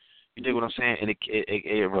grounded. You dig what I'm saying? And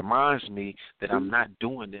it reminds me that I'm not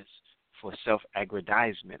doing this for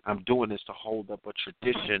self-aggrandizement. I'm doing this to hold up a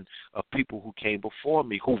tradition of people who came before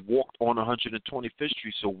me, who walked on 125th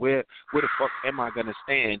Street. So where the fuck am I going to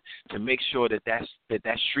stand to make sure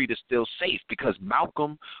that street is still safe? Because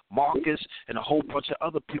Malcolm, Marcus, and a whole bunch of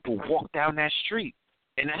other people walked down that street,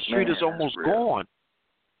 and that street is almost gone.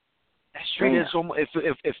 That street is almost,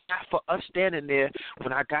 if not for us standing there,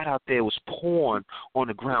 when I got out there, it was porn on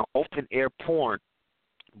the ground, open air porn.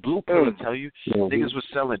 Blue Pill will tell you, niggas was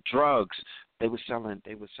selling drugs. They were selling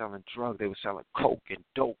drugs. They were selling coke and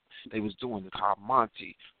dope. They was doing the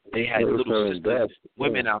Carmonte. They had little sisters.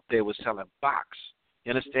 Women out there was selling box.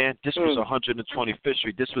 You understand? This was 125th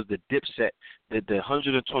Street. This was the Dipset. The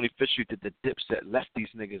 125th Street did the Dipset. Left these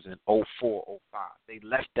niggas in 04, 05. They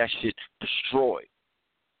left that shit destroyed.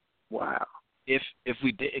 Wow. If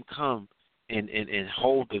we didn't come and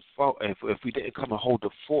hold the fort, if we didn't come and hold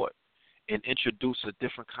the fort, and introduce a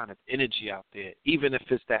different kind of energy out there, even if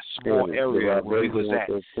it's that small area where we was at.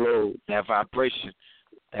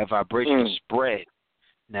 That vibration spread.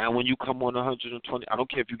 Now when you come on 120, I don't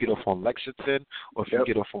care if you get off on Lexington or if you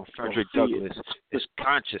get off on Frederick Douglass, it's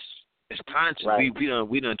conscious. It's conscious. Right.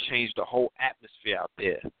 We done changed the whole atmosphere out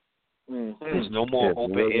there. There's no more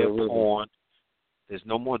open air porn. There's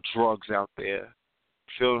no more drugs out there.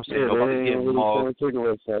 Feel what I'm saying? Nobody's getting mugged.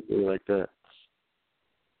 Cigarettes out there like that.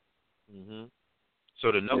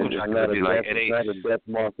 So the knuckle dragger would be like, it ain't a death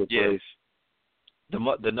marketplace.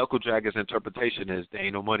 The knuckle dragger's interpretation is there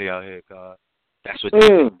ain't no money out here, God. That's what they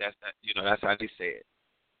think. That's how they say it.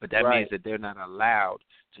 But that means that they're not allowed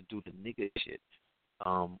to do the nigga shit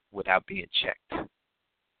without being checked.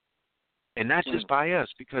 And not just by us,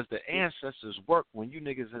 because the ancestors work when you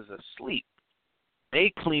niggas is asleep.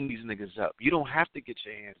 They clean these niggas up. You don't have to get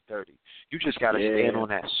your hands dirty. You just got to stand on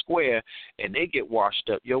that square, and they get washed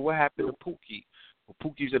up. Yo, what happened to Pookie? Well,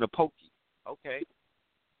 Pookie's in a pokey. Okay.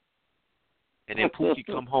 And then Pookie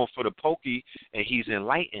come home for the pokey, and he's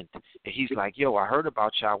enlightened. And he's like, yo, I heard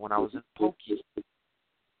about y'all when I was in pokey.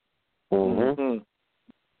 So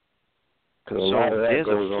there's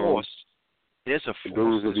a force. There's a force.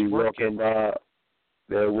 Dudes will be walking by,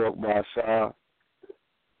 they'll walk by side.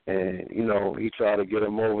 And, he tried to get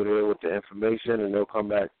them over there with the information, and they'll come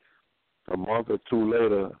back a month or two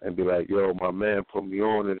later and be like, yo, my man put me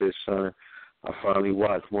on to this, son. I finally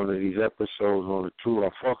watched one of these episodes on the truth.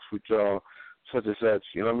 I fucks with y'all, such and such.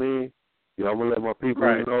 You know what I mean? I'm going to let my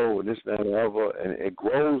people know, and this, that, and the other. And it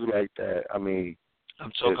grows like that. I mean,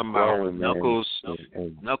 I'm talking about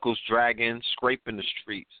Knuckles dragging, scraping the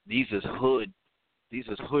streets. These is hood. These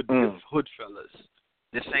is hood fellas.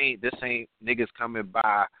 This ain't niggas coming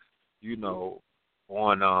by,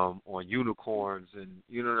 on unicorns and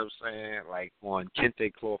you know what I'm saying, like on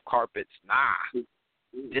kente cloth carpets. Nah,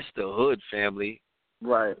 this the hood family.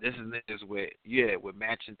 Right. This is niggas with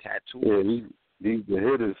matching tattoos. Yeah, these the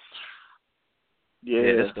hitters.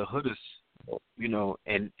 Yeah, this the hooders.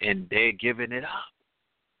 And they're giving it up.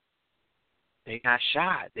 They not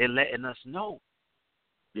shy. They're letting us know.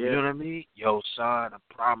 Yeah. You know what I mean? Yo, son, I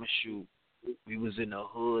promise you. We was in the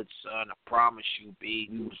hood, son. I promise you, B.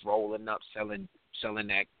 We was rolling up, selling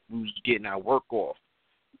that. We was getting our work off.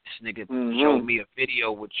 This nigga showed me a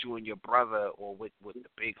video with you and your brother, or with the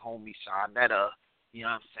big homie Sarnetta. You know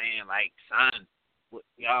what I'm saying? Like, son,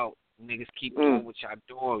 y'all niggas keep doing what y'all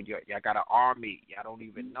doing. Y'all got an army. Y'all don't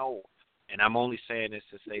even know. And I'm only saying this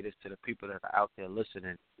to say this to the people that are out there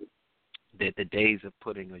listening, that the days of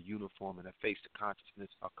putting a uniform and a face to consciousness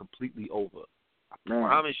are completely over. I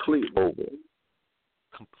promise you,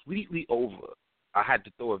 completely over. I had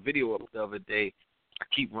to throw a video up the other day.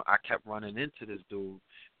 I kept running into this dude.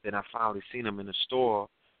 Then I finally seen him in the store,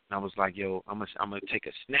 and I was like, "Yo, I'm gonna take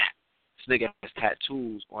a snap." This nigga has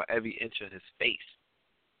tattoos on every inch of his face.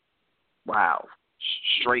 Wow,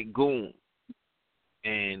 straight goon.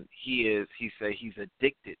 And he said he's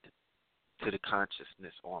addicted to the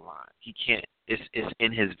consciousness online. He can't. It's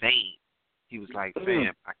in his vein. He was like,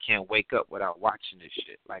 fam, I can't wake up without watching this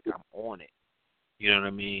shit. Like, I'm on it. You know what I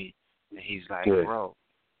mean? And he's like, bro,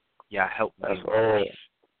 Y'all helped me.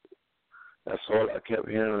 That's all I kept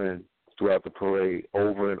hearing throughout the parade,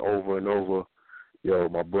 over and over and over. Yo,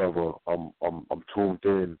 my brother, I'm tuned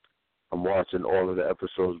in. I'm watching all of the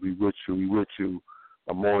episodes. We with you.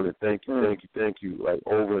 I'm on it. Thank you. Like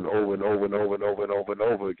over and over and over and over and over and over and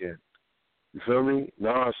over again. You feel me?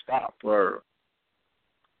 Non-stop.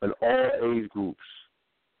 In all age groups.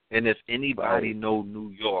 And if anybody know New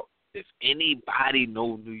York, these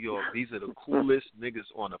are the coolest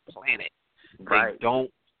niggas on the planet. They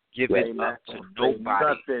don't give it up to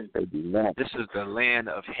nobody. They do not. This is the land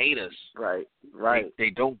of haters. Right. They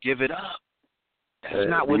don't give it up. That's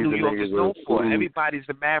not what New York is known for. Everybody's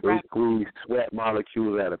a mad rapper. They squeeze sweat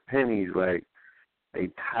molecules out of pennies. Like, they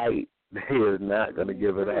tight. They are not going to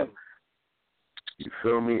give it up. You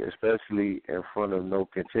feel me? Especially in front of no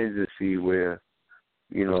contingency where,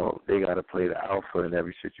 you know, they got to play the alpha in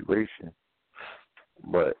every situation.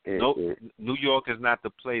 But New York is not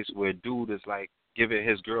the place where dude is like giving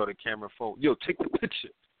his girl the camera phone. Yo, take the picture.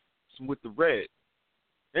 It's with the red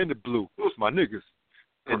and the blue. It's my niggas.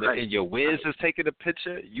 And your Wiz is taking a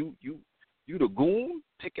picture. You the goon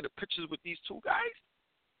taking the pictures with these two guys.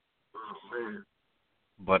 Oh man.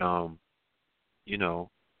 But you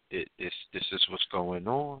know, this is what's going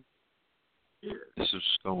on. Yeah. This is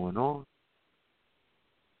what's going on.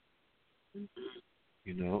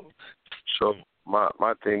 You know. So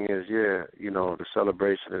my thing is, you know, the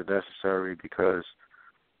celebration is necessary because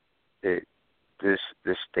this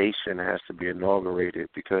station has to be inaugurated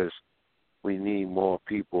because we need more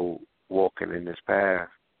people walking in this path.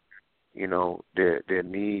 You know, there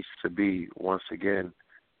needs to be, once again,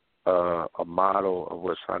 a model of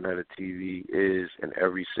what Sonetta TV is in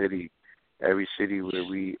every city. Every city where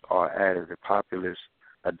we are at as a populace,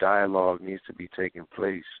 a dialogue needs to be taking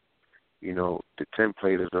place. You know, the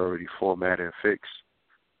template is already formatted and fixed.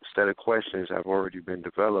 A set of questions have already been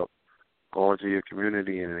developed. Go into your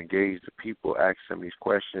community and engage the people, ask them these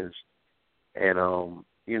questions, and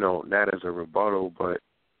you know, not as a rebuttal, but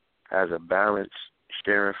as a balance,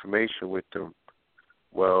 share information with them.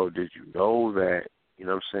 Well, did you know that? You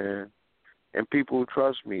know what I'm saying? And people who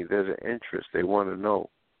trust me, there's an interest. They want to know.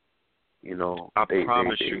 You know, they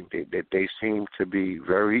seem to be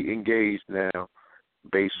very engaged now,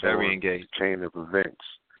 based on the chain of events.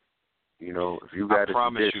 You know, if you got it,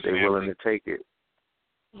 they're willing to take it.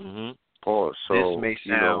 Mm-hmm. So this may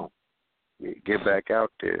sound. Get back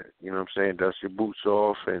out there, you know what I'm saying? Dust your boots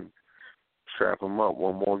off and strap them up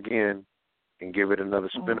one more again and give it another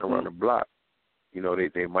spin around the block. You know,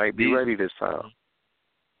 they might be ready this time.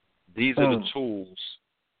 These are the tools.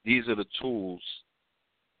 These are the tools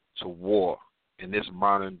to war in this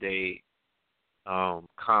modern day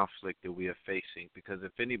conflict that we are facing. Because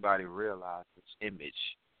if anybody realizes image,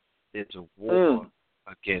 there's a war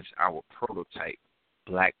against our prototype.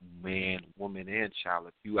 Black man, woman, and child.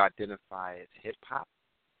 If you identify as hip-hop,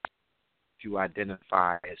 if you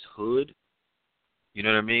identify as hood, you know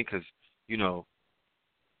what I mean? Because, you know,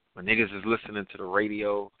 when niggas is listening to the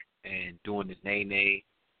radio and doing the nay-nay,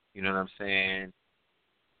 you know what I'm saying,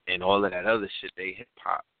 and all of that other shit, they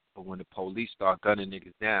hip-hop. But when the police start gunning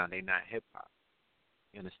niggas down, they not hip-hop.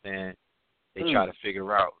 You understand? They try to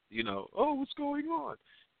figure out, you know, oh, what's going on?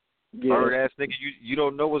 Bird ass nigga, you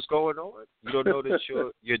don't know what's going on. You don't know that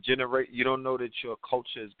you don't know that your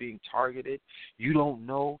culture is being targeted. You don't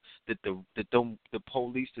know that the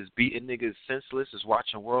police is beating niggas senseless is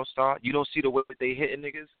watching World Star. You don't see the way that they hitting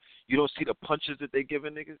niggas. You don't see the punches that they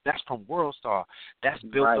giving niggas. That's from World Star. That's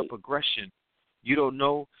built up aggression. You don't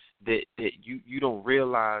know that you don't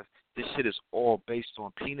realize this shit is all based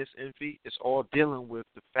on penis envy. It's all dealing with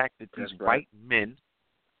the fact that these white men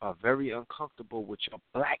are very uncomfortable with your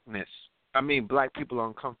blackness. I mean, black people are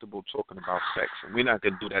uncomfortable talking about sex, and we're not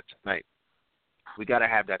going to do that tonight. We got to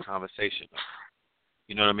have that conversation.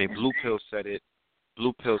 You know what I mean? Blue Pill said it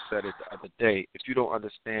the other day. If you don't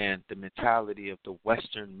understand the mentality of the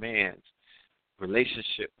Western man's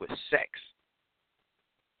relationship with sex,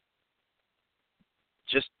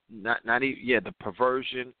 just not even, the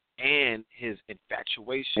perversion and his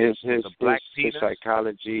infatuation with the black penis. His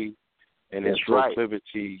psychology and his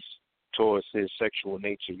proclivities towards his sexual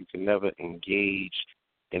nature. You can never engage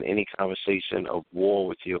in any conversation of war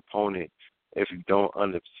with your opponent if you don't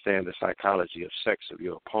understand the psychology of sex of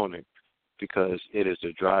your opponent, because it is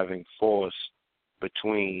the driving force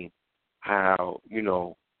between how, you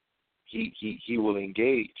know, he will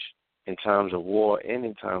engage in times of war and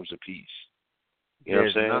in times of peace. You know what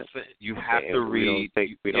I'm saying? Nothing, you have to read.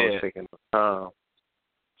 We don't take enough time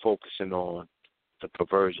focusing on the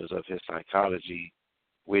perversions of his psychology.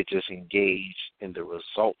 We're just engaged in the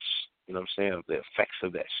results, you know what I'm saying, of the effects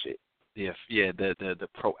of that shit.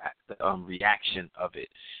 reaction of it.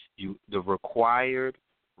 The required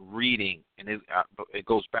reading, and it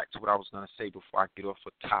goes back to what I was going to say before I get off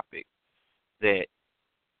a topic, that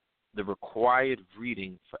the required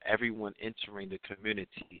reading for everyone entering the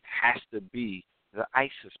community has to be the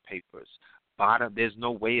ISIS papers. There's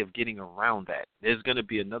no way of getting around that. There's going to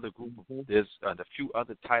be another group. There's a few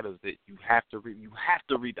other titles that you have to read. You have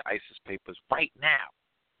to read the ISIS papers right now.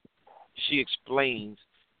 She explains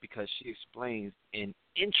in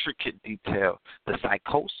intricate detail the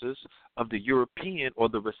psychosis of the European or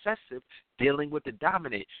the recessive dealing with the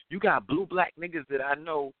dominant. You got blue black niggas that I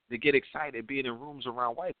know that get excited being in rooms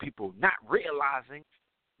around white people, not realizing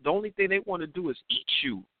the only thing they want to do is eat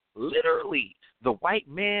you. Literally, the white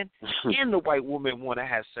man and the white woman want to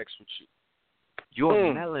have sex with you. Your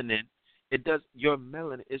melanin, your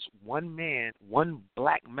melanin is one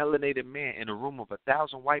black melanated man in a room of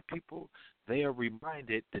 1,000 white people. They are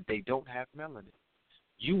reminded that they don't have melanin.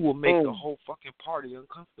 You will make the whole fucking party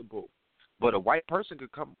uncomfortable. But a white person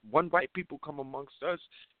could come, one white people come amongst us,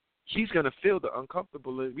 he's going to feel the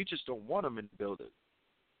uncomfortable. We just don't want him in the building.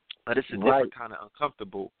 But it's a different kind of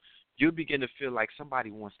uncomfortable. You begin to feel like somebody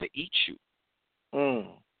wants to eat you.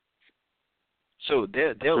 So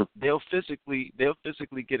they'll physically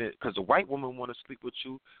get it, because the white woman want to sleep with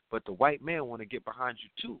you, but the white man want to get behind you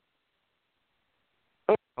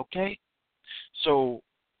too. Okay? So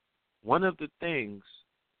one of the things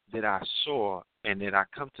that I saw and that I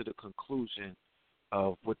come to the conclusion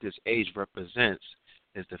of what this age represents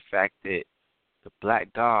is the fact that the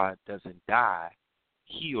black God doesn't die.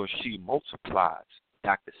 He or she multiplies.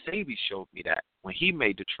 Dr. Sebi showed me that when he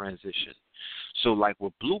made the transition. So like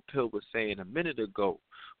what Blue Pill was saying a minute ago,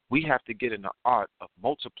 we have to get in the art of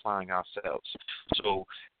multiplying ourselves. So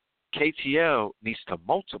KTL needs to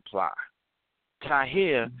multiply.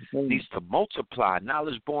 Tahir needs to multiply.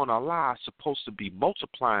 Knowledge born Allah is supposed to be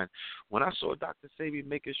multiplying. When I saw Dr. Sebi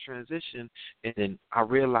make his transition, and then I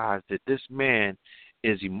realized that this man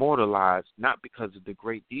is immortalized not because of the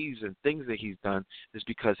great deeds and things that he's done, it's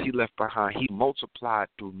because he left behind, he multiplied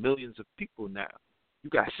through millions of people now. You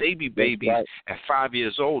got Sebi babies at 5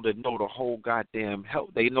 years old that know the whole goddamn health.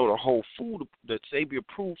 They know the whole food, the Sebi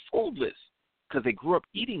approved food list, because they grew up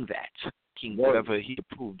eating that, whatever he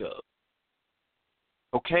approved of.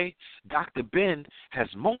 Okay, Dr. Ben has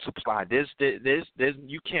multiplied. There's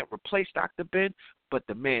you can't replace Dr. Ben, but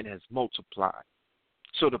the man has multiplied.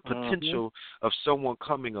 So the potential of someone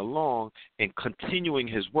coming along and continuing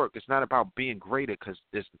his work, it's not about being greater, because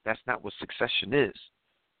that's not what succession is.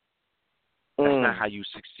 That's not how you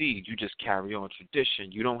succeed. You just carry on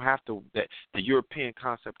tradition. You don't have to. The European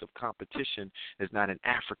concept of competition is not an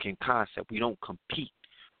African concept. We don't compete.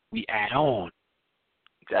 We add on.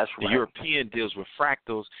 That's right. The European deals with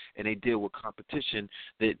fractals, and they deal with competition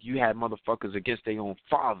that you had motherfuckers against their own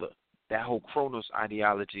father. That whole Chronos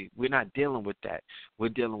ideology, we're not dealing with that. We're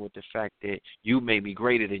dealing with the fact that you made me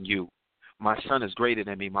greater than you. My son is greater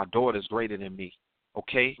than me. My daughter is greater than me.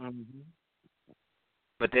 Okay?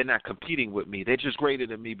 But they're not competing with me. They're just greater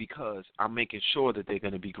than me because I'm making sure that they're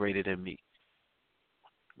going to be greater than me.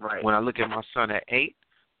 Right. When I look at my son at 8,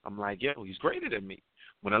 I'm like, yo, he's greater than me.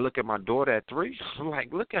 When I look at my daughter at 3, I'm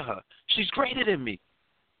like, look at her. She's greater than me.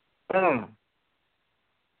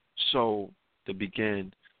 So to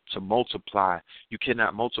begin to multiply, you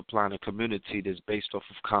cannot multiply in a community that's based off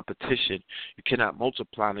of competition. You cannot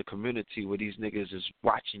multiply in a community where these niggas is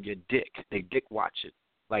watching your dick. They dick watching.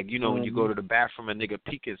 Like, you know, when you go to the bathroom, a nigga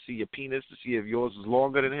peek and see your penis to see if yours is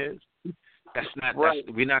longer than his. That's not right.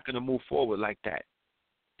 We're not going to move forward like that.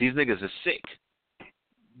 These niggas are sick.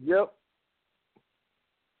 Yep.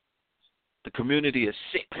 The community is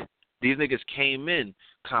sick. These niggas came in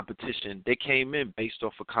competition. They came in based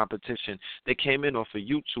off of competition. They came in off of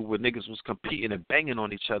YouTube where niggas was competing and banging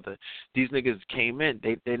on each other. These niggas came in.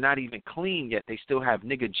 They're not even clean yet. They still have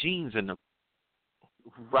nigga genes in them.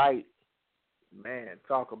 Right. Man,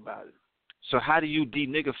 talk about it. So how do you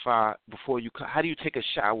de-niggify before you – how do you take a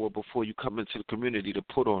shower before you come into the community to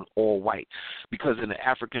put on all white? Because in the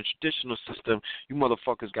African traditional system, you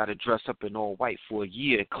motherfuckers got to dress up in all white for a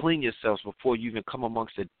year and clean yourselves before you even come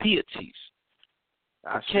amongst the deities.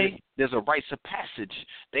 Okay? There's a rites of passage.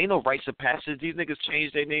 There ain't no rites of passage. These niggas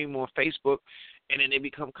change their name on Facebook, and then they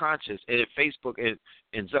become conscious. And at Facebook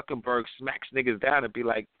and Zuckerberg smacks niggas down and be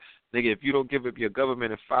like, nigga, if you don't give up your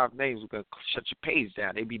government in 5 names, we're going to shut your page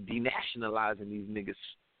down. They be denationalizing these niggas.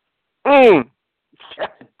 Damn.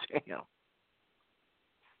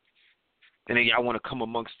 And then y'all want to come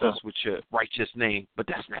amongst us with your righteous name. But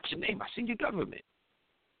that's not your name. I seen your government.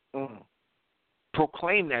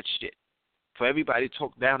 Proclaim that shit. For everybody to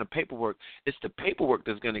talk down the paperwork, it's the paperwork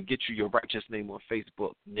that's going to get you your righteous name on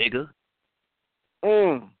Facebook, nigga.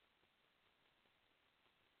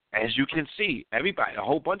 As you can see, everybody, a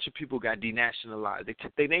whole bunch of people got denationalized. They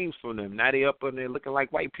took their names from them. Now they up on there looking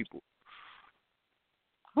like white people.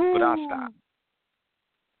 But I'll stop.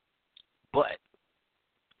 But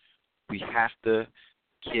we have to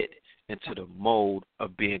get into the mode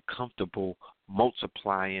of being comfortable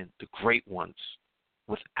multiplying the great ones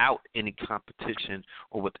without any competition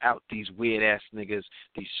or without these weird-ass niggas,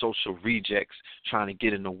 these social rejects trying to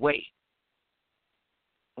get in the way.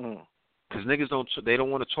 Because niggas don't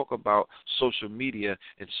want to talk about social media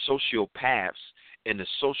and sociopaths and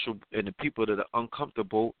the people that are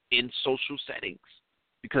uncomfortable in social settings.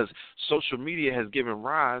 Because social media has given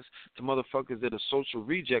rise to motherfuckers that are social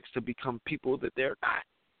rejects to become people that they're not.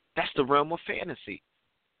 That's the realm of fantasy.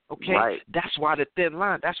 Okay? Right. That's why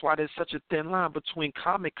that's why there's such a thin line between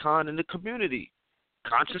Comic-Con and the community.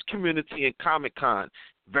 Conscious community and Comic-Con.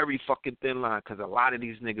 Very fucking thin line, because a lot of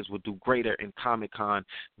these niggas would do greater in Comic-Con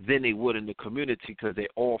than they would in the community because they're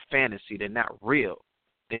all fantasy. They're not real.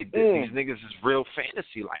 These niggas is real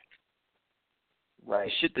fantasy-like. Right.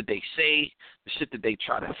 The shit that they say, the shit that they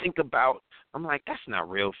try to think about. I'm like, that's not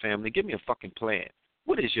real, family. Give me a fucking plan.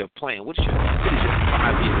 What is your plan? What is your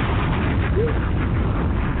 5 years?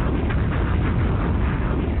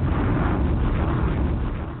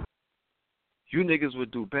 You niggas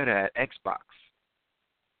would do better at Xbox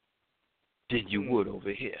than you would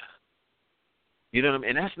over here. You know what I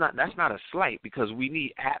mean? And that's not a slight, because we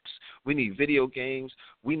need apps, we need video games,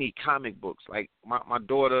 we need comic books. Like my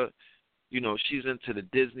daughter, you know, she's into the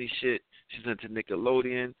Disney shit, she's into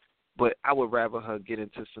Nickelodeon, but I would rather her get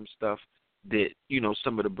into some stuff that, you know,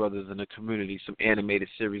 some of the brothers in the community, some animated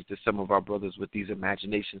series that some of our brothers with these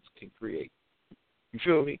imaginations can create. You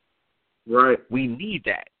feel me? Right. We need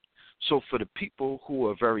that. So for the people who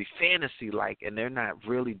are very fantasy-like and they're not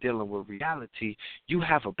really dealing with reality, you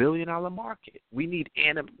have $1 billion market. We need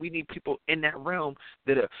people in that realm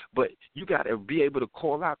but you got to be able to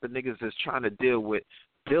call out the niggas that's trying to deal with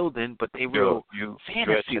building, but they real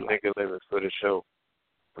fantasy-like. Nigga living for the show,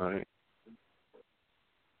 right?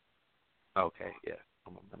 Okay, yeah,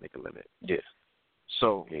 I'm gonna make a limit. Yeah.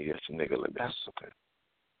 So yeah, yes, a nigga limit. That's okay.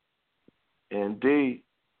 Indeed.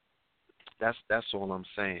 That's all I'm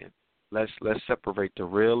saying. Let's separate the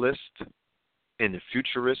realist and the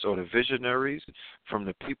futurists or the visionaries from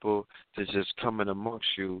the people that just coming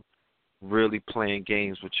amongst you, really playing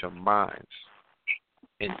games with your minds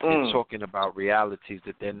and talking about realities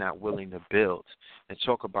that they're not willing to build, and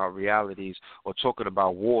talk about realities or talking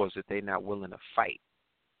about wars that they're not willing to fight.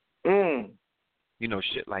 You know,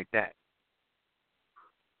 shit like that.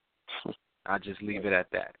 I just leave it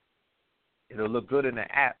at that. It'll look good in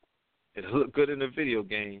the app. It'll look good in the video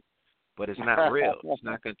game, but it's not real. It's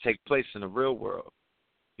not going to take place in the real world.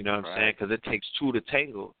 You know what I'm saying? Because it takes two to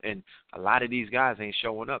tangle, and a lot of these guys ain't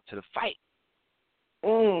showing up to the fight.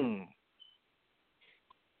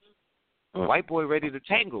 White boy ready to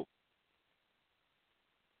tangle.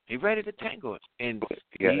 He ready to tangle, and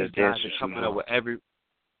these guys are coming up with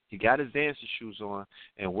he got his dancing shoes on,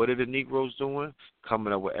 and what are the Negroes doing?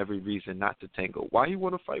 Coming up with every reason not to tangle. Why you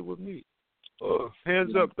want to fight with me?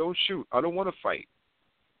 Hands up, don't shoot. I don't want to fight.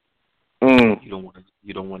 You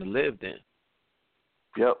don't want to live then.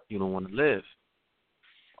 Yep. You don't want to live.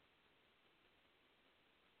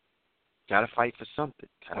 Gotta fight for something.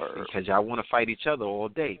 Because y'all want to fight each other all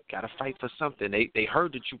day. Gotta fight for something. They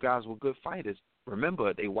heard that you guys were good fighters.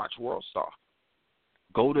 Remember, they watch World Star.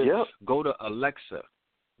 Go to Alexa.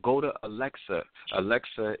 Go to Alexa.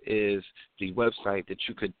 Alexa is the website that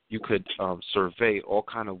you could survey all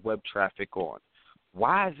kind of web traffic on.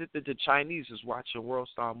 Why is it that the Chinese is watching World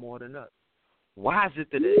Star more than us? Why is it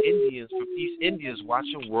that the Indians from East India is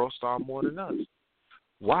watching World Star more than us?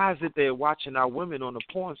 Why is it they're watching our women on the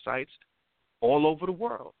porn sites all over the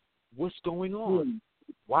world? What's going on?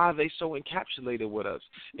 Why are they so encapsulated with us?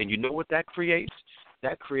 And you know what that creates?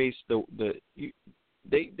 That creates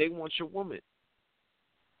they want your woman.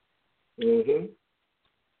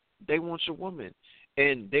 They want your woman.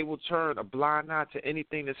 And they will turn a blind eye to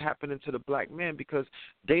anything that's happening to the black man because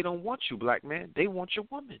they don't want you, black man. They want your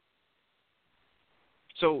woman.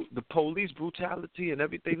 So the police brutality and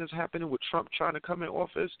everything that's happening with Trump trying to come in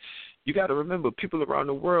office, you got to remember, people around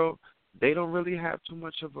the world, they don't really have too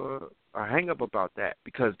much of a hang-up about that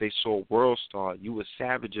because they saw World Star. You were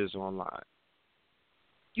savages online.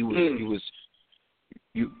 You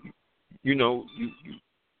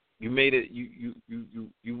made it.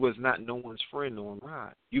 You was not no one's friend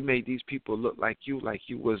online. You made these people look like you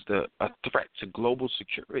was a threat to global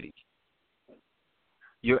security.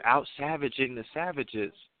 You're out savaging the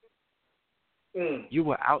savages. You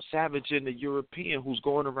were out savaging the European who's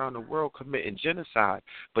going around the world committing genocide,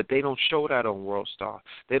 but they don't show that on World Star.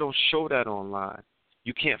 They don't show that online.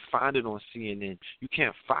 You can't find it on CNN. You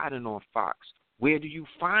can't find it on Fox. Where do you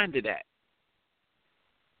find it at?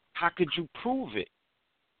 How could you prove it?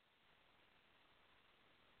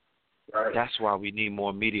 Right. That's why we need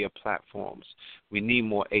more media platforms. We need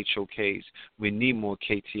more HOKs. We need more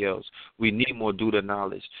KTLs. We need more due to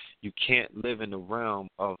knowledge. You can't live in the realm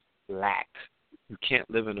of lack. You can't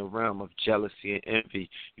live in the realm of jealousy and envy.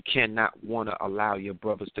 You cannot want to allow your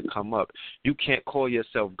brothers to come up. You can't call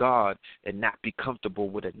yourself God and not be comfortable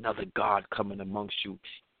with another God coming amongst you,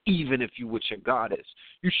 even if you with your goddess.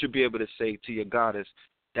 You should be able to say to your goddess,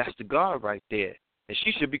 that's the God right there. And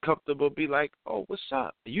she should be comfortable, be like, oh, what's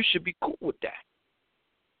up? You should be cool with that.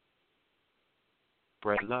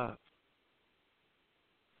 Spread love.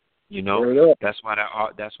 You know, that's why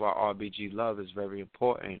RBG love is very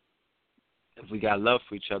important. If we got love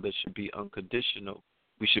for each other, it should be unconditional.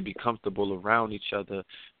 We should be comfortable around each other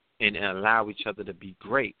and allow each other to be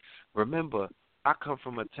great. Remember, I come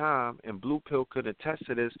from a time, and Blue Pill could attest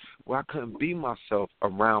to this, where I couldn't be myself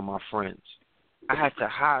around my friends. I had to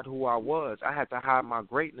hide who I was. I had to hide my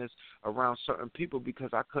greatness around certain people because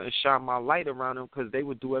I couldn't shine my light around them because they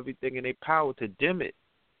would do everything in their power to dim it.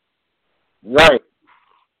 Right.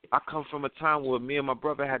 I come from a time where me and my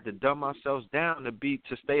brother had to dumb ourselves down to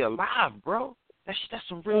stay alive, bro. That's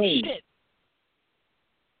some real shit.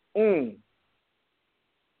 You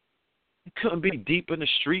couldn't be deep in the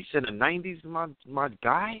streets in the 90s, my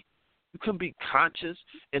guy. You couldn't be conscious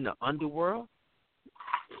in the underworld.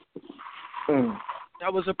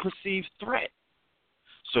 That was a perceived threat.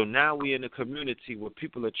 So now we in a community where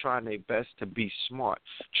people are trying their best to be smart,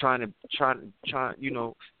 trying, you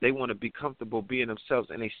know, they want to be comfortable being themselves,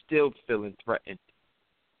 and they still feeling threatened.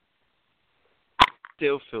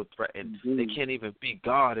 Still feel threatened. They can't even be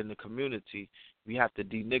God in the community. We have to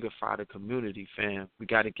de-niggify the community, fam. We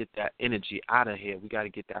got to get that energy out of here. We got to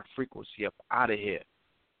get that frequency up out of here.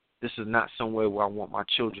 This is not somewhere where I want my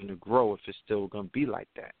children to grow if it's still going to be like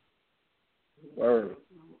that. Word.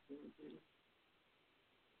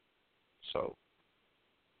 So,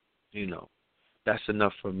 you know, that's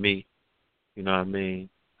enough for me. You know what I mean?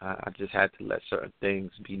 I just had to let certain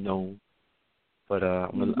things be known. But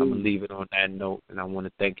I'm going to leave it on that note, and I want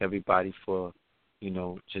to thank everybody for, you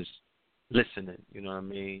know, just listening. You know what I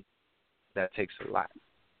mean? That takes a lot.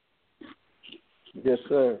 Yes,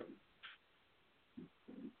 sir.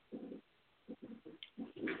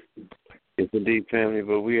 It's indeed, family,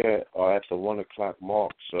 but we are at the 1 o'clock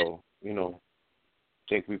mark, so, you know,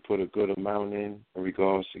 I think we put a good amount in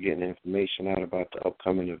regards to getting information out about the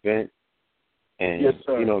upcoming event. And, yes,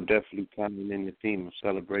 sir. You know, definitely coming in the theme of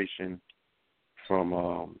celebration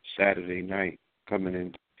from Saturday night, coming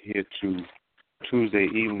in here to Tuesday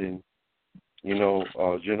evening. You know,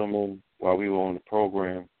 gentlemen, while we were on the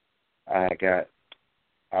program, I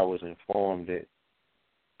was informed that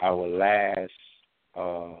our last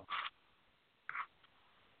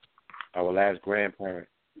grandparent,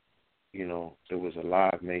 you know, there was a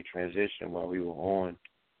live made transition while we were on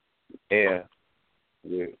air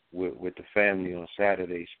with the family on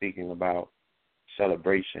Saturday, speaking about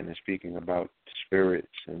celebration and speaking about the spirits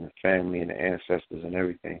and the family and the ancestors and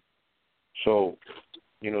everything. So,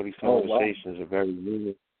 you know, these conversations are very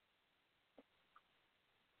real.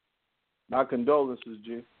 My condolences,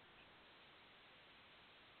 G.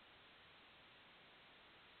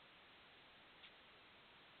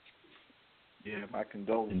 Yeah, my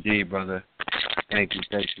condolences. Indeed, brother. Thank you.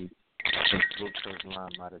 I think Blue's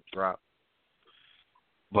line might have dropped.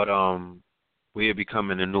 But we are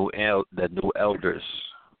becoming the new elders,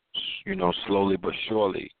 you know, slowly but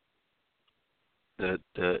surely.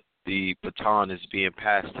 The baton is being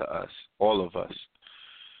passed to us, all of us.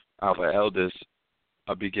 Our elders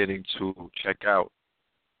are beginning to check out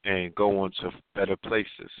and go on to better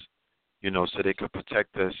places, you know, so they can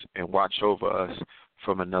protect us and watch over us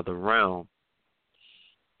from another realm.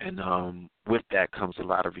 And with that comes a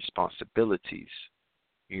lot of responsibilities,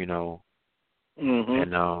 you know. Mm-hmm.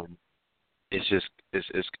 And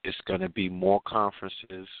it's going to be more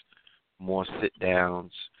conferences, more sit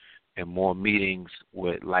downs, and more meetings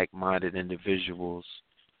with like-minded individuals,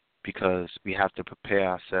 because we have to prepare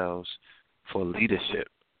ourselves for leadership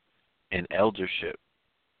and eldership,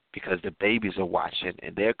 because the babies are watching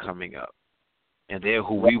and they're coming up, and they're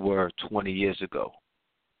who we were 20 years ago.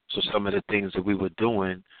 So some of the things that we were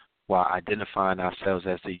doing while identifying ourselves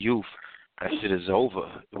as the youth, that shit is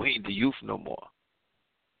over. We ain't the youth no more.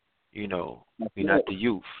 You know, we're not the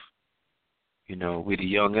youth. You know, we're the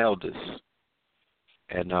young elders.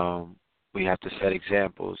 And we have to set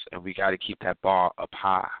examples, and we got to keep that bar up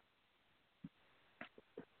high.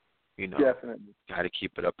 You know, definitely got to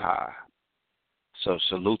keep it up high. So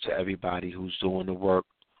salute to everybody who's doing the work.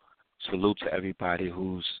 Salute to everybody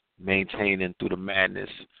who's maintaining through the madness.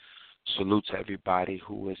 Salute to everybody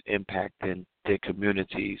who is impacting their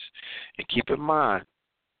communities. And keep in mind,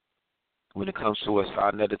 when it comes to a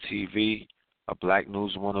Sarnetta TV, a Black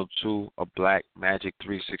News 102, a Black Magic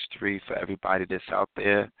 363 for everybody that's out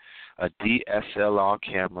there, a DSLR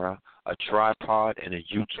camera, a tripod, and a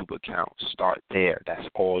YouTube account. Start there. That's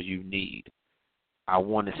all you need. I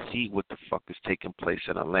want to see what the fuck is taking place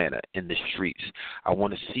in Atlanta, in the streets. I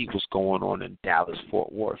want to see what's going on in Dallas,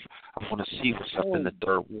 Fort Worth. I want to see what's up in the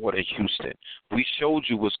Third Ward in Houston. We showed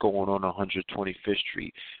you what's going on 125th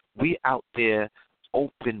Street. We out there,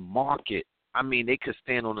 open market. I mean, they could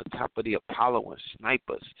stand on the top of the Apollo and snipe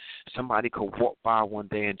us. Somebody could walk by one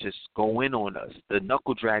day and just go in on us. The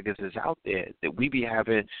knuckle draggers is out there that we be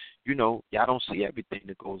having. You know, y'all don't see everything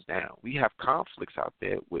that goes down. We have conflicts out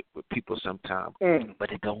there with people sometimes,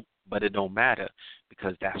 but it don't matter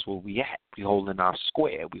because that's where we at. We holding our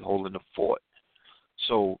square. We holding the fort.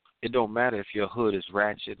 So it don't matter if your hood is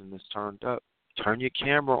ratchet and it's turned up. Turn your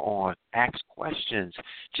camera on. Ask questions.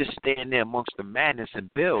 Just stand there amongst the madness and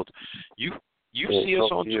build. You see us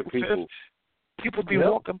on 2/5. People be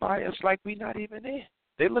walking by us like we not even there.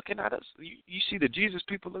 They looking at us. You see the Jesus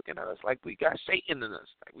people looking at us like we got Satan in us.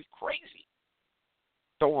 Like we crazy.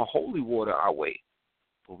 Throwing holy water our way.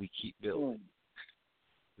 But we keep building.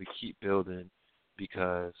 We keep building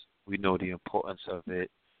because we know the importance of it.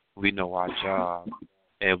 We know our job.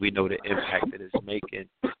 And we know the impact that it's making.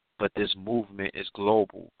 But this movement is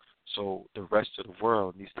global, so the rest of the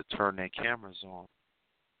world needs to turn their cameras on,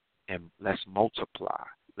 and let's multiply.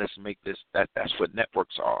 Let's make this. That's what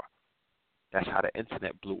networks are. That's how the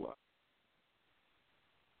internet blew up.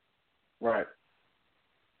 Right.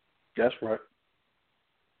 That's right.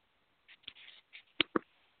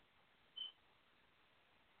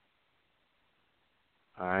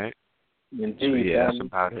 All right. Indeed, so yeah, that's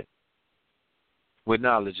about it. With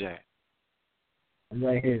knowledge, at. I'm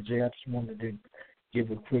right here, Jay. I just wanted to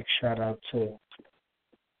give a quick shout out to,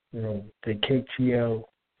 the KTL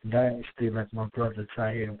dynasty, like my brother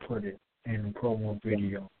Tahir put it in the promo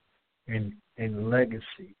video, and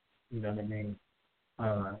legacy. You know what I mean?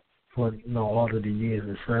 For all of the years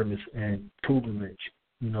of service and tutelage.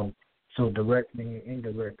 So directly and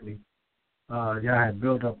indirectly, y'all had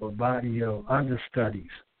built up a body of understudies.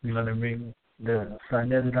 You know what I mean? The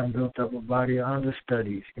Sarnetta done built up a body of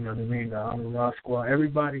understudies, you know what I mean? The Honor Squad,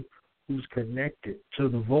 everybody who's connected to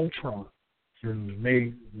the Voltron and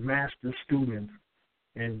made master students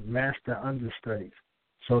and master understudies.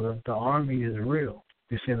 So the Army is real,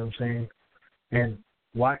 you see what I'm saying? And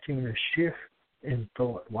watching the shift in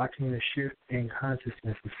thought, watching the shift in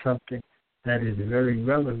consciousness is something that is very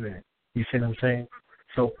relevant, you see what I'm saying?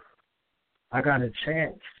 So I got a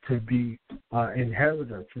chance to be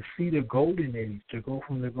inheritor, to see the golden age, to go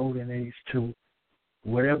from the golden age to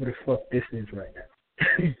whatever the fuck this is right now.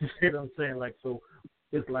 You see what I'm saying? Like, so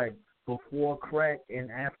it's like before crack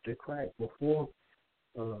and after crack, before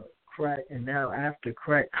crack and now after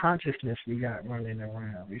crack consciousness we got running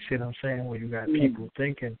around. You see what I'm saying? Where you got people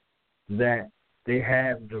thinking that they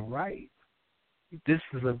have the right. This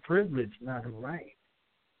is a privilege, not a right.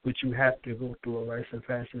 But you have to go through a rites of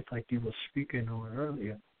passage like you were speaking on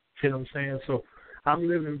earlier. See what I'm saying? So I'm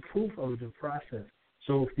living proof of the process.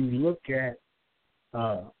 So if you look at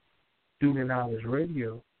Student Knowledge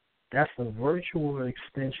Radio, that's a virtual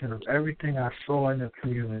extension of everything I saw in the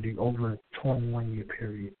community over a 21-year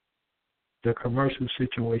period. The commercial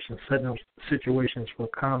situations, setting up situations for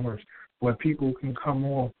commerce where people can come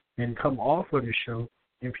on and come off of the show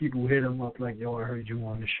and people hit them up like, yo, I heard you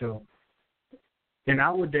on the show. In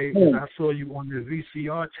our days, I saw you on the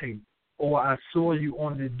VCR tape or I saw you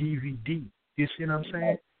on the DVD. You see what I'm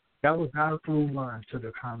saying? That was our through line to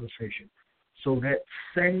the conversation. So that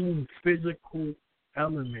same physical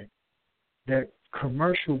element, that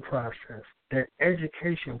commercial process, that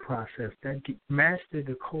education process, that master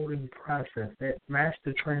decoding process, that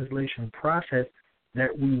master translation process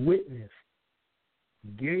that we witnessed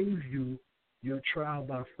gave you your trial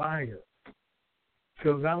by fire.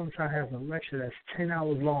 Phil Valentine has a lecture that's 10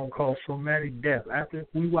 hours long called Somatic Death. After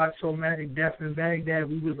we watched Somatic Death in Baghdad,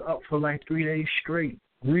 we was up for like 3 days straight,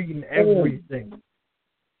 reading everything.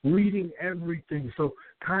 So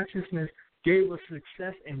consciousness gave us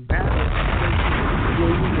success in battle.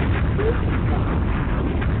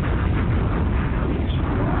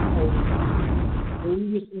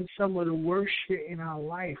 We was in some of the worst shit in our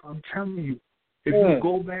life. I'm telling you, If you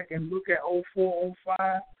go back and look at 04,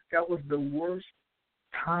 05, that was the worst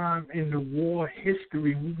time in the war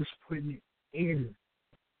history we was putting in.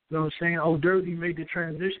 You know what I'm saying? Oh, Dirty made the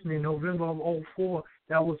transition in November of 04.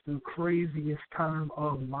 That was the craziest time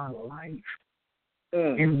of my life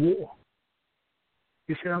in war.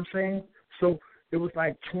 You see what I'm saying? So it was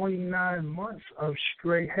like 29 months of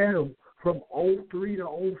straight hell from 03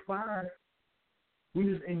 to 05.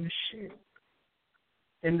 We was in the shit.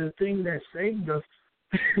 And the thing that saved us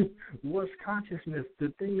was consciousness.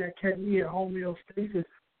 The thing that kept me at homeostasis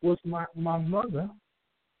was my mother,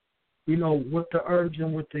 you know, with the herbs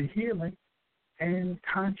and with the healing and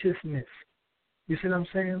consciousness. You see what I'm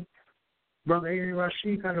saying? Brother Tahir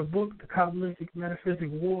Rbg got a book, The Kabbalistic Metaphysic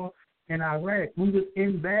War in Iraq. We was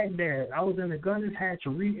in Baghdad. I was in the gunner's hatch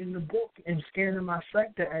reading the book and scanning my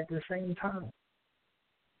sector at the same time.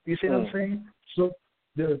 You see what I'm saying? So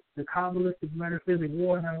the Kabbalistic Metaphysic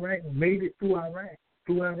War in Iraq made it through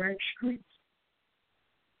Iraq streets.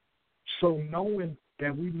 So knowing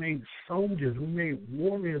that we made soldiers, we made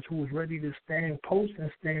warriors who was ready to stand post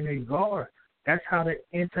and stand a guard, that's how the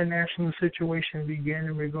international situation began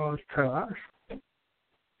in regards to us.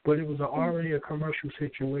 But it was already a commercial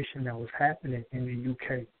situation that was happening in the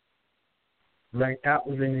UK. Like that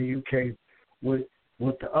was in the UK with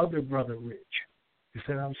the other brother Rich. You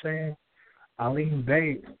see what I'm saying? Aline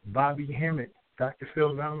Babe, Bobby Hemmett, Dr.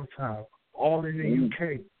 Phil Valentine, all in the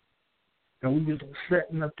UK. And we was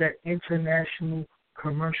setting up that international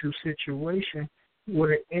commercial situation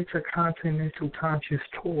with an intercontinental conscious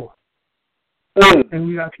tour. And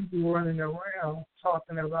we got people running around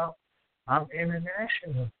talking about, I'm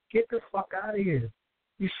international. Get the fuck out of here.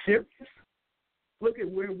 You serious? Look at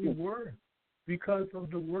where we were because of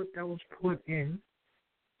the work that was put in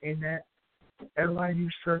that LIU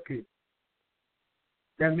circuit.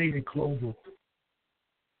 That made it global.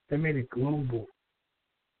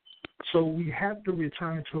 So we have to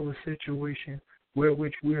return to a situation where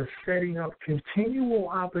which we are setting up continual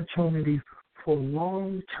opportunities for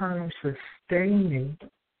long-term sustaining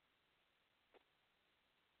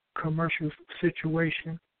commercial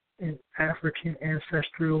situation in African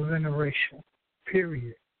ancestral veneration,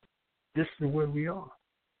 period. This is where we are.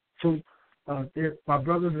 So my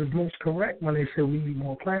brothers is most correct when they say we need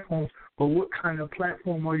more platforms, but what kind of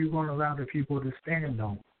platform are you going to allow the people to stand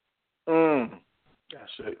on?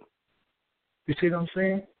 That's it. You see what I'm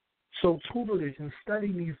saying? So tutelage and study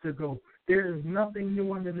needs to go. There is nothing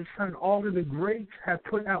new under the sun. All of the greats have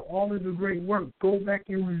put out all of the great work. Go back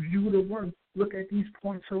and review the work. Look at these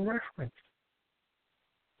points of reference.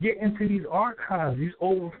 Get into these archives, these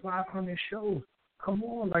over 500 shows. Come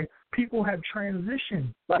on, like people have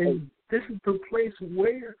transitioned. And this is the place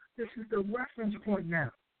where this is the reference point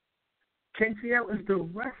now. KTL is the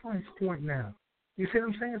reference point now. You see what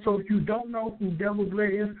I'm saying? So if you don't know who Devil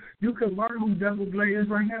Blair is, you can learn who Devil Blair is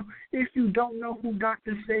right now. If you don't know who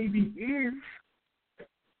Dr. Sabi is,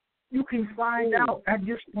 you can find out at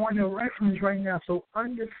this point of reference right now. So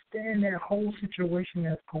understand that whole situation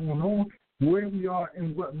that's going on, where we are,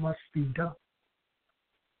 and what must be done.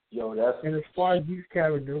 And as far as these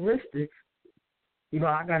characteristics, you know,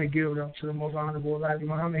 I got to give it up to the most honorable Elijah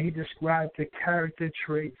Muhammad. He described the character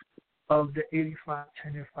traits of the 85,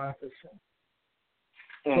 10, and 5%.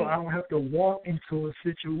 So I don't have to walk into a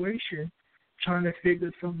situation trying to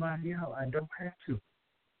figure somebody out. I don't have to.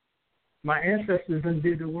 My ancestors done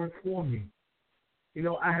did the work for me. You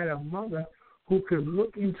know, I had a mother who could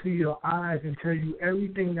look into your eyes and tell you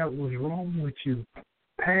everything that was wrong with you,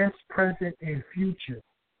 past, present, and future.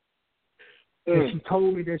 And she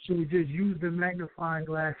told me that she would just use the magnifying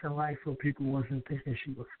glass in life so people wasn't thinking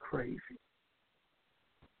she was crazy.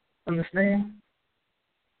 Understand?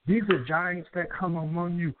 These are giants that come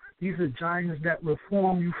among you. These are giants that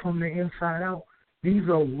reform you from the inside out. These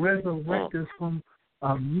are resurrectors from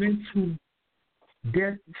a mental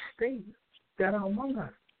dead state that are among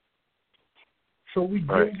us. So we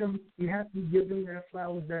give them, we have to give them their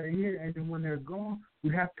flowers that are here, and then when they're gone,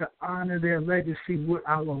 we have to honor their legacy with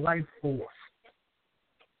our life force.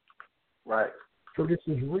 Right. So this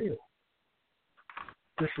is real.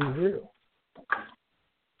 This is real.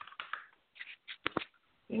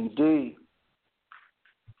 Indeed.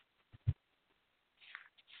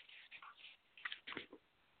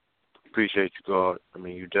 Appreciate you, God. I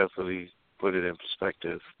mean, you definitely put it in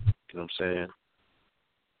perspective. You know what I'm saying?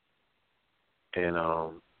 And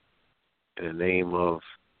in the name of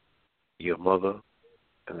your mother,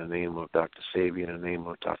 in the name of Dr. Sabi, in the name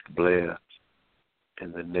of Dr. Blair,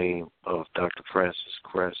 in the name of Dr. Francis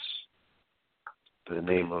Cress, in the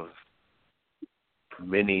name of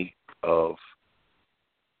many of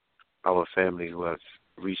our family who have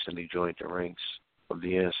recently joined the ranks of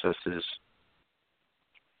the ancestors.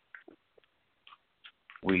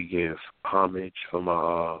 We give homage for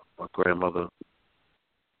my grandmother,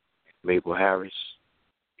 Mabel Harris.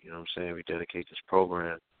 You know what I'm saying? We dedicate this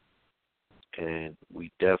program. And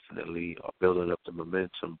we definitely are building up the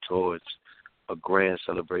momentum towards a grand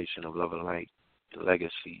celebration of love and light and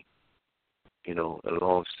legacy, you know, a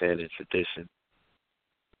long-standing tradition.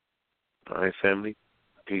 All right, family?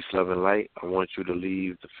 Peace, love, and light. I want you to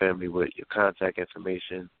leave the family with your contact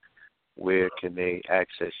information. Where can they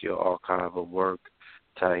access your archive of work?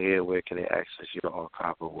 Tahir, where can they access your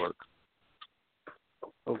archive of work?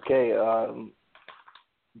 Okay,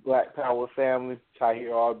 Black Power family,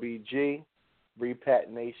 Tahir Rbg. Repat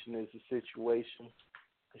Nation is the situation.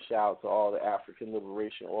 Shout out to all the African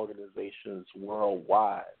liberation organizations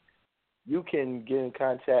worldwide. You can get in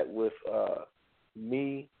contact with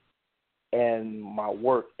me and my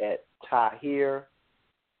work at Tahir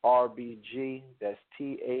Rbg. That's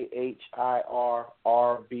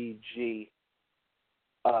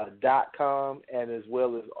TahirRBG.com, and as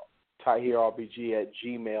well as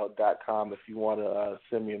TahirRBG@gmail.com if you want to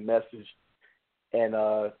send me a message. And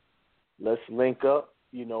let's link up.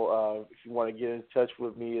 You know, if you want to get in touch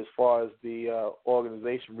with me as far as the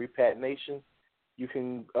organization, Repat Nation, you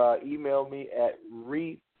can email me at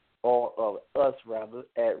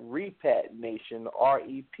at repatnation,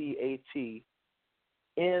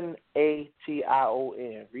 REPATNation,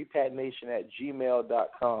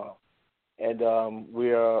 repatnation@gmail.com. And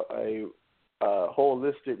we are a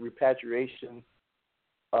holistic repatriation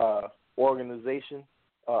organization,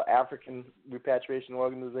 African repatriation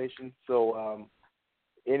organization. So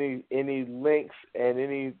any links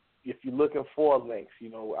and if you're looking for links, you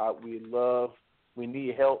know, we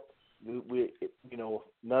need help. We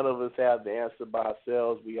none of us have the answer by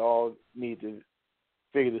ourselves. We all need to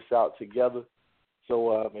figure this out together.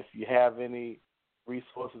 So if you have any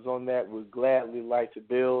resources on that, we'd gladly like to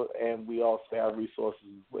build, and we also have resources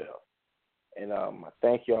as well. And I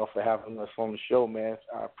thank y'all for having us on the show, man.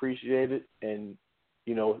 I appreciate it. And,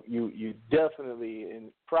 you know, you definitely,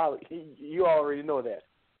 and probably, you already know that,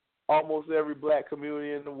 almost every black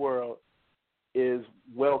community in the world is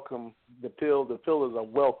welcome. The pillars are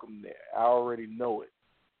welcome there. I already know it,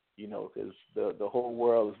 you know, because the whole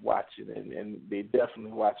world is watching, and they're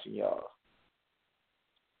definitely watching y'all.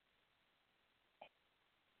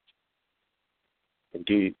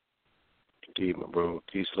 Indeed, my bro.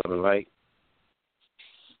 Peace, love, and light.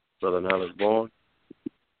 Brother Knowledge Born.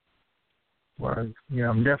 Well, yeah,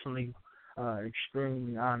 I'm definitely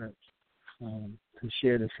extremely honored to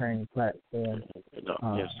share the same platform.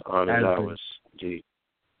 Yes, honor is ours. Indeed.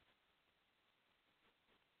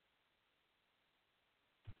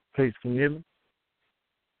 Please, can you hear me?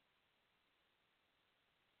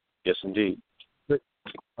 Yes, indeed.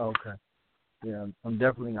 Okay. Yeah, I'm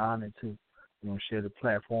definitely honored to, share the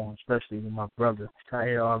platform, especially with my brother,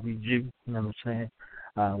 Tahir Rbg, you know what I'm saying,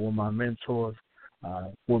 with my mentors,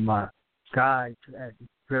 with my guides at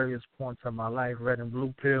various points of my life, Red and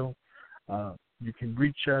Blue Pill. You can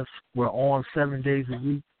reach us. We're on 7 days a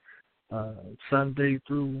week, Sunday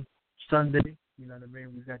through Sunday. You know what I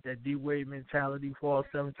mean? We got that D-Wave mentality, fall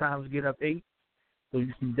 7 times, get up 8. So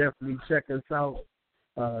you can definitely check us out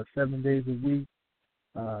 7 days a week.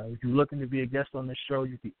 If you're looking to be a guest on the show,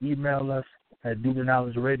 you can email us at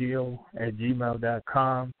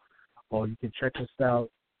dudeknowledgeradio@gmail.com, or you can check us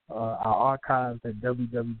out, our archives at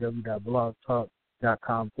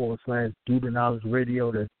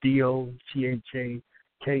www.blogtalk.com/dudeknowledgeradio. That's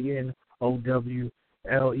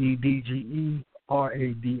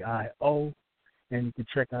DOTHAKNOWLEDGERADIO. And you can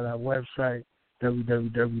check out our website,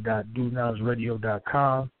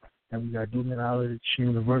 www.dudeknowledgeradio.com. And we got Dude Knowledge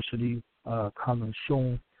University coming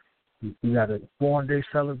soon. We got a 4-day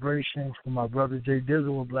celebration for my brother Jay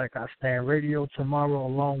Dizzle with Black I Stand Radio tomorrow,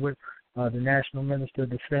 along with the National Minister of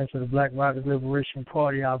Defense of the Black Rocket Liberation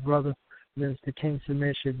Party, our brother, Minister King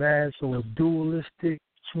Samir Shabazz. So it's dualistic,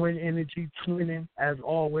 twin energy, twinning, as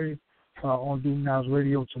always, on Dude Knowledge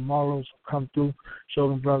Radio tomorrow. So come through, show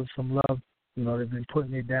them brothers some love. You know, they've been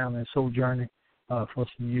putting it down and sojourning for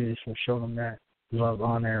some years, so show them that love,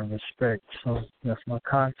 honor, and respect. So that's my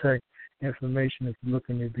contact information. If you're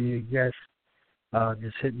looking to be a guest,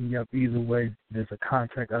 just hit me up either way. There's a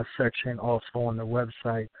contact us section also on the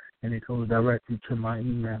website, and it goes directly to my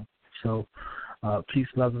email. So peace,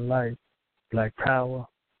 love, and light. Black power,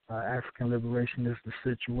 African liberation is the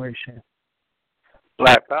situation.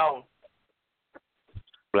 Black power.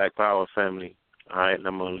 Black power, family. All right, and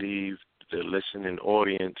I'm going to leave the listening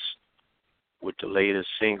audience with the latest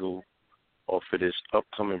single off of this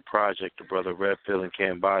upcoming project the brother Red Pill and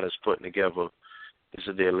Cambada is putting together. This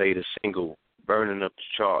is their latest single, burning up the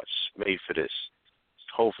charts, made for this.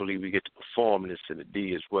 Hopefully we get to perform this in the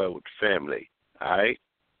D as well with the family. All right?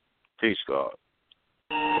 Peace, God.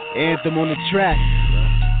 Anthem on the track.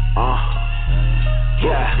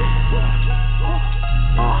 Yeah.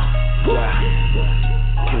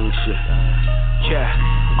 King shit. Yeah.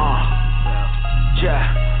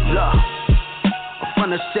 Look. I'm from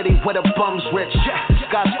the city where the bums rich.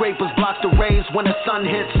 Skyscrapers block the rays when the sun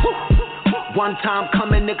hits. One time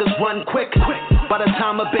coming, niggas run quick. By the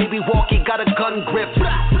time a baby walk, he got a gun grip.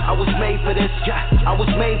 I was made for this, I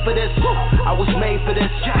was made for this. I was made for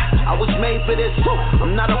this, I was made for this.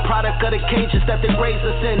 I'm not a product of the cages that they raised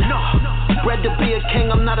us in. Bred to be a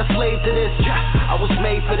king, I'm not a slave to this. I was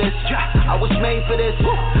made for this, I was made for this.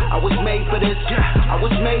 I was made for this, I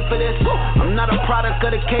was made for this. I'm not a product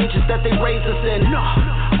of the cages that they raised us in.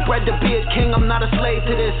 Bred to be a king, I'm not a slave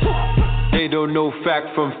to this. They don't know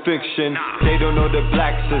fact from fiction. They don't know the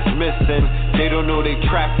blacks is missing. They don't know they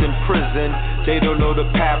trapped in prison. They don't know the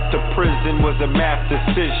path to prison was a math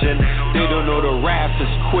decision. They don't know the wrath is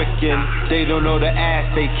quickened. They don't know the ass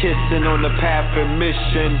they kissing on the path of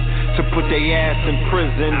mission to put their ass in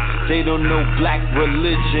prison. They don't know black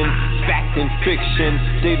religion, fact and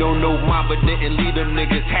fiction. They don't know mama didn't leave them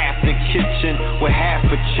niggas half the kitchen with half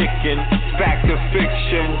a chicken. Fact or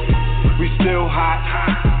fiction. We still hot,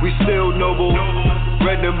 we still noble.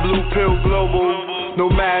 Red and blue pill global. No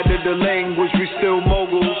matter the language, we still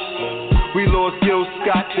moguls. We lost Gil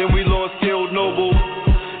Scott, then we lost Gil Noble.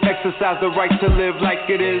 Exercise the right to live like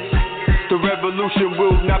it is. The revolution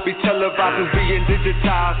will not be televised, it's being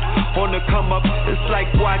digitized. On the come up, it's like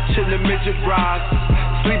watching the midget rise.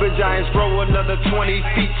 Sleeping giants grow another 20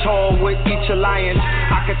 feet tall with each alliance.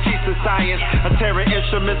 I could teach the science, I tear an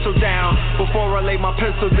instrumental down before I lay my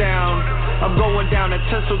pencil down. I'm going down to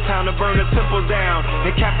Tinseltown to burn the temple down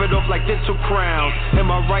and cap it off like dental crown. And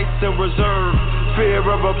my rights in reserve, fear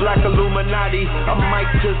of a black Illuminati. I might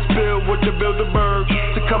just build with the Bilderberg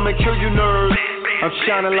to come and kill you nerds. I'm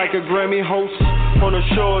shining like a Grammy host on the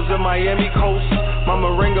shores of Miami coast. My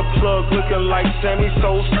Moringa plug looking like Sammy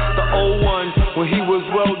Sosa. The old one when he was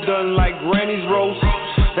well done like Granny's roast.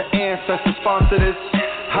 The ancestors sponsored this.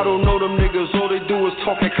 I don't know them niggas, all they do is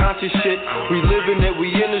talking conscious shit. We living it,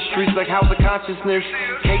 we in the streets like House of Consciousness.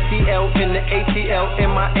 KTL in the ATL,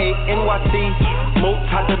 MIA, NYC.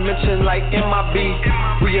 Multi-dimension like MIB.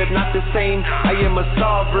 We are not the same, I am a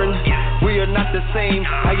sovereign. We are not the same,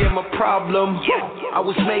 I am a problem. I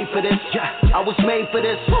was made for this, I was made for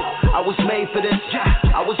this. I was made for this,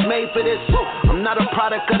 I was made for this. I'm not a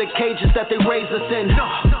product of the cages that they raised us in.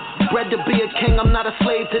 Bred to be a king, I'm not a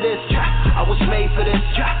slave to this. I was made for this,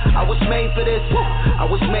 I was made for this. I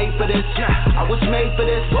was made for this, I was made for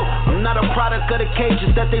this. I'm not a product of the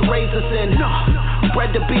cages that they raised us in.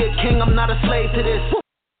 Bred to be a king, I'm not a slave to this.